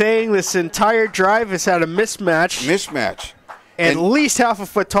been saying this entire drive has had a mismatch. At least half a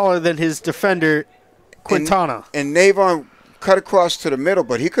foot taller than his defender, Quintana. And Navon cut across to the middle,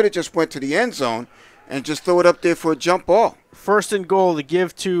 but he could have just went to the end zone and just throw it up there for a jump ball. 1st and goal to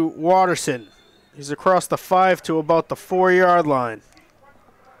give to Watterson. He's across the 5 to about the 4-yard line.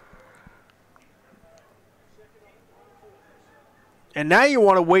 And now you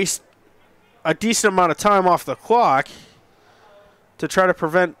want to waste a decent amount of time off the clock to try to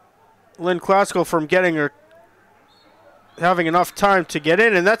prevent Lynn Classical from getting or having enough time to get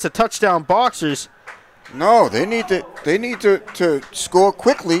in, and that's a touchdown Boxers. No, they need to score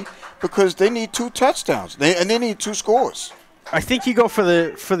quickly because they need 2 touchdowns. They need 2 scores. I think you go for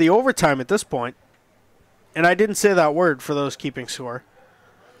the overtime at this point. And I didn't say that word for those keeping score.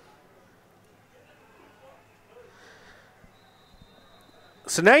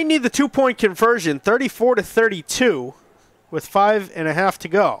 So now you need the 2-point conversion, 34-32, with 5.5 to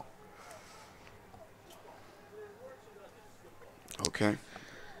go. Okay,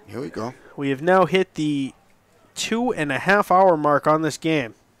 here we go. We have now hit the 2.5-hour mark on this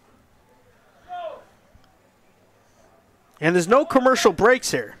game. And there's no commercial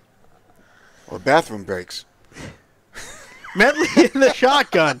breaks here. Or bathroom breaks. Medley in the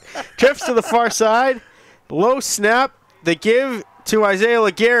shotgun. Trips to the far side. Low snap. The give to Isaiah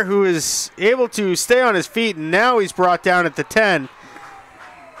Laguerre, who is able to stay on his feet, and now he's brought down at the 10.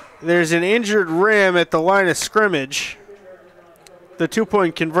 There's an injured Ram at the line of scrimmage. The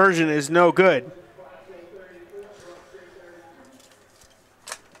 2-point conversion is no good.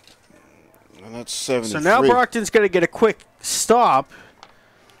 And that's 73. So now Brockton's going to get a quick stop.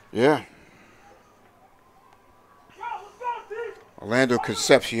 Yeah. Orlando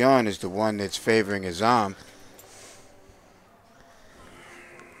Concepcion is the one that's favoring his arm.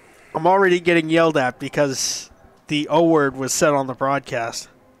 I'm already getting yelled at because the O word was said on the broadcast.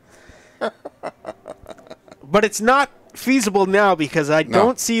 But it's not feasible now because I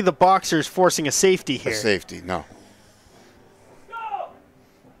don't see the Boxers forcing a safety here. A safety, no.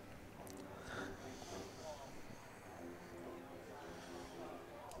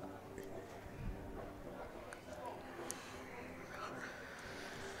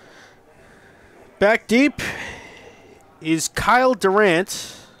 Back deep is Kyle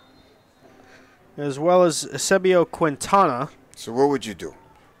Durant, as well as Eusebio Quintana. So what would you do?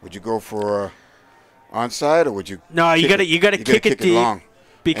 Would you go for onside, or would you? No, you got to kick it deep, long,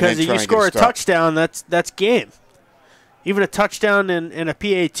 because if you score a touchdown, that's game. Even a touchdown and a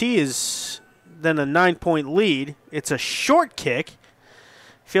PAT is then a 9-point lead. It's a short kick,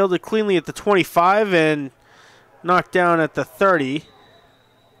 fielded cleanly at the 25 and knocked down at the 30.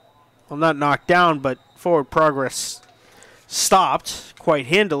 Well, not knocked down, but forward progress stopped quite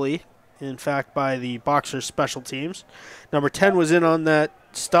handily, in fact, by the Boxers' special teams. Number 10 was in on that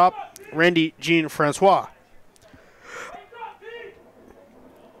stop, Randy Jean-Francois.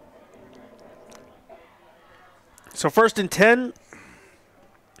 So 1st and 10,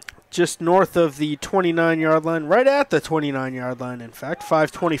 just north of the 29-yard line, right at the 29-yard line, in fact.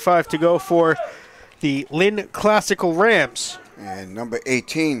 5:25 to go for the Lynn Classical Rams. And number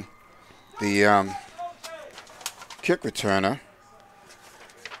 18, the kick returner,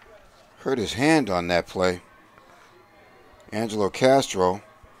 hurt his hand on that play. Angelo Castro.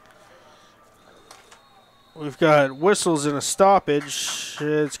 We've got whistles and a stoppage.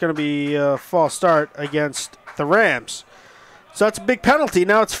 It's going to be a false start against the Rams. So that's a big penalty.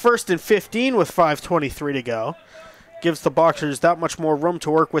 Now it's 1st and 15 with 5:23 to go. Gives the Boxers that much more room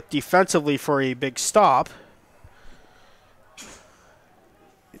to work with defensively for a big stop.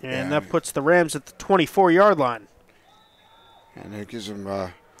 And that puts the Rams at the 24-yard line. And it gives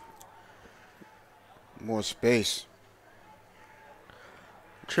them more space.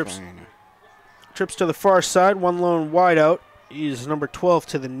 Trips to the far side, one lone wideout. He's number 12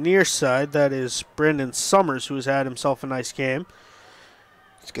 to the near side. That is Brandon Summers, who has had himself a nice game.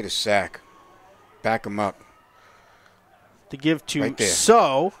 Let's get a sack. Back him up. To give to right there.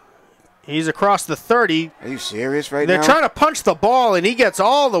 So. He's across the 30. Are you serious right They're now? They're trying to punch the ball, and he gets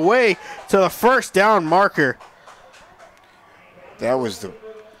all the way to the 1st down marker. That was the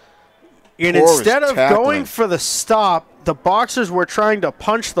And instead of going for the stop, the Boxers were trying to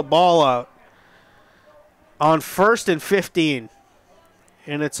punch the ball out on 1st and 15.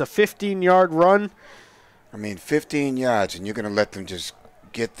 And it's a 15-yard run. I mean, 15 yards, and you're going to let them just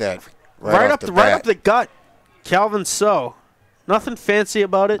get that right up the gut. Calvin So. Nothing fancy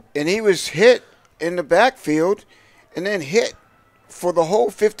about it. And he was hit in the backfield and then hit for the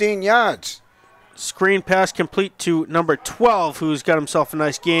whole 15 yards. Screen pass complete to number 12, who's got himself a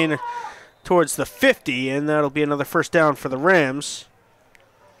nice gain towards the 50, and that'll be another 1st down for the Rams.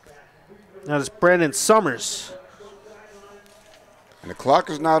 That is Brandon Summers. And the clock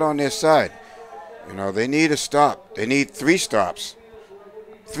is not on their side. You know, they need a stop. They need 3 stops.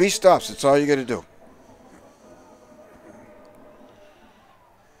 3 stops, that's all you got to do.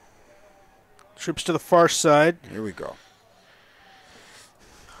 Trips to the far side. Here we go.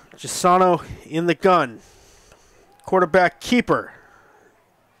 Gisano in the gun. Quarterback keeper.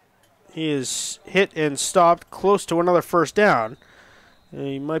 He is hit and stopped close to another 1st down.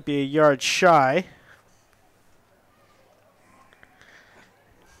 He might be a yard shy.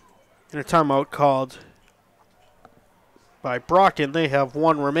 And a timeout called by Brockton. They have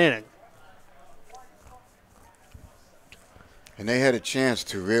 1 remaining. And they had a chance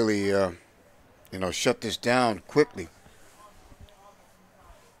to really, shut this down quickly.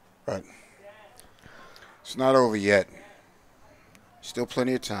 But it's not over yet. Still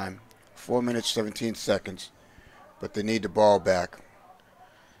plenty of time. 4 minutes, 17 seconds. But they need the ball back.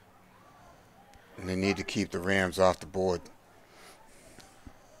 And they need to keep the Rams off the board.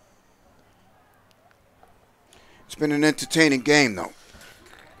 It's been an entertaining game, though.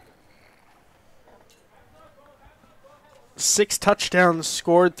 6 touchdowns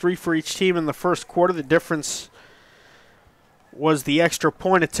scored, 3 for each team in the first quarter. The difference was the extra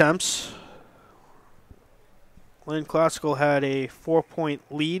point attempts. Lynn Classical had a 4-point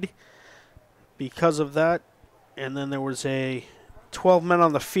lead because of that. And then there was a 12 men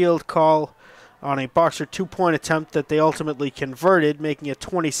on the field call on a Boxer 2-point attempt that they ultimately converted, making it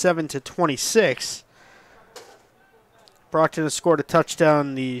 27-26. Brockton has scored a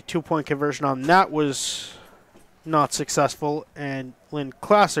touchdown. The 2-point conversion on that was not successful, and Lynn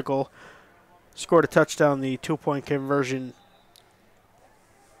Classical scored a touchdown. The 2-point conversion,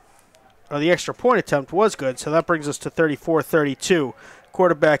 or the extra point attempt, was good, so that brings us to 34-32.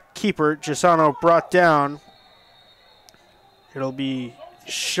 Quarterback keeper Gisano brought down. It'll be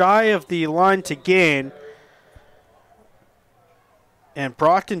shy of the line to gain, and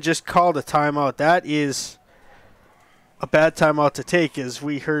Brockton just called a timeout. That is a bad timeout to take, as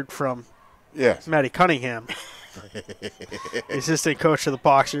we heard from Matty Cunningham, the assistant coach of the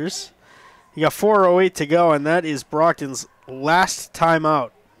Boxers. You got 4:08 to go, and that is Brockton's last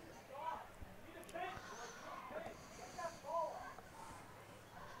timeout.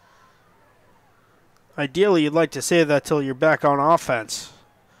 Ideally, you'd like to say that till you're back on offense.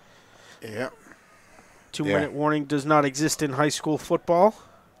 Yeah. 2-minute warning does not exist in high school football.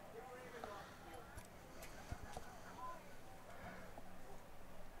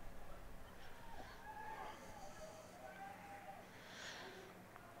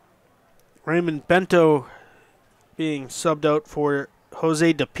 Raymond Bento being subbed out for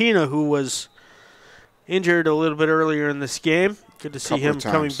Jose DePina, who was injured a little bit earlier in this game. Good to see him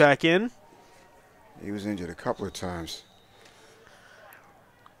coming back in. He was injured a couple of times.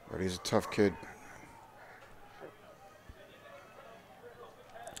 But he's a tough kid.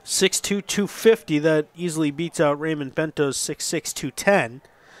 6'2", 250. That easily beats out Raymond Bento's 6'6", 210.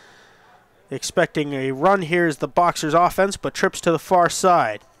 Expecting a run here is the Boxers' offense, but trips to the far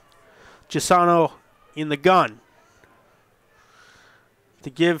side. Gisano in the gun. The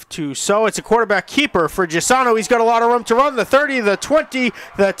give to So. It's a quarterback keeper for Gisano. He's got a lot of room to run. The 30, the 20,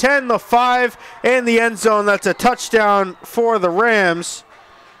 the 10, the 5, and the end zone. That's a touchdown for the Rams.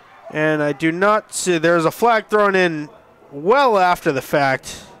 And I do not see, there's a flag thrown in well after the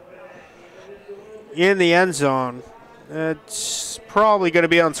fact in the end zone. It's probably going to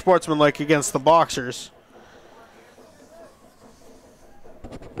be unsportsmanlike against the Boxers.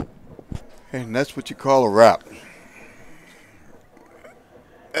 And that's what you call a wrap.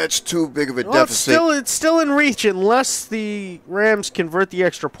 That's too big of a deficit. It's still in reach unless the Rams convert the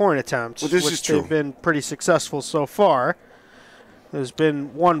extra point attempt, which is true. They've been pretty successful so far. There's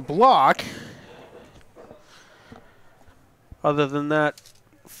been one block. Other than that,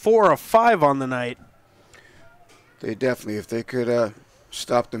 4 of 5 on the night. They definitely, if they could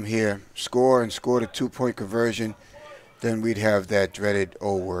stop them here, score the 2-point conversion, then we'd have that dreaded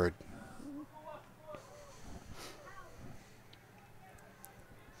O word.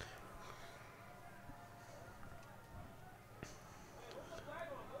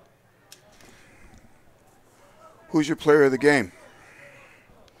 Who's your player of the game?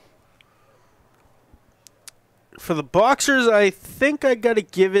 For the Boxers, I think I got to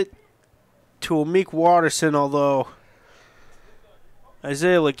give it to Amik Watterson, although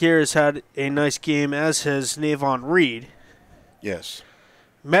Isaiah Laguerre has had a nice game, as has Navon Reed. Yes.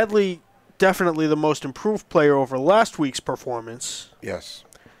 Medley, definitely the most improved player over last week's performance. Yes.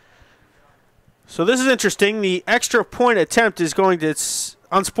 So this is interesting. The extra point attempt is going to... It's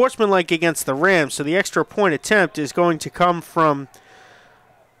unsportsmanlike against the Rams, so the extra point attempt is going to come from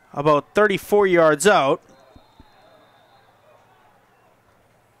about 34 yards out.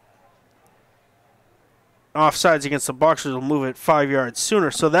 Offsides against the Boxers will move it 5 yards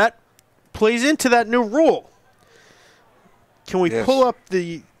sooner, so that plays into that new rule. Can we pull up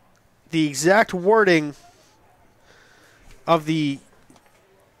the exact wording of the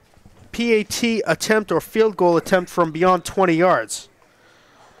PAT attempt or field goal attempt from beyond 20 yards?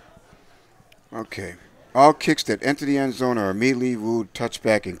 Okay. All kicks that enter the end zone are immediately ruled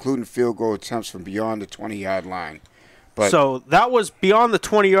touchback, including field goal attempts from beyond the 20-yard line. But so that was beyond the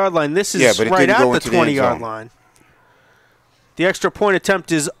 20-yard line. This is right at the 20-yard line. The extra point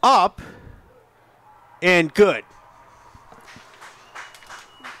attempt is up and good.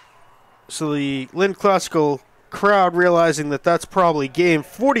 So the Lynn Classical crowd realizing that that's probably game.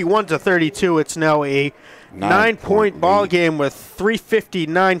 41-32. It's now a 9-point ball game with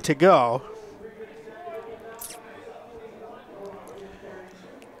 3:59 to go.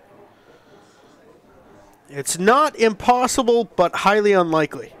 It's not impossible, but highly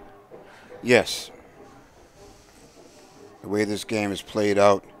unlikely. Yes. The way this game is played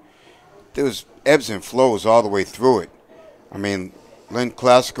out, there was ebbs and flows all the way through it. I mean, Lynn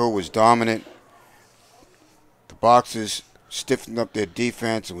Classical was dominant. The Boxers stiffened up their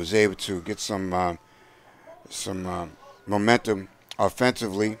defense and was able to get some momentum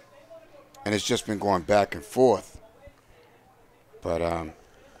offensively, and it's just been going back and forth. But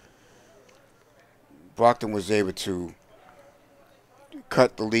Brockton was able to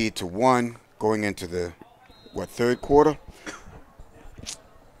cut the lead to 1 going into the, third quarter?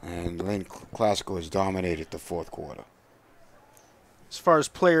 And Lynn Classical has dominated the fourth quarter. As far as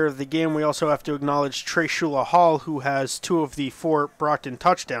player of the game, we also have to acknowledge Trey Shula Hall, who has 2 of the 4 Brockton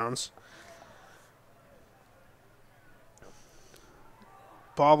touchdowns.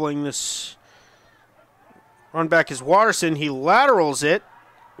 Bobbling this run back is Watterson. He laterals it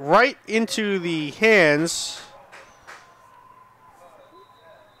right into the hands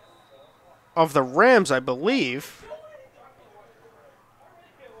of the Rams, I believe.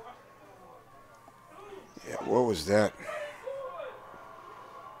 Yeah, what was that?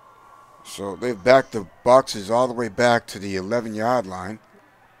 So they've backed the Boxers all the way back to the 11-yard line.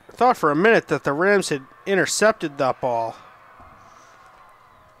 I thought for a minute that the Rams had intercepted that ball.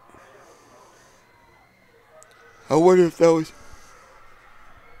 I wonder if that was...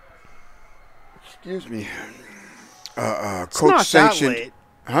 Excuse me. It's Coach not sanctioned. that late.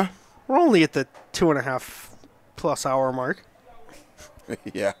 Huh? We're only at the 2.5+ hour mark.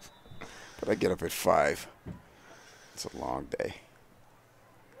 Yeah. But I get up at 5. It's a long day.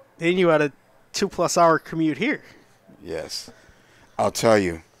 Then you had a 2+ hour commute here. Yes. I'll tell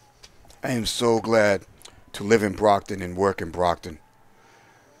you, I am so glad to live in Brockton and work in Brockton.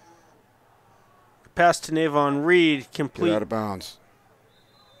 Pass to Navon Reed, Get complete. out of bounds.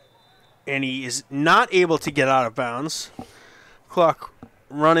 And he is not able to get out of bounds. Clock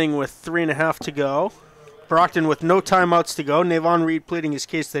running with 3.5 to go. Brockton with no timeouts to go. Navon Reed pleading his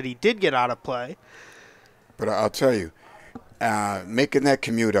case that he did get out of play. But I'll tell you, making that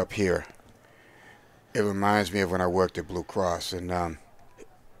commute up here, it reminds me of when I worked at Blue Cross. And I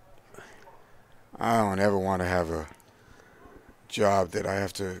don't ever want to have a job that I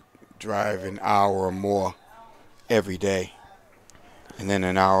have to drive an hour or more every day and then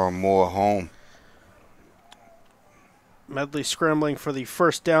an hour or more home. Medley scrambling for the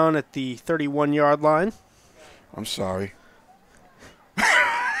first down at the 31-yard line. I'm sorry.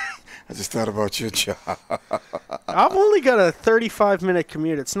 I just thought about your job. I've only got a 35-minute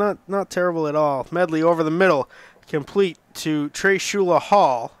commute. It's not terrible at all. Medley over the middle, complete to Trey Shula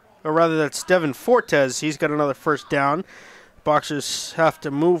Hall, or rather that's Devin Fortes. He's got another first down. Boxers have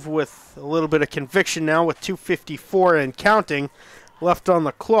to move with a little bit of conviction now with 2:54 and counting left on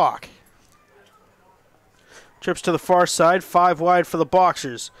the clock. Trips to the far side, 5 wide for the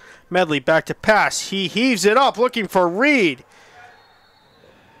Boxers. Medley back to pass. He heaves it up looking for Reed.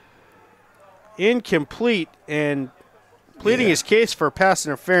 Incomplete and pleading his case for pass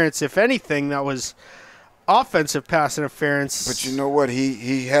interference. If anything, that was offensive pass interference. But you know what?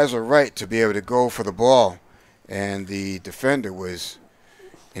 He has a right to be able to go for the ball, and the defender was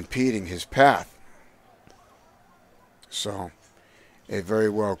impeding his path. So it very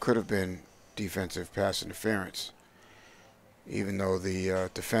well could have been defensive pass interference, even though the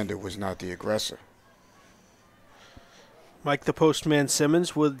defender was not the aggressor. Mike the Postman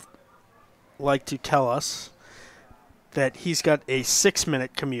Simmons would like to tell us that he's got a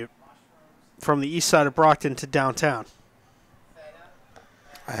 6-minute commute from the east side of Brockton to downtown.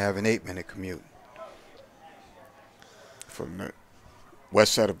 I have an 8-minute commute from the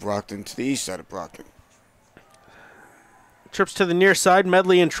west side of Brockton to the east side of Brockton. Trips to the near side.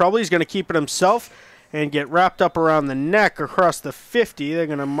 Medley in trouble. He's going to keep it himself and get wrapped up around the neck across the 50. They're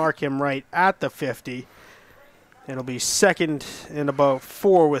going to mark him right at the 50. It'll be second and about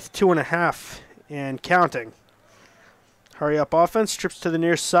 4 with 2.5 and counting. Hurry up offense. Trips to the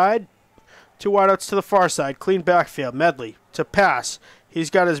near side. 2 wideouts to the far side. Clean backfield. Medley to pass. He's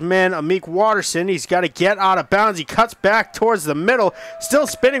got his man, Amik Watterson. He's got to get out of bounds. He cuts back towards the middle. Still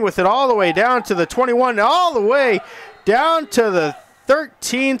spinning with it all the way down to the 21. All the way down to the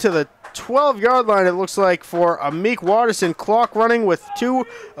 13 to the 12-yard line, it looks like, for Amik Watterson. Clock running with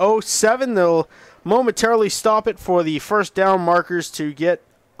 2:07. They'll momentarily stop it for the first down markers to get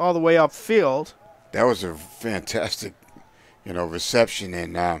all the way upfield. That was a fantastic, reception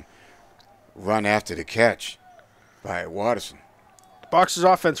and run after the catch by Watterson. Boxers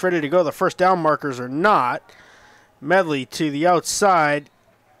offense ready to go. The first down markers are not. Medley to the outside,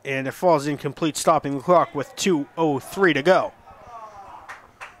 and it falls incomplete, stopping the clock with 2:03 to go.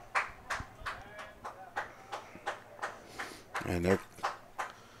 And they're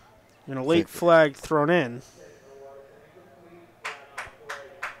A late flag thrown in.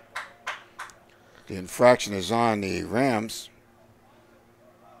 The infraction is on the Rams.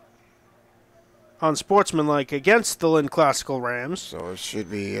 Unsportsmanlike against the Lynn Classical Rams. So it should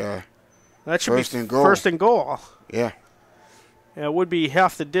be That should first be and goal. First and goal. Yeah. It would be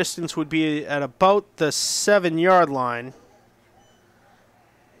half the distance, would be at about the 7-yard line.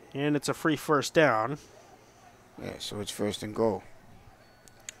 And it's a free first down. Yeah, so it's first and goal.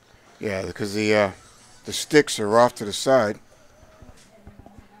 Yeah, because the sticks are off to the side.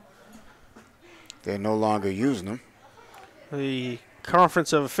 They're no longer using them. The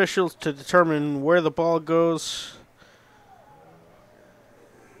conference of officials to determine where the ball goes.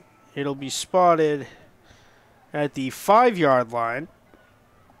 It'll be spotted at the 5-yard line.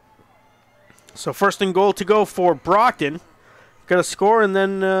 So first and goal to go for Brockton. Got a score and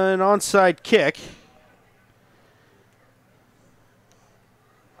then an onside kick.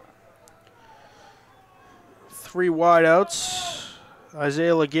 Three wideouts.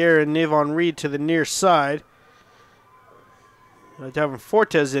 Isaiah Laguerre and Navon Reed to the near side. Devin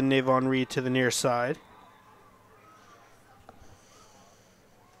Fortes and Navon Reed to the near side.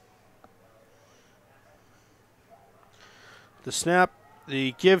 The snap,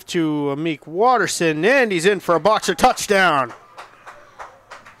 the give to Amik Watterson, and he's in for a Boxer touchdown.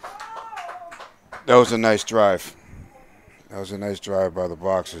 That was a nice drive. That was a nice drive by the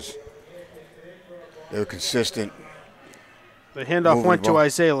Boxers. They were consistent. The handoff went to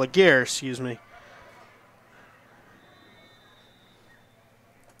Isaiah Laguerre, excuse me.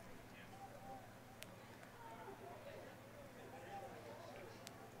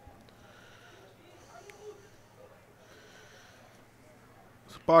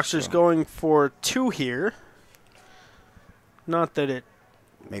 Boxers going for 2 here. Not that it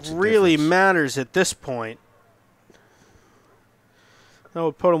really matters at this point. That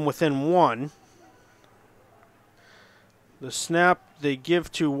would put them within 1. The snap they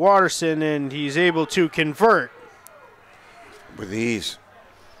give to Watterson, and he's able to convert. With ease.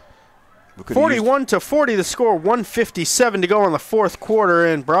 41-40 the score, 1:57 to go in the 4th quarter,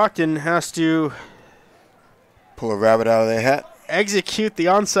 and Brockton has to pull a rabbit out of their hat. Execute the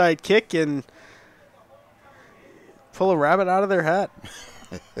onside kick and pull a rabbit out of their hat.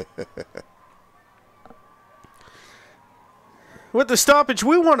 With the stoppage,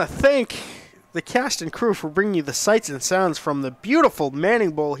 we want to thank the cast and crew for bringing you the sights and sounds from the beautiful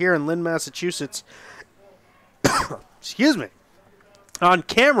Manning Bowl here in Lynn, Massachusetts. Excuse me. On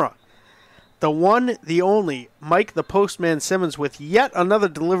camera, the one, the only, Mike the Postman Simmons with yet another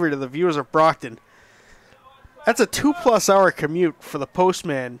delivery to the viewers of Brockton. That's a 2+ hour commute for the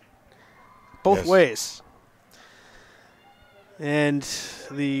postman both ways. And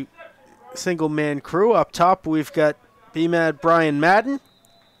the single-man crew up top, we've got B-Mad Brian Madden,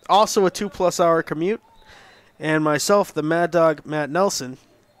 also a 2+ hour commute, and myself, the Mad Dog Matt Nelson.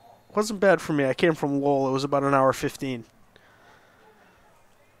 Wasn't bad for me. I came from Lowell. It was about an hour 15.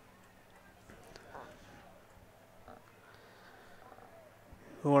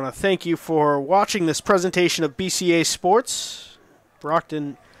 We want to thank you for watching this presentation of BCA Sports,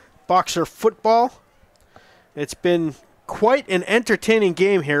 Brockton Boxer Football. It's been quite an entertaining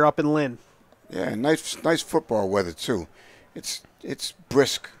game here up in Lynn. Yeah, nice football weather too. It's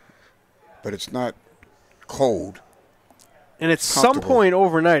brisk, but it's not cold. And at some point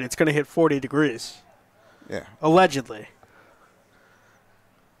overnight, it's going to hit 40 degrees. Yeah. Allegedly.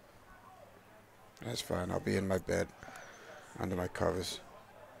 That's fine. I'll be in my bed, under my covers.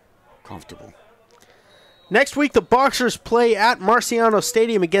 Comfortable. Next week, the Boxers play at Marciano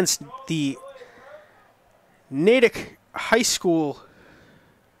Stadium against the Natick High School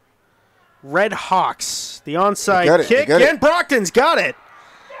Red Hawks. The onside kick, and Brockton's got it.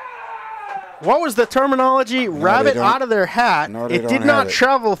 What was the terminology? No, rabbit out of their hat. No, it did not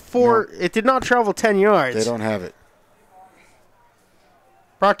travel It did not travel 10 yards. They don't have it.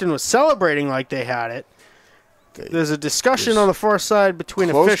 Brockton was celebrating like they had it. There's a discussion on the far side between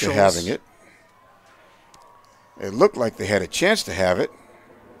officials. Close to having it. It looked like they had a chance to have it,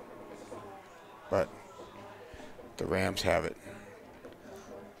 but the Rams have it.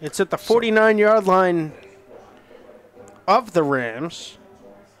 It's at the 49-yard line of the Rams.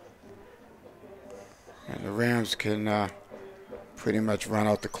 And the Rams can pretty much run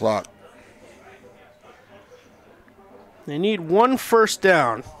out the clock. They need 1 first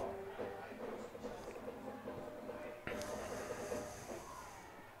down.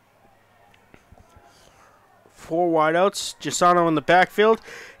 Four wideouts. Gisano in the backfield.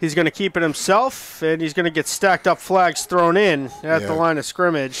 He's going to keep it himself, and he's going to get stacked up flags thrown in at the line of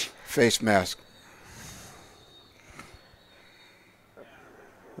scrimmage. Face mask.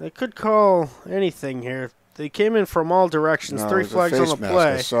 They could call anything here. They came in from all directions. No, 3 flags on the mask.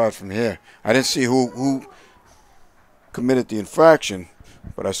 play. I saw it from here. I didn't see who committed the infraction,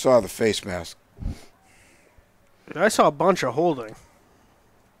 but I saw the face mask. I saw a bunch of holding.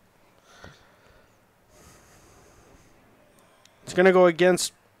 It's going to go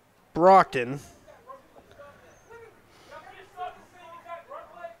against Brockton.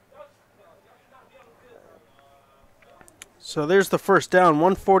 So there's the first down,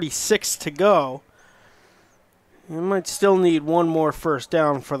 1:46 to go. You might still need 1 more first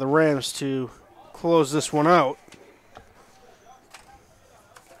down for the Rams to close this one out.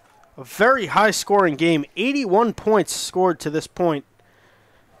 A very high-scoring game, 81 points scored to this point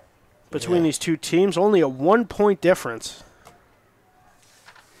between these two teams, only a 1-point difference.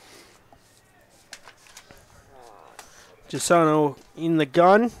 Gisano in the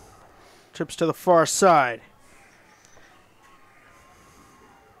gun, trips to the far side.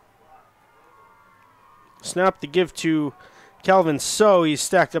 Snap to give to Calvin So. He's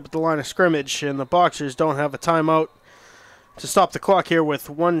stacked up at the line of scrimmage, and the Boxers don't have a timeout to stop the clock here with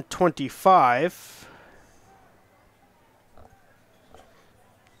 1:25.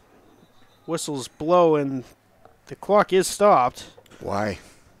 Whistles blow, and the clock is stopped. Why?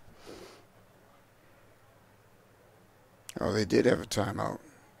 Oh, they did have a timeout.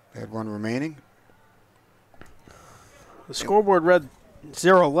 They had 1 remaining? The scoreboard read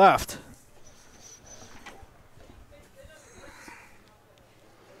 0 left.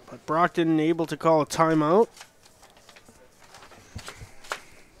 But Brockton able to call a timeout.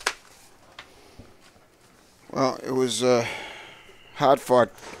 Well, it was a hard-fought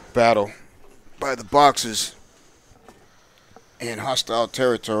battle by the Boxers in hostile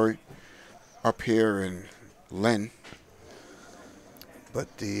territory up here in Lynn.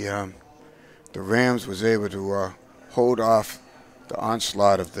 But the Rams was able to hold off the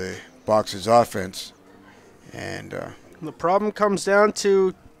onslaught of the Boxers' offense. And the problem comes down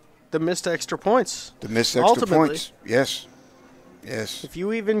to the missed extra points. the missed extra points. Yes. Yes. If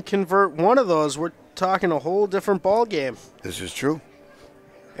you even convert one of those, we're talking a whole different ball game. This is true.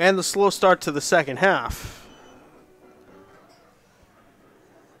 And the slow start to the second half.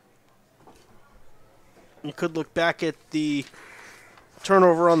 You could look back at the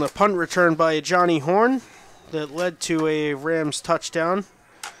turnover on the punt return by Johnny Horn that led to a Rams touchdown.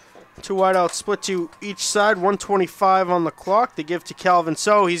 2 wideouts split to each side, 1:25 on the clock. They give to Calvin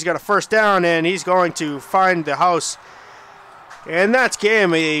So. He's got a first down, and he's going to find the house. And that's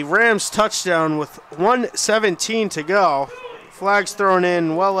game. A Rams touchdown with 1:17 to go. Flags thrown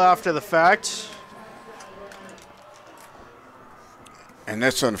in well after the fact. And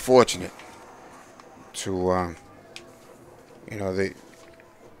that's unfortunate to, they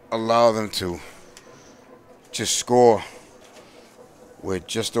allow them to just score with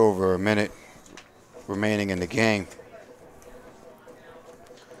just over a minute remaining in the game.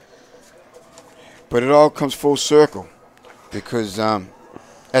 But it all comes full circle because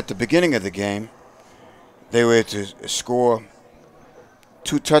at the beginning of the game, they were to score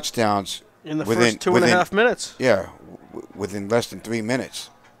 2 touchdowns In the first 2.5 minutes. Yeah, within less than 3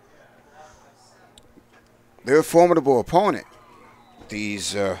 minutes. They're a formidable opponent,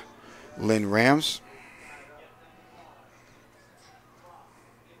 these Lynn Rams.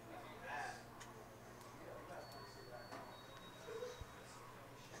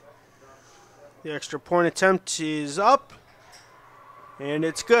 The extra point attempt is up, and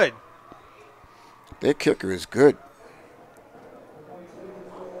it's good. Their kicker is good.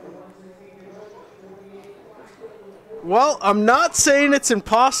 Well, I'm not saying it's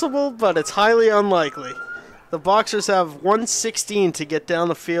impossible, but it's highly unlikely. The Boxers have 1:16 to get down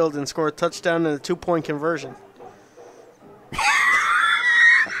the field and score a touchdown and a 2-point conversion.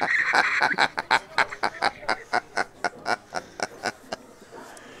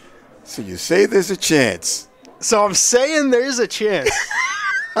 So you say there's a chance. So I'm saying there's a chance.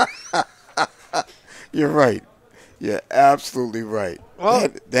 You're right. You're absolutely right. Well,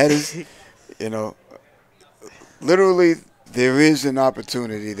 that is, literally, there is an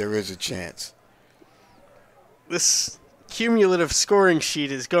opportunity, there is a chance. This cumulative scoring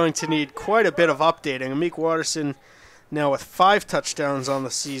sheet is going to need quite a bit of updating. Amik Watterson now with 5 touchdowns on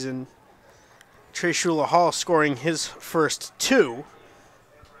the season. Trey Shula Hall scoring his first 2.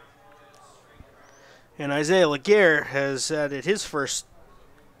 And Isaiah Laguerre has added his first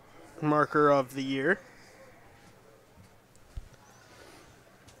marker of the year.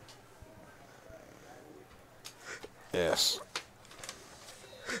 Yes.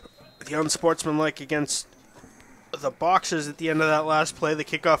 The unsportsmanlike against the Boxers at the end of that last play. The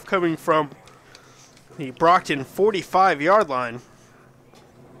kickoff coming from the Brockton 45-yard line.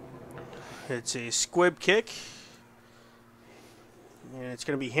 It's a squib kick. And it's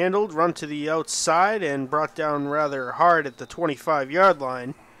going to be handled, run to the outside, and brought down rather hard at the 25-yard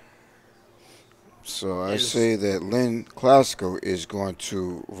line. So I say that Lynn Classical is going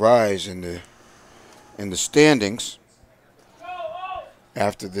to rise in the standings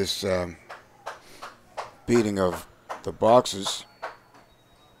after this beating of the Boxers.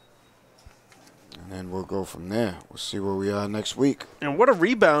 And then we'll go from there. We'll see where we are next week. And what a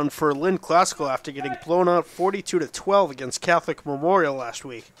rebound for Lynn Classical after getting blown out 42-12 against Catholic Memorial last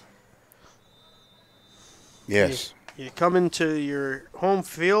week. Yes. You come into your home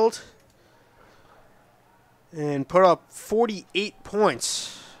field and put up 48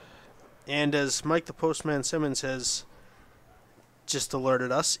 points. And as Mike the Postman Simmons has just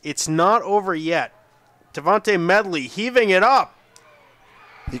alerted us, it's not over yet. Devontae Medley heaving it up.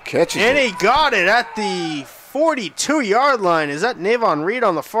 He catches And it. he got it at the 42-yard line. Is that Navon Reed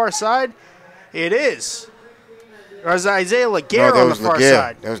on the far side? It is. Or is Isaiah Laguerre on the far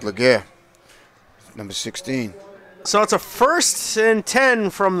side? That was Laguerre, number 16. So it's a 1st and 10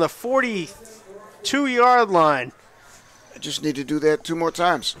 from the 42-yard line. I just need to do that 2 more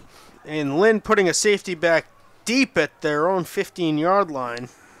times. And Lynn putting a safety back deep at their own 15-yard line.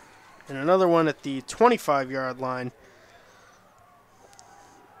 And another one at the 25-yard line.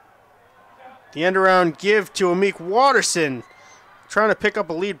 The end around give to Amik Watterson. Trying to pick up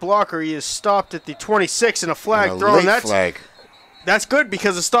a lead blocker. He is stopped at the 26 and a flag thrown. That's good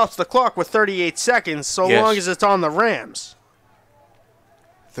because it stops the clock with 38 seconds so long as it's on the Rams.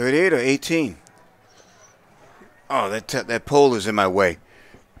 38 or 18? Oh, that pole is in my way.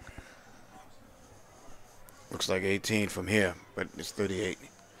 Looks like 18 from here, but it's 38.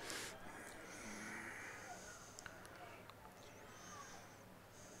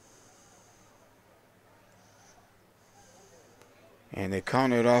 And they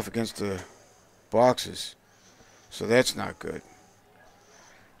counted it off against the boxes, so that's not good.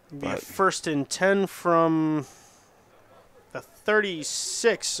 But first and 10 from the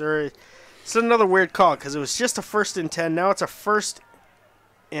 36, or it's another weird call because it was just a first and 10. Now it's a first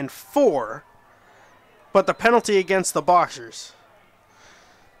and 4, but the penalty against the Boxers.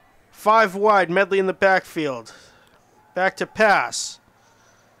 5 wide, Medley in the backfield. Back to pass.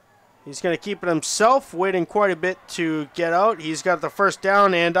 He's going to keep it himself, waiting quite a bit to get out. He's got the first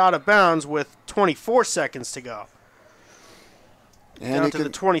down and out of bounds with 24 seconds to go. And down to the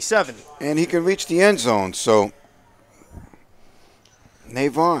 27. And he can reach the end zone, so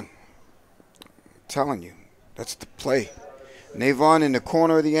Navon, I'm telling you, that's the play. Navon in the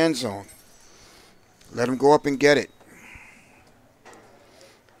corner of the end zone. Let him go up and get it.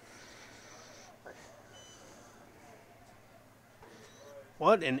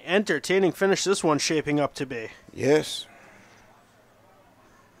 What an entertaining finish this one's shaping up to be. Yes.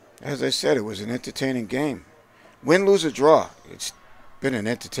 As I said, it was an entertaining game. Win, lose, or draw. It's been an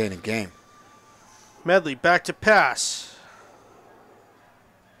entertaining game. Medley back to pass.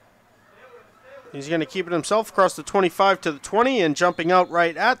 He's going to keep it himself across the 25 to the 20 and jumping out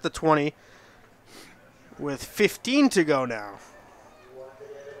right at the 20 with 15 to go now.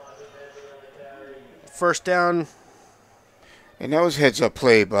 First down. And that was heads-up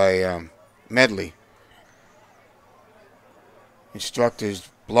play by Medley. Instruct his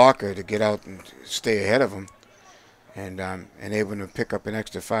blocker to get out and stay ahead of him and able to pick up an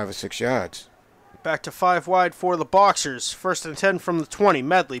extra 5 or 6 yards. Back to 5 wide for the Boxers. First and 10 from the 20.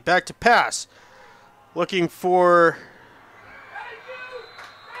 Medley back to pass. Looking for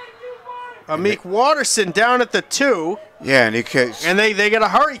Amik Watterson down at the 2. Yeah, and they got to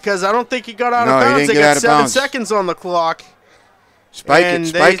hurry because I don't think he got out of bounds. They got 7 seconds on the clock.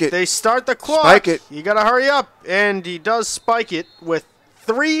 Spike it. They start the clock. Spike it. You got to hurry up. And he does spike it with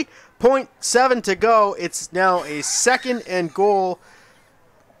 3.7 to go. It's now a 2nd and goal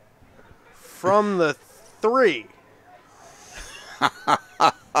from the 3.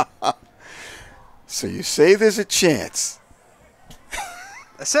 So you say there's a chance.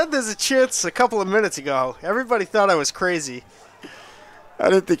 I said there's a chance a couple of minutes ago. Everybody thought I was crazy. I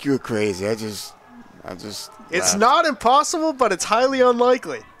didn't think you were crazy. I just It's not impossible, but it's highly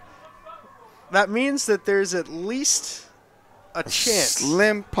unlikely. That means that there's at least a chance.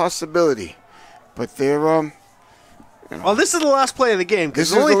 Slim possibility. But they're Well, this is the last play of the game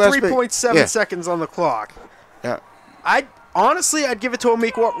because there's only 3.7 seconds on the clock. Yeah. Honestly, I'd give it to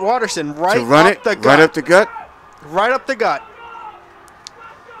Amik Watterson right up the gut. Right up the gut? Right up the gut.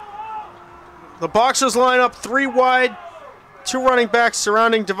 The Boxers line up 3 wide, 2 running backs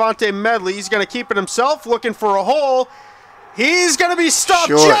surrounding Devontae Medley. He's going to keep it himself, looking for a hole. He's going to be stopped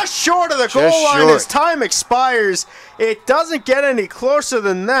just short of the goal line. His time expires. It doesn't get any closer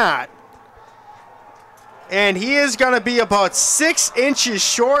than that. And he is going to be about 6 inches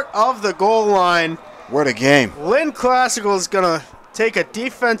short of the goal line. What a game. Lynn Classical is going to take a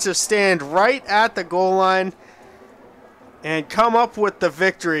defensive stand right at the goal line and come up with the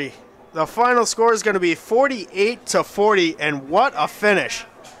victory. The final score is going to be 48-40, and what a finish.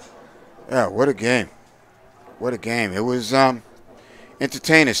 Yeah, what a game. What a game. It was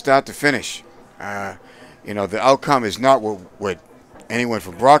entertaining start to finish. You know, the outcome is not what anyone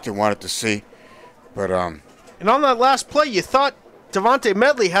from Brockton wanted to see. But and on that last play, you thought Devontae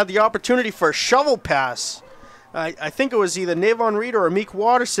Medley had the opportunity for a shovel pass. I think it was either Navon Reed or Amik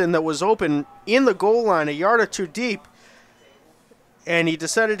Watterson that was open in the goal line, a yard or 2 deep. And he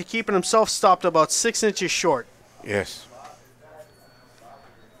decided to keep it himself, stopped about 6 inches short. Yes.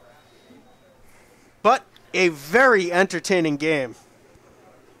 But a very entertaining game.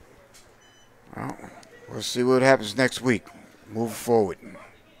 Well, we'll see what happens next week. Move forward.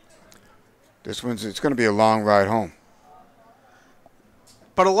 It's going to be a long ride home.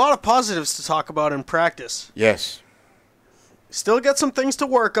 But a lot of positives to talk about in practice. Yes. Still got some things to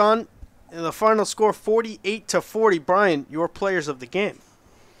work on. And the final score, 48-40. Brian, your players of the game.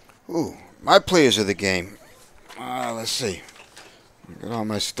 Ooh, my players of the game. Let's see. Got all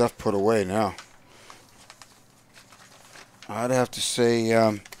my stuff put away now. I'd have to say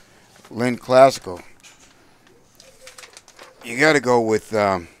Lynn Classical, you got to go with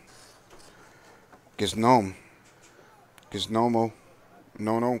Gisnomo,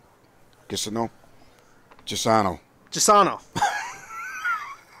 Gisano. Gisano.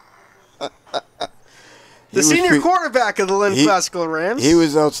 The senior quarterback of the Lynn Classical Rams. He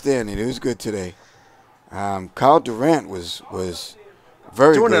was outstanding. He was good today. Kyle Durant was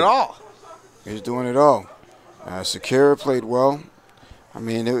very doing good. it all. He was doing it all. Sakura played well. I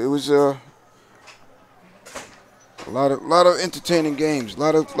mean, it was a lot of entertaining games. A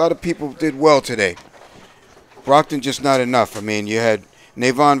lot of people did well today. Brockton just not enough. I mean, you had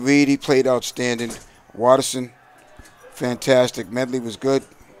Navon Reed. He played outstanding. Watterson, fantastic. Medley was good.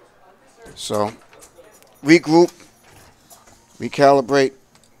 So, regroup, recalibrate,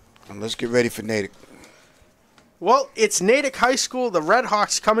 and let's get ready for Natick. Well, it's Natick High School. The Red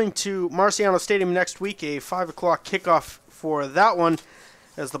Hawks coming to Marciano Stadium next week. A 5 o'clock kickoff for that one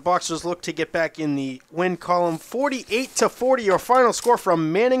as the Boxers look to get back in the win column. 48-40, your final score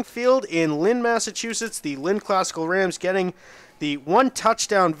from Manning Field in Lynn, Massachusetts. The Lynn Classical Rams getting the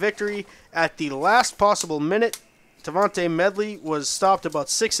one-touchdown victory at the last possible minute. Tavante Medley was stopped about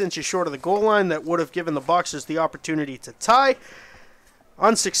 6 inches short of the goal line. That would have given the Boxers the opportunity to tie.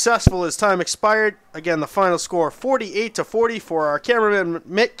 Unsuccessful as time expired. Again, the final score 48-40 for our cameraman,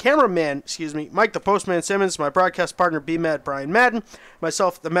 Mike the Postman Simmons, my broadcast partner B-Mad Brian Madden,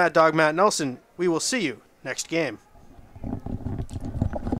 myself the Mad Dog Matt Nelson. We will see you next game.